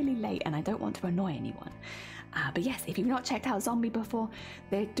 It's really late and I don't want to annoy anyone. But yes, if you've not checked out Zombie before,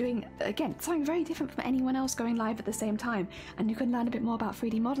 they're doing, again, something very different from anyone else going live at the same time, and you can learn a bit more about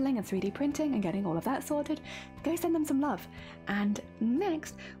 3D modeling and 3D printing and getting all of that sorted. Go send them some love. And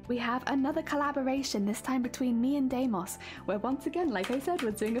next, we have another collaboration, this time between me and Deimos, where once again, like I said, we're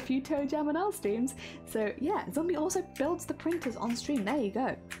doing a few Toe Jam and L streams. So yeah, Zombie also builds the printers on stream. There you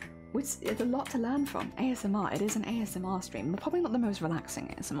go. Which is a lot to learn from. ASMR, it is an ASMR stream. Probably not the most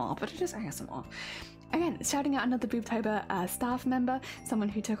relaxing ASMR, but it is ASMR. Again, shouting out another Boobtober staff member, someone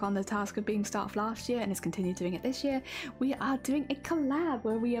who took on the task of being staff last year and has continued doing it this year. We are doing a collab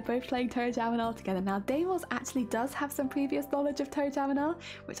where we are both playing Toe Jam and L together. Now, Deimos actually does have some previous knowledge of Toe Jam and L,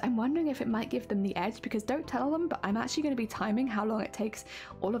 which I'm wondering if it might give them the edge, because don't tell them, but I'm actually going to be timing how long it takes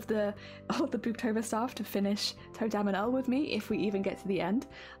all of the Boobtober staff to finish Toe Jam and L with me, if we even get to the end.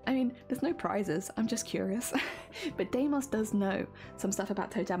 I mean, there's no prizes, I'm just curious. But Deimos does know some stuff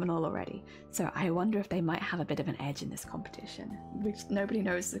about Toe Jam and All already, so I wonder if they might have a bit of an edge in this competition, which nobody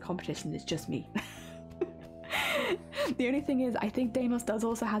knows the competition is just me. The only thing is, I think Deimos does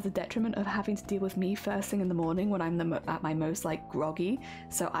also has a detriment of having to deal with me first thing in the morning when I'm at my most like groggy,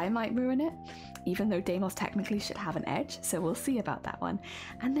 so I might ruin it, even though Deimos technically should have an edge, so we'll see about that one.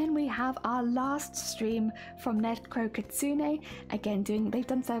 And then we have our last stream from Necro Kitsune, again they've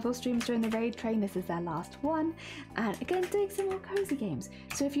done several streams during the raid train, this is their last one, and again doing some more cozy games.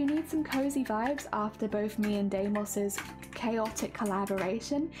 So if you need some cozy vibes after both me and Deimos's chaotic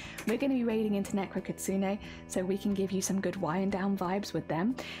collaboration, we're going to be raiding into Necro Kitsune, so we can give you some good wind down vibes with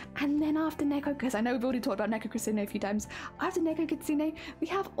them. And then after Necro, because I know we've already talked about Necro Kitsune a few times, after Necro Kitsune we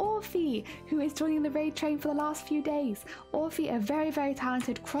have Orphe, who is joining the raid train for the last few days. Orphe, a very, very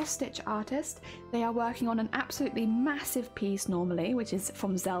talented cross-stitch artist. They are working on an absolutely massive piece normally, which is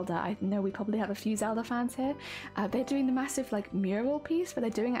from Zelda. I know we probably have a few Zelda fans here. They're doing the massive like mural piece, but they're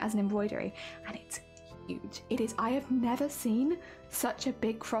doing it as an embroidery, and it's huge. It is, I have never seen such a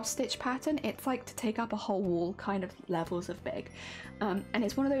big cross-stitch pattern. It's like to take up a whole wall kind of levels of big. And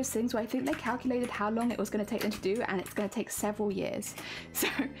it's one of those things where I think they calculated how long it was going to take them to do, and it's going to take several years. So,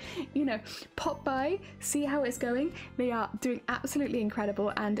 you know, pop by, see how it's going. They are doing absolutely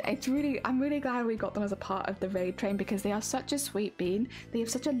incredible, and I'm really glad we got them as a part of the raid train, because they are such a sweet bean. They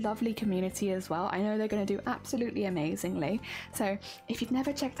have such a lovely community as well. I know they're going to do absolutely amazingly. So if you've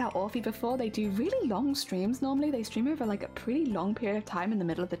never checked out Orphe before, they do really long streams. Normally they stream over like a pretty long period of time in the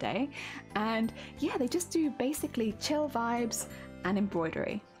middle of the day, and yeah, they just do basically chill vibes and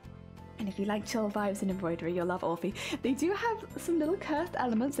embroidery. And if you like chill vibes and embroidery, you'll love Orphe. They do have some little cursed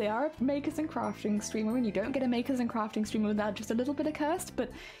elements. They are a makers and crafting streamer, and you don't get a makers and crafting streamer without just a little bit of cursed,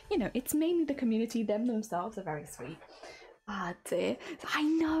 but you know, it's mainly the community. Them themselves are very sweet. Ah dear. I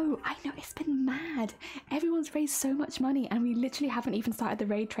know, it's been mad. Everyone's raised so much money and we literally haven't even started the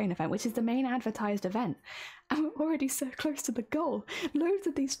Raid Train event, which is the main advertised event. And we're already so close to the goal. Loads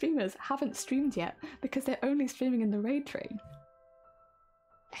of these streamers haven't streamed yet because they're only streaming in the Raid Train.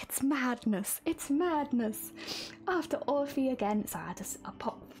 It's madness. It's madness. After Orphe again, so I'll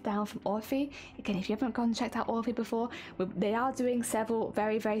pop down from Orphe. Again, if you haven't gone and checked out Orphe before, they are doing several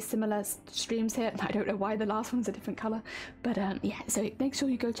very, very similar streams here. I don't know why the last one's a different colour, but yeah, so make sure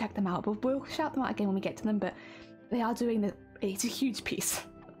you go check them out. But we'll shout them out again when we get to them, but they are doing it's a huge piece.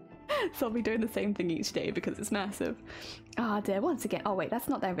 So I'll be doing the same thing each day because it's massive. Ah dear, once again, oh wait, that's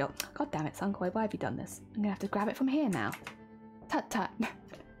not their real, god damn it, Sunkoi, why have you done this? I'm gonna have to grab it from here now. Tut tut.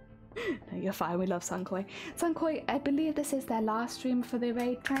 No, you're fine, we love Sunkoi. Sunkoi, I believe this is their last stream for the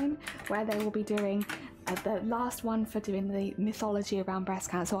Raid Train, where they will be doing the last one for doing the mythology around breast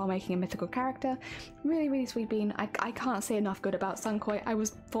cancer while making a mythical character. Really, really sweet bean. I can't say enough good about Sunkoi. I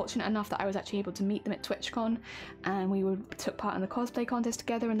was fortunate enough that I was actually able to meet them at TwitchCon, and we took part in the cosplay contest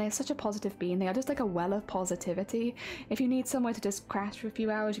together, and they're such a positive bean. They are just like a well of positivity. If you need somewhere to just crash for a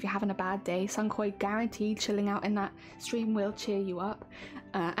few hours, if you're having a bad day, Sunkoi guaranteed chilling out in that stream will cheer you up.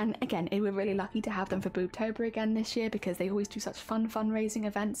 And again, we're really lucky to have them for Boobtober again this year because they always do such fun fundraising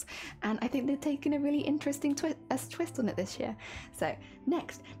events, and I think they're taking a really interesting twist on it this year. So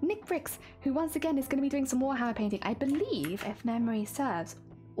next, Nick Bricks, who once again is going to be doing some Warhammer painting. I believe, if memory serves,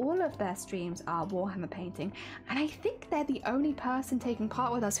 all of their streams are Warhammer painting, and I think they're the only person taking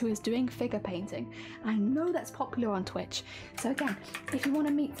part with us who is doing figure painting. I know that's popular on Twitch, so again, if you want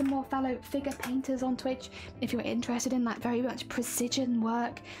to meet some more fellow figure painters on Twitch, if you're interested in that very much precision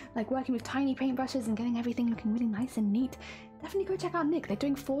work, like working with tiny paintbrushes and getting everything looking really nice and neat, definitely go check out Nick. They're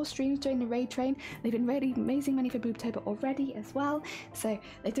doing 4 streams during the Raid Train. They've been really amazing money for Boobtober already as well, so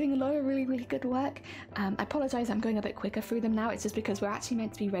they're doing a lot of really, really good work. I apologise I'm going a bit quicker through them now. It's just because we're actually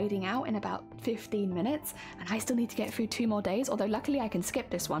meant to be raiding out in about 15 minutes, and I still need to get through 2 more days, although luckily I can skip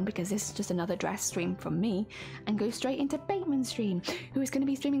this one because this is just another dress stream from me, and go straight into Bateman's stream, who is going to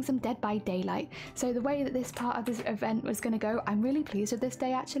be streaming some Dead by Daylight. So the way that this part of this event was going to go, I'm really pleased with this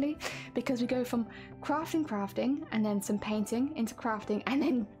day actually, because we go from crafting, and then some painting into crafting, and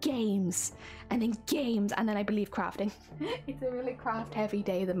then games, and then I believe crafting. It's a really craft heavy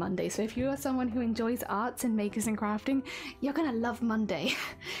day, the Monday, so if you are someone who enjoys arts and makers and crafting, you're gonna love Monday.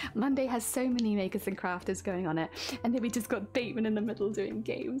 Monday has so many makers and crafters going on it, and then we just got Bateman in the middle doing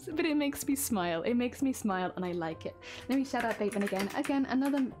games, but it makes me smile, and I like it. Let me shout out Bateman again,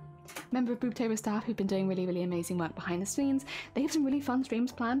 another member of Boobtober staff who've been doing really, really amazing work behind the scenes. They have some really fun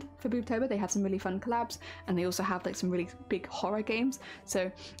streams planned for Boobtober. They have some really fun collabs, and they also have like some really big horror games. So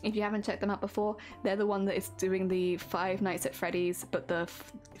if you haven't checked them out before, they're the one that is doing the Five Nights at Freddy's, but the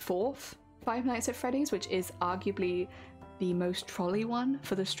 4th Five Nights at Freddy's, which is arguably the most trolley one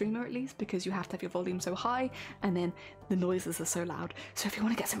for the streamer, at least, because you have to have your volume so high and then the noises are so loud. So if you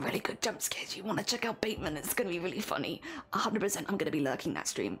want to get some really good jump scares, you want to check out Bateman, it's going to be really funny. 100% I'm going to be lurking that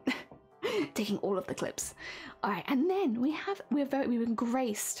stream. Taking all of the clips. Alright, and then we've been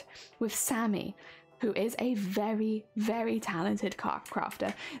graced with Sammy, who is a very, very talented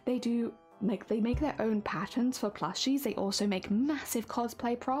crafter. They make their own patterns for plushies. They also make massive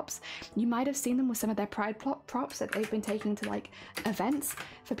cosplay props. You might have seen them with some of their pride props that they've been taking to like events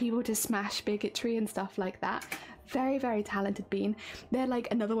for people to smash bigotry and stuff like that. Very, very talented bean. They're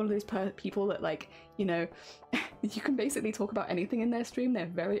like another one of those people that, like, you know, you can basically talk about anything in their stream. They're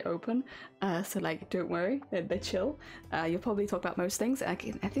very open, so like, don't worry, they're chill. You'll probably talk about most things. I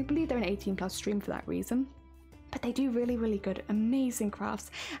believe they're an 18+ stream for that reason. But they do really, really good, amazing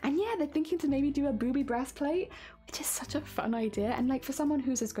crafts. And yeah, they're thinking to maybe do a booby breastplate, which is such a fun idea. And like, for someone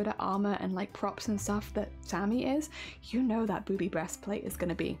who's as good at armor and like props and stuff that Sammy is, you know that booby breastplate is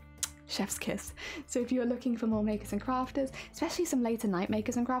gonna be chef's kiss. So if you're looking for more makers and crafters, especially some later night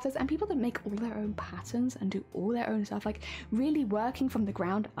makers and crafters, and people that make all their own patterns and do all their own stuff, like really working from the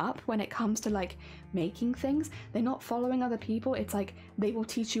ground up when it comes to like making things, they're not following other people. It's like they will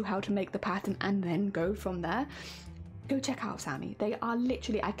teach you how to make the pattern and then go from there. Go check out Sammy. They are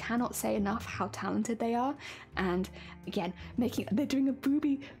literally, I cannot say enough how talented they are. And again, they're doing a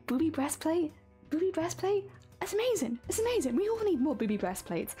booby breastplate. It's amazing. It's amazing. We all need more booby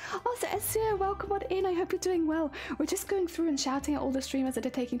breastplates. Also, Azure, welcome on in. I hope you're doing well. We're just going through and shouting at all the streamers that are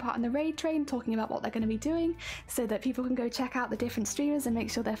taking part in the Raid Train, talking about what they're going to be doing, so that people can go check out the different streamers and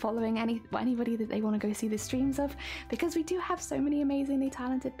make sure they're following anybody that they want to go see the streams of, because we do have so many amazingly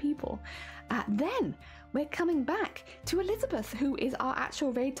talented people. Then we're coming back to Elizabeth, who is our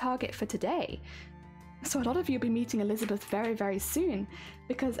actual raid target for today. So a lot of you will be meeting Elizabeth very, very soon,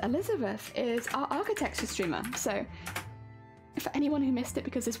 because Elizabeth is our architecture streamer. So for anyone who missed it,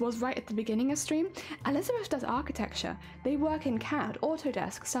 because this was right at the beginning of stream, Elizabeth does architecture. They work in CAD,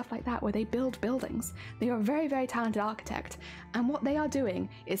 Autodesk, stuff like that, where they build buildings. They are a very, very talented architect. And what they are doing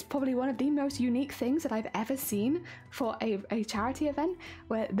is probably one of the most unique things that I've ever seen for a charity event,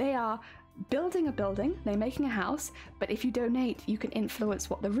 where they are building a building, they're making a house, but if you donate, you can influence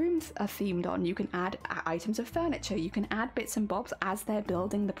what the rooms are themed on. You can add items of furniture, you can add bits and bobs as they're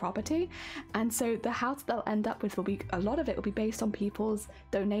building the property. And so the house they'll end up with will be, a lot of it will be based on people's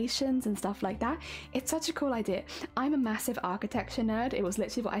donations and stuff like that. It's such a cool idea. I'm a massive architecture nerd. It was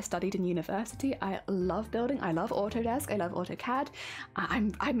literally what I studied in university. I love building, I love Autodesk, I love AutoCAD.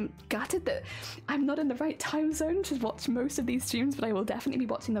 I'm gutted that I'm not in the right time zone to watch most of these streams, but I will definitely be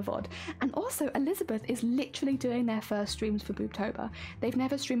watching the VOD. And also, Elizabeth is literally doing their first streams for Boobtober. They've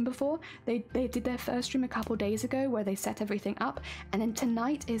never streamed before. They did their first stream a couple days ago where they set everything up, and then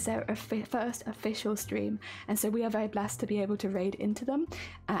tonight is their first official stream. And so we are very blessed to be able to raid into them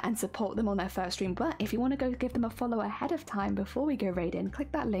and support them on their first stream. But if you want to go give them a follow ahead of time before we go raid in,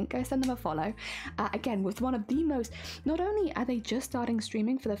 click that link, go send them a follow. Again, with one of the most, not only are they just starting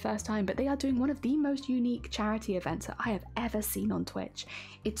streaming for the first time, but they are doing one of the most unique charity events that I have ever seen on Twitch.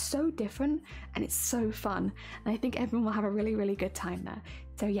 It's so different and it's so fun, and I think everyone will have a really, really good time there.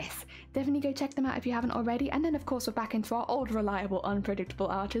 So yes, definitely go check them out if you haven't already. And then of course we're back into our old reliable unpredictable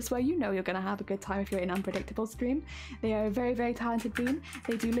artists, where you know you're going to have a good time if you're in unpredictable stream. They are a very, very talented team.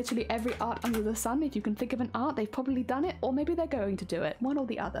 They do literally every art under the sun. If you can think of an art, they've probably done it, or maybe they're going to do it, one or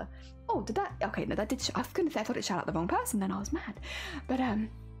the other. Oh, did that? Okay, no, that did. I was going to say I thought it shouted out the wrong person, then I was mad. But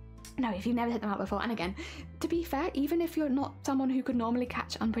no, if you've never hit them out before, and again, to be fair, even if you're not someone who could normally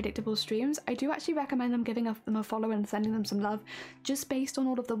catch unpredictable streams, I do actually recommend them giving them a follow and sending them some love, just based on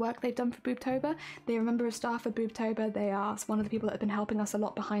all of the work they've done for Boobtober. They are a member of staff for Boobtober. They are one of the people that have been helping us a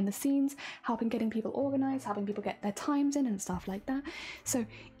lot behind the scenes, helping getting people organised, helping people get their times in and stuff like that. So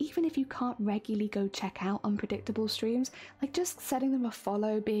even if you can't regularly go check out unpredictable streams, like just sending them a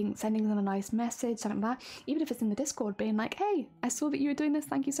follow, sending them a nice message, something like that, even if it's in the Discord, being like, hey, I saw that you were doing this,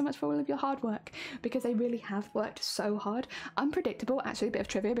 thank you so much for all of your hard work, because they really have worked so hard. Unpredictable, actually a bit of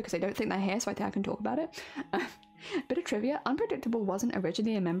trivia because I don't think they're here, so I think I can talk about it. Bit of trivia, Unpredictable wasn't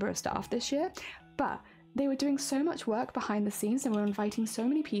originally a member of staff this year, but they were doing so much work behind the scenes and were inviting so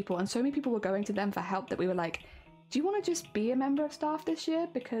many people, and so many people were going to them for help, that we were like, do you want to just be a member of staff this year?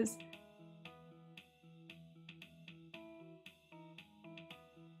 Because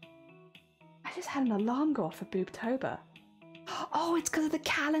I just had an alarm go off for Boobtober. Oh, it's because of the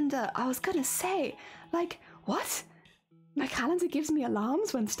calendar. I was gonna say, like, what? My calendar gives me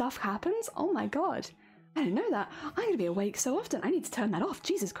alarms when stuff happens? Oh my god. I didn't know that. I'm gonna be awake so often. I need to turn that off.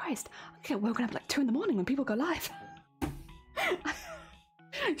 Jesus Christ. I get woken up at like 2 in the morning when people go live.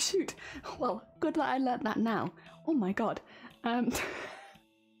 Shoot. Well, good that I learnt that now. Oh my god. But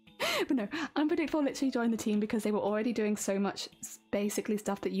no, Unpredictable literally joined the team because they were already doing so much basically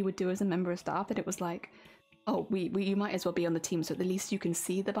stuff that you would do as a member of staff, that it was like, oh, you might as well be on the team, so at the least you can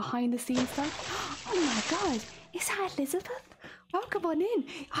see the behind the scenes stuff. Oh my god, is that Elizabeth? Welcome on in.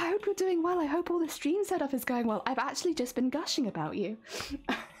 I hope you're doing well. I hope all the stream setup is going well. I've actually just been gushing about you.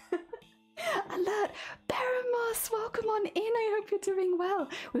 Alert! Baramos, welcome on in. I hope you're doing well.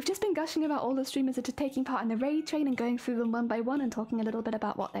 We've just been gushing about all the streamers that are taking part in the raid train and going through them one by one and talking a little bit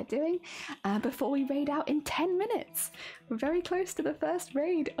about what they're doing before we raid out in 10 minutes. We're very close to the first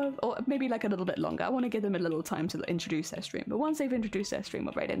raid of, or maybe like a little bit longer. I want to give them a little time to introduce their stream, but once they've introduced their stream,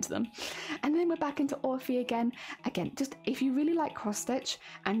 we'll raid into them. And then we're back into Orphe again. Again, just if you really like cross-stitch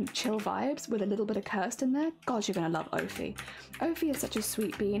and chill vibes with a little bit of Kirsten there, God, you're going to love Orphe. Orphe is such a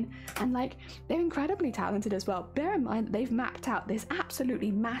sweet bean, and like, they're incredibly talented as well. Bear in mind, they've mapped out this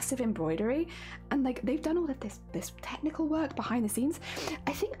absolutely massive embroidery, and like, they've done all of this technical work behind the scenes.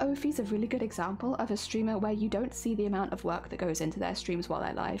 I think Orphe's a really good example of a streamer where you don't see the amount of work that goes into their streams while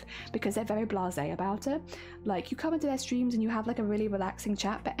they're live, because they're very blasé about it. Like, you come into their streams and you have like a really relaxing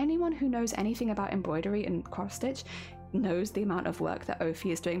chat, but anyone who knows anything about embroidery and cross-stitch knows the amount of work that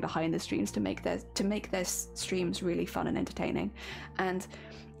Orphe is doing behind the streams to make their streams really fun and entertaining. And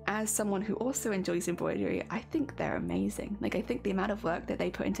as someone who also enjoys embroidery, I think they're amazing. Like, I think the amount of work that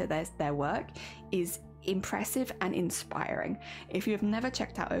they put into their work is impressive and inspiring. If you have never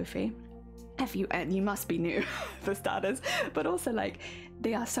checked out Orphe, and you must be new for starters, but also like,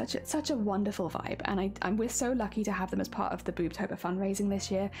 They are such a wonderful vibe, and we're so lucky to have them as part of the Boobtober fundraising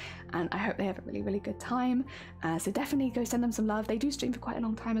this year, and I hope they have a really good time. So definitely go send them some love. They do stream for quite a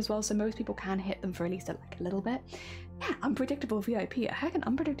long time as well, so most people can hit them for at least a little bit. Yeah, unpredictable VIP. Heck, an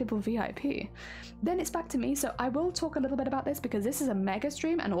unpredictable VIP. Then it's back to me, so I will talk a little bit about this because this is a mega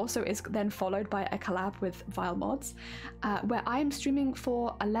stream and also is then followed by a collab with Vile Mods, where I am streaming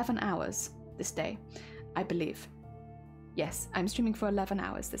for 11 hours this day, I believe. Yes, I'm streaming for 11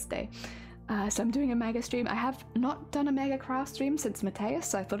 hours this day. So I'm doing a mega stream. I have not done a mega craft stream since Mateus,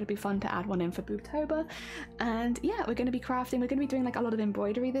 so I thought it'd be fun to add one in for Boobtober. And yeah, we're going to be crafting. We're going to be doing like a lot of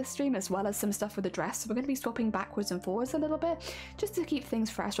embroidery this stream, as well as some stuff with the dress. So we're going to be swapping backwards and forwards a little bit, just to keep things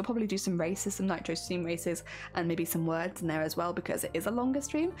fresh. We'll probably do some races, some nitro stream races, and maybe some words in there as well, because it is a longer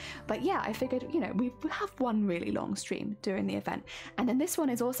stream. But yeah, I figured, you know, we have one really long stream during the event. And then this one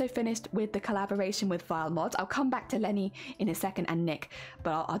is also finished with the collaboration with Vile Mods. I'll come back to Lenny in a second and Nick,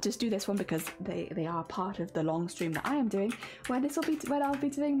 but I'll just do this one because they are part of the long stream that I am doing, where I'll be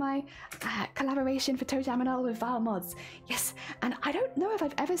doing my collaboration for Toe Jam and Earl with Vile Mods. Yes, and I don't know if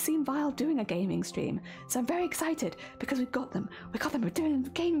I've ever seen Vile doing a gaming stream, so I'm very excited because we've got them. We're doing a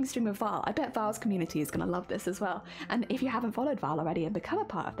gaming stream with Vile. I bet Vile's community is going to love this as well. And if you haven't followed Vile already and become a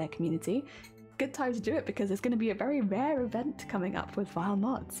part of their community, good time to do it because there's going to be a very rare event coming up with Vile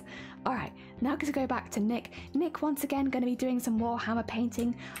Mods. Alright, now to go back to Nick. Nick, once again, going to be doing some Warhammer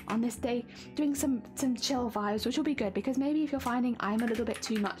painting on this day, doing some chill vibes, which will be good because maybe if you're finding I'm a little bit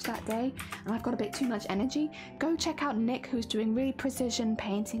too much that day and I've got a bit too much energy, go check out Nick, who's doing really precision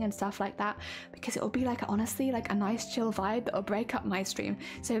painting and stuff like that, because it'll be like, honestly, like a nice chill vibe that'll break up my stream.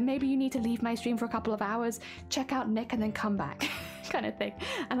 So maybe you need to leave my stream for a couple of hours, check out Nick and then come back. Kind of thing.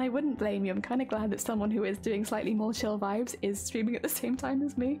 And I wouldn't blame you. I'm kind of glad that someone who is doing slightly more chill vibes is streaming at the same time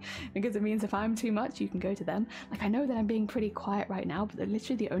as me, because it means if I'm too much, you can go to them. Like, I know that I'm being pretty quiet right now, but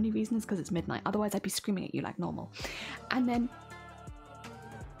literally the only reason is because it's midnight. Otherwise I'd be screaming at you like normal. And then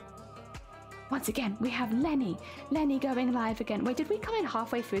once again we have Lenny going live again. Wait, did we come in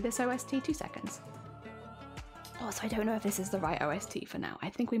halfway through this OST? 2 seconds. Also, I don't know if this is the right OST for now. I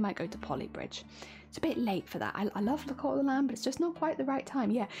think we might go to Polybridge. It's a bit late for that. I love the Call of the Lamb, but it's just not quite the right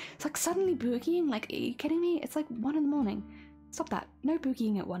time. Yeah, it's like suddenly boogieing. Like, are you kidding me? It's like 1 in the morning. Stop that. No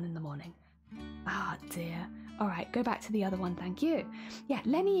boogieing at 1 in the morning. Ah, dear. All right, go back to the other one. Thank you. Yeah,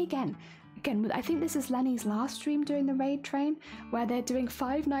 Lenny again. Again, I think this is Lenny's last stream during the raid train, where they're doing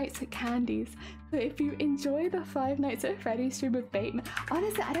 5 nights at Candy's. So if you enjoy the 5 nights at Freddy's stream with Bateman,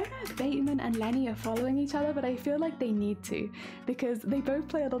 honestly, I don't know if Bateman and Lenny are following each other, but I feel like they need to, because they both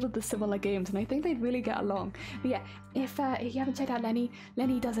play a lot of the similar games, and I think they'd really get along. But yeah, if you haven't checked out Lenny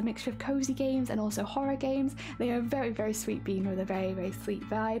does a mixture of cozy games and also horror games. They are a very sweet bean with a very sweet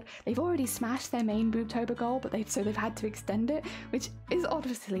vibe. They've already smashed their main Boobtober goal, but they've had to extend it, which is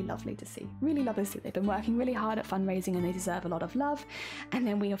obviously lovely to see. Really lovely to see. They've been working really hard at fundraising and they deserve a lot of love. And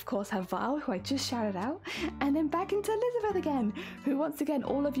then we of course have Val, who I just shouted out, and then back into Elizabeth again, who once again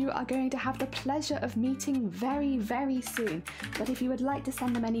all of you are going to have the pleasure of meeting very soon. But if you would like to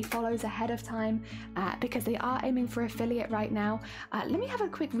send them any follows ahead of time, because they are aiming for affiliate right now, let me have a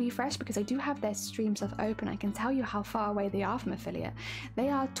quick refresh because I do have their stream stuff open. I can tell you how far away they are from affiliate. They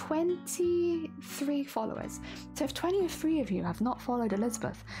are 23 followers. So if 23 of you have not followed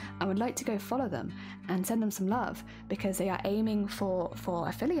Elizabeth and would like to go follow them and send them some love, because they are aiming for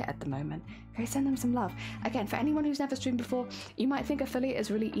affiliate at the moment, go send them some love. Again, for anyone who's never streamed before, you might think affiliate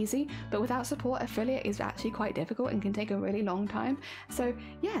is really easy, but without support, affiliate is actually quite difficult and can take a really long time. So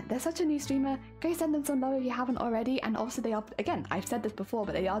yeah, they're such a new streamer. Go send them some love if you haven't already. And also they are, again, I've said this before,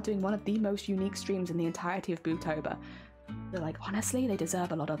 but they are doing one of the most unique streams in the entirety of Boobtober. They're like, honestly, they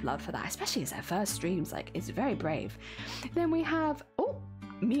deserve a lot of love for that, especially as their first streams. Like, it's very brave. Then we have,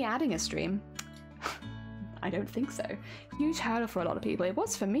 me adding a stream. I don't think so. Huge hurdle for a lot of people. It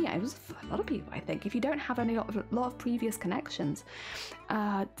was for me. It was for a lot of people, I think. If you don't have a lot of previous connections.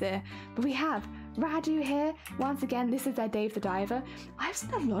 But we have Radu here. Once again, this is their Dave the Diver. I've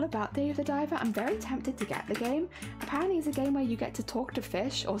seen a lot about Dave the Diver. I'm very tempted to get the game. Apparently it's a game where you get to talk to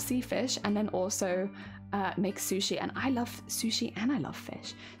fish or see fish and then also make sushi, and I love sushi and I love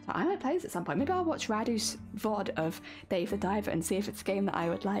fish, so I might play this at some point. Maybe I'll watch Radu's VOD of Dave the Diver and see if it's a game that I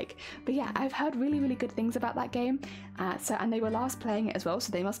would like. But yeah, I've heard really good things about that game, and they were last playing it as well,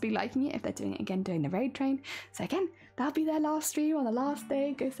 so they must be liking it if they're doing it again during the raid train. So again, that'll be their last stream on the last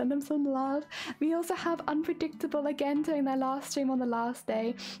day. Go send them some love. We also have Unpredictable again doing their last stream on the last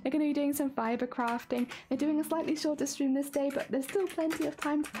day. They're going to be doing some fiber crafting. They're doing a slightly shorter stream this day, but there's still plenty of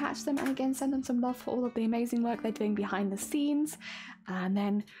time to catch them, and again, send them some love for all of the amazing work they're doing behind the scenes. And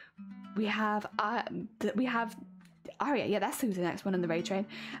then we have Aria, yeah, that's who's the next one in the raid train,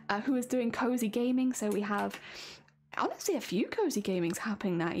 who is doing cozy gaming. So we have honestly a few cozy gamings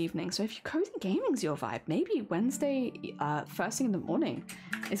happening that evening. So if you cozy gaming's your vibe, maybe Wednesday first thing in the morning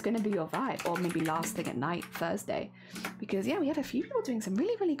is going to be your vibe, or maybe last thing at night Thursday, because yeah, we have a few people doing some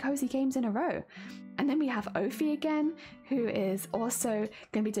really cozy games in a row. And then we have Ophi again, who is also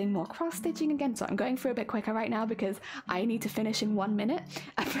going to be doing more cross stitching again. So I'm going through a bit quicker right now because I need to finish in 1 minute.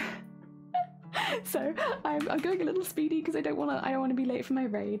 So I'm going a little speedy because I don't want to be late for my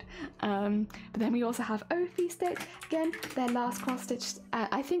raid. But then we also have Ophi Stick again, their last cross stitch.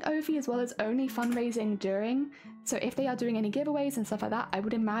 I think Ophi as well is only fundraising during. So if they are doing any giveaways and stuff like that, I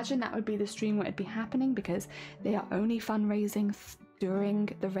would imagine that would be the stream where it'd be happening, because they are only fundraising during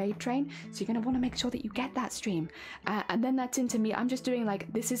the raid train, so you're going to want to make sure that you get that stream. And then that's into me. I'm just doing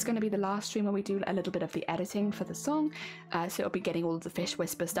like, this is going to be the last stream where we do a little bit of the editing for the song, so it'll be getting all of the Fish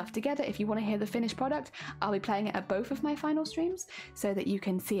Whisper stuff together. If you want to hear the finished product, I'll be playing it at both of my final streams so that you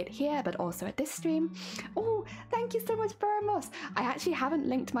can see it here but also at this stream. Oh, thank you so much, Buramos. I actually haven't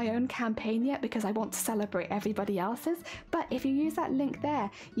linked my own campaign yet because I want to celebrate everybody else's, but if you use that link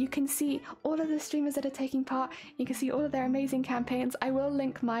there, you can see all of the streamers that are taking part. You can see all of their amazing campaigns. I will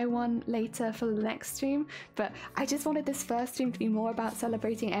link my one later for the next stream, but I just wanted this first stream to be more about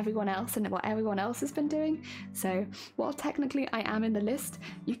celebrating everyone else and what everyone else has been doing. So while technically I am in the list,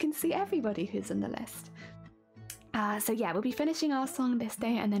 you can see everybody who's in the list. So yeah, we'll be finishing our song this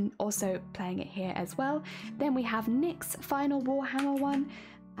day and then also playing it here as well. Then we have Nick's final Warhammer one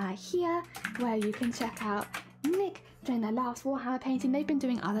here, where you can check out Nick doing their last Warhammer painting. They've been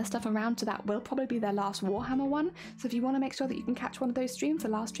doing other stuff around, so that will probably be their last Warhammer one. So if you want to make sure that you can catch one of those streams, the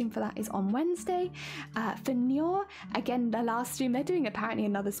last stream for that is on Wednesday. For Nyor, again, the last stream, they're doing apparently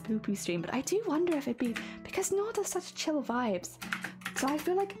another spooky stream, but I do wonder if it'd be, because Nyor does such chill vibes. So I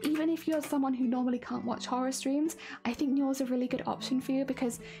feel like even if you're someone who normally can't watch horror streams, I think Nyor's a really good option for you,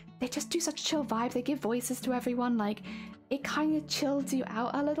 because they just do such chill vibes. They give voices to everyone, like it kind of chills you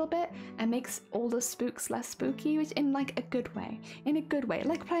out a little bit and makes all the spooks less spooky, which in like a good way. In a good way,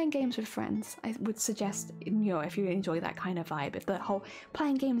 like playing games with friends. I would suggest Nyor if you enjoy that kind of vibe, if the whole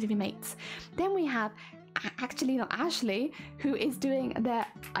playing games with your mates. Then we have actually not Ashley, who is doing their,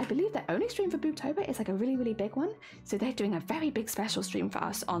 I believe their only stream for Boobtober is like a really big one. So they're doing a very big special stream for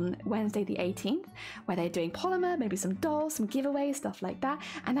us on Wednesday the 18th, where they're doing polymer, maybe some dolls, some giveaways, stuff like that,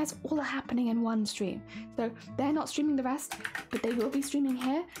 and that's all happening in one stream. So they're not streaming the rest, but they will be streaming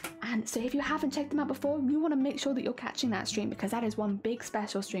here. And so if you haven't checked them out before, you want to make sure that you're catching that stream, because that is one big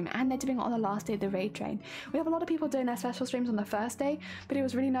special stream, and they're doing it on the last day of the raid train. We have a lot of people doing their special streams on the first day, but it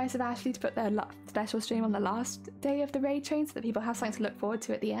was really nice of Ashley to put their special stream on the last day of the raid train so that people have something to look forward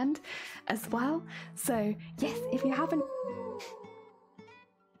to at the end as well. So yes, if you haven't,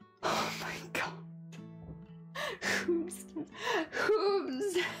 oh my god, hoops,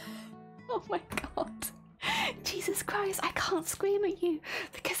 oh my god, Jesus Christ, I can't scream at you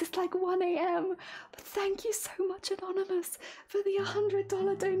because it's like 1 AM. But thank you so much, Anonymous, for the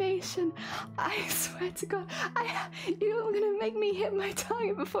 $100 donation. I swear to God, you're gonna make me hit my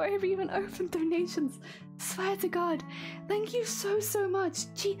target before I even open donations. Swear to God. Thank you so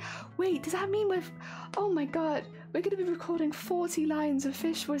much. Gee, wait, does that mean oh my God, we're gonna be recording 40 lines of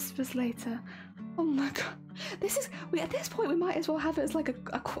Fish Whispers later. Oh my God. At this point, we might as well have it as like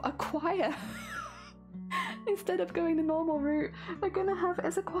a choir. Instead of going the normal route, we're gonna have it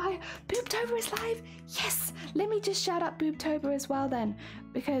as a choir. Boobtober is live! Yes! Let me just shout out Boobtober as well then,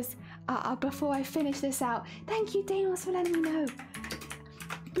 because before I finish this out, thank you Damos for letting me know.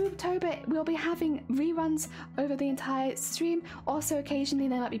 Boobtober will be having reruns over the entire stream. Also occasionally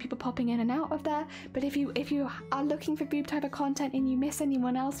there might be people popping in and out of there, but if you are looking for Boobtober content and you miss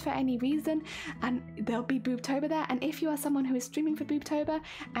anyone else for any reason, and there'll be Boobtober there. And if you are someone who is streaming for Boobtober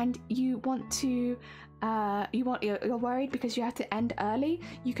and you want to you're worried because you have to end early,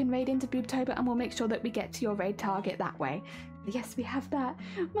 you can raid into Boobtober and we'll make sure that we get to your raid target that way. Yes, we have that.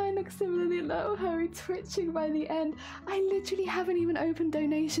 Mine looks similarly low, Harry twitching by the end. I literally haven't even opened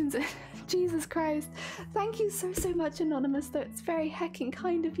donations. Jesus Christ. Thank you so much, Anonymous. That's very heckin'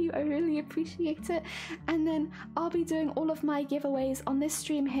 kind of you. I really appreciate it. And then I'll be doing all of my giveaways on this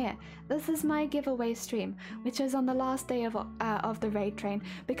stream here. This is my giveaway stream, which is on the last day of the raid train,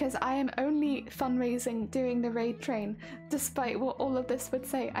 because I am only fundraising during the raid train, despite what all of this would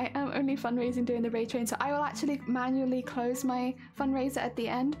say. I am only fundraising during the raid train, so I will actually manually close my fundraiser at the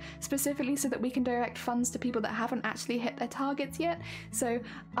end, specifically so that we can direct funds to people that haven't actually hit their targets yet. So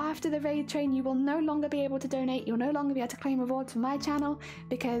after the raid train, you will no longer be able to donate. You'll no longer be able to claim rewards from my channel,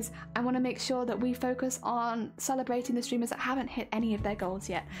 because I want to make sure that we focus on celebrating the streamers that haven't hit any of their goals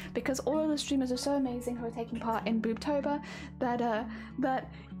yet, because all of the streamers are so amazing who are taking part in Boobtober that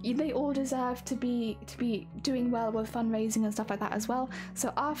they all deserve to be doing well with fundraising and stuff like that as well.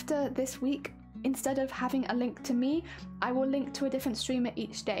 So after this week, instead of having a link to me, I will link to a different streamer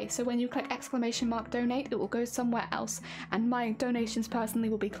each day. So when you click !donate, it will go somewhere else, and my donations personally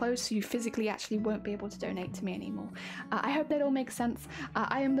will be closed, so you physically actually won't be able to donate to me anymore. I hope that all makes sense.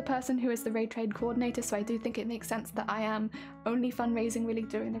 I am the person who is the raid train coordinator, so I do think it makes sense that I am only fundraising really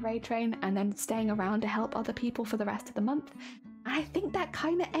during the raid train and then staying around to help other people for the rest of the month. I think that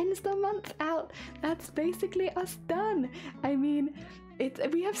kind of ends the month out. That's basically us done. I mean,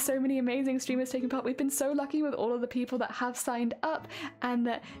 we have so many amazing streamers taking part. We've been so lucky with all of the people that have signed up and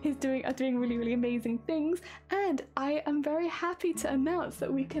that are doing really, really amazing things. And I am very happy to announce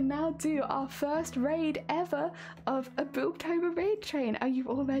that we can now do our first raid ever of a Boobtober raid train. Are you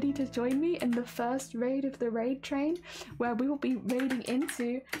all ready to join me in the first raid of the raid train, where we will be raiding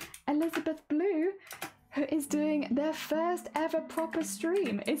into Elizabeth Blue, who is doing their first ever proper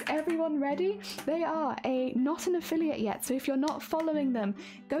stream? Is everyone ready? They are not an affiliate yet, so if you're not following them,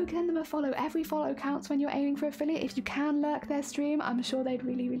 go send them a follow. Every follow counts when you're aiming for affiliate. If you can lurk their stream, I'm sure they'd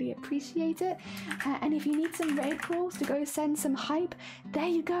really, really appreciate it. And if you need some raid calls to go send some hype, there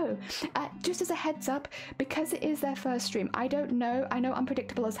you go. Just as a heads up, because it is their first stream, I know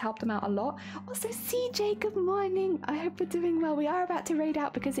Unpredictable has helped them out a lot. Also, CJ, good morning. I hope you're doing well. We are about to raid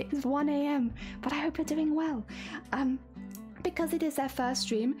out because it is 1 AM, but I hope you're doing well. Because it is their first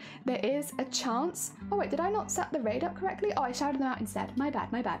stream, there is a chance. Oh wait, did I not set the raid up correctly? Oh, I shouted them out instead. My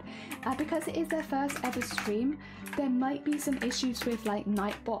bad. Because it is their first ever stream, there might be some issues with like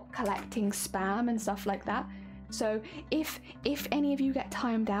Nightbot collecting spam and stuff like that. So if any of you get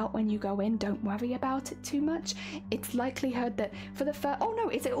timed out when you go in, don't worry about it too much. It's likelihood that for the first... Oh no,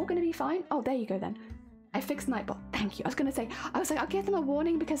 is it all going to be fine? Oh, there you go then. I fixed Nightbot, thank you. I was like, I'll give them a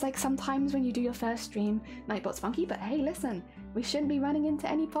warning, because like sometimes when you do your first stream, Nightbot's funky, but hey, listen, we shouldn't be running into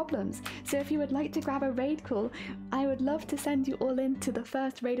any problems. So if you would like to grab a raid call, I would love to send you all into the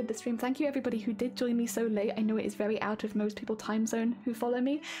first raid of the stream. Thank you everybody who did join me so late. I know it is very out of most people's time zone who follow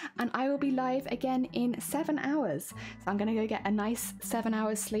me, and I will be live again in 7 hours. So I'm gonna go get a nice 7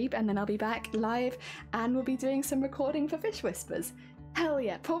 hours sleep, and then I'll be back live, and we'll be doing some recording for Fish Whispers. Hell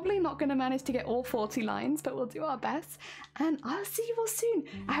yeah, probably not going to manage to get all 40 lines, but we'll do our best, and I'll see you all soon.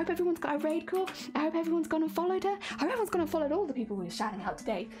 I hope everyone's got a raid call. I hope everyone's gone and followed her. I hope everyone's gone and followed all the people we were shouting out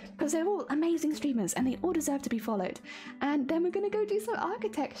today, because they're all amazing streamers and they all deserve to be followed. And then we're going to go do some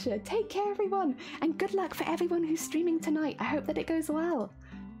architecture. Take care everyone, and good luck for everyone who's streaming tonight. I hope that it goes well.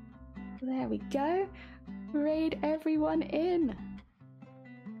 There we go. Raid everyone in.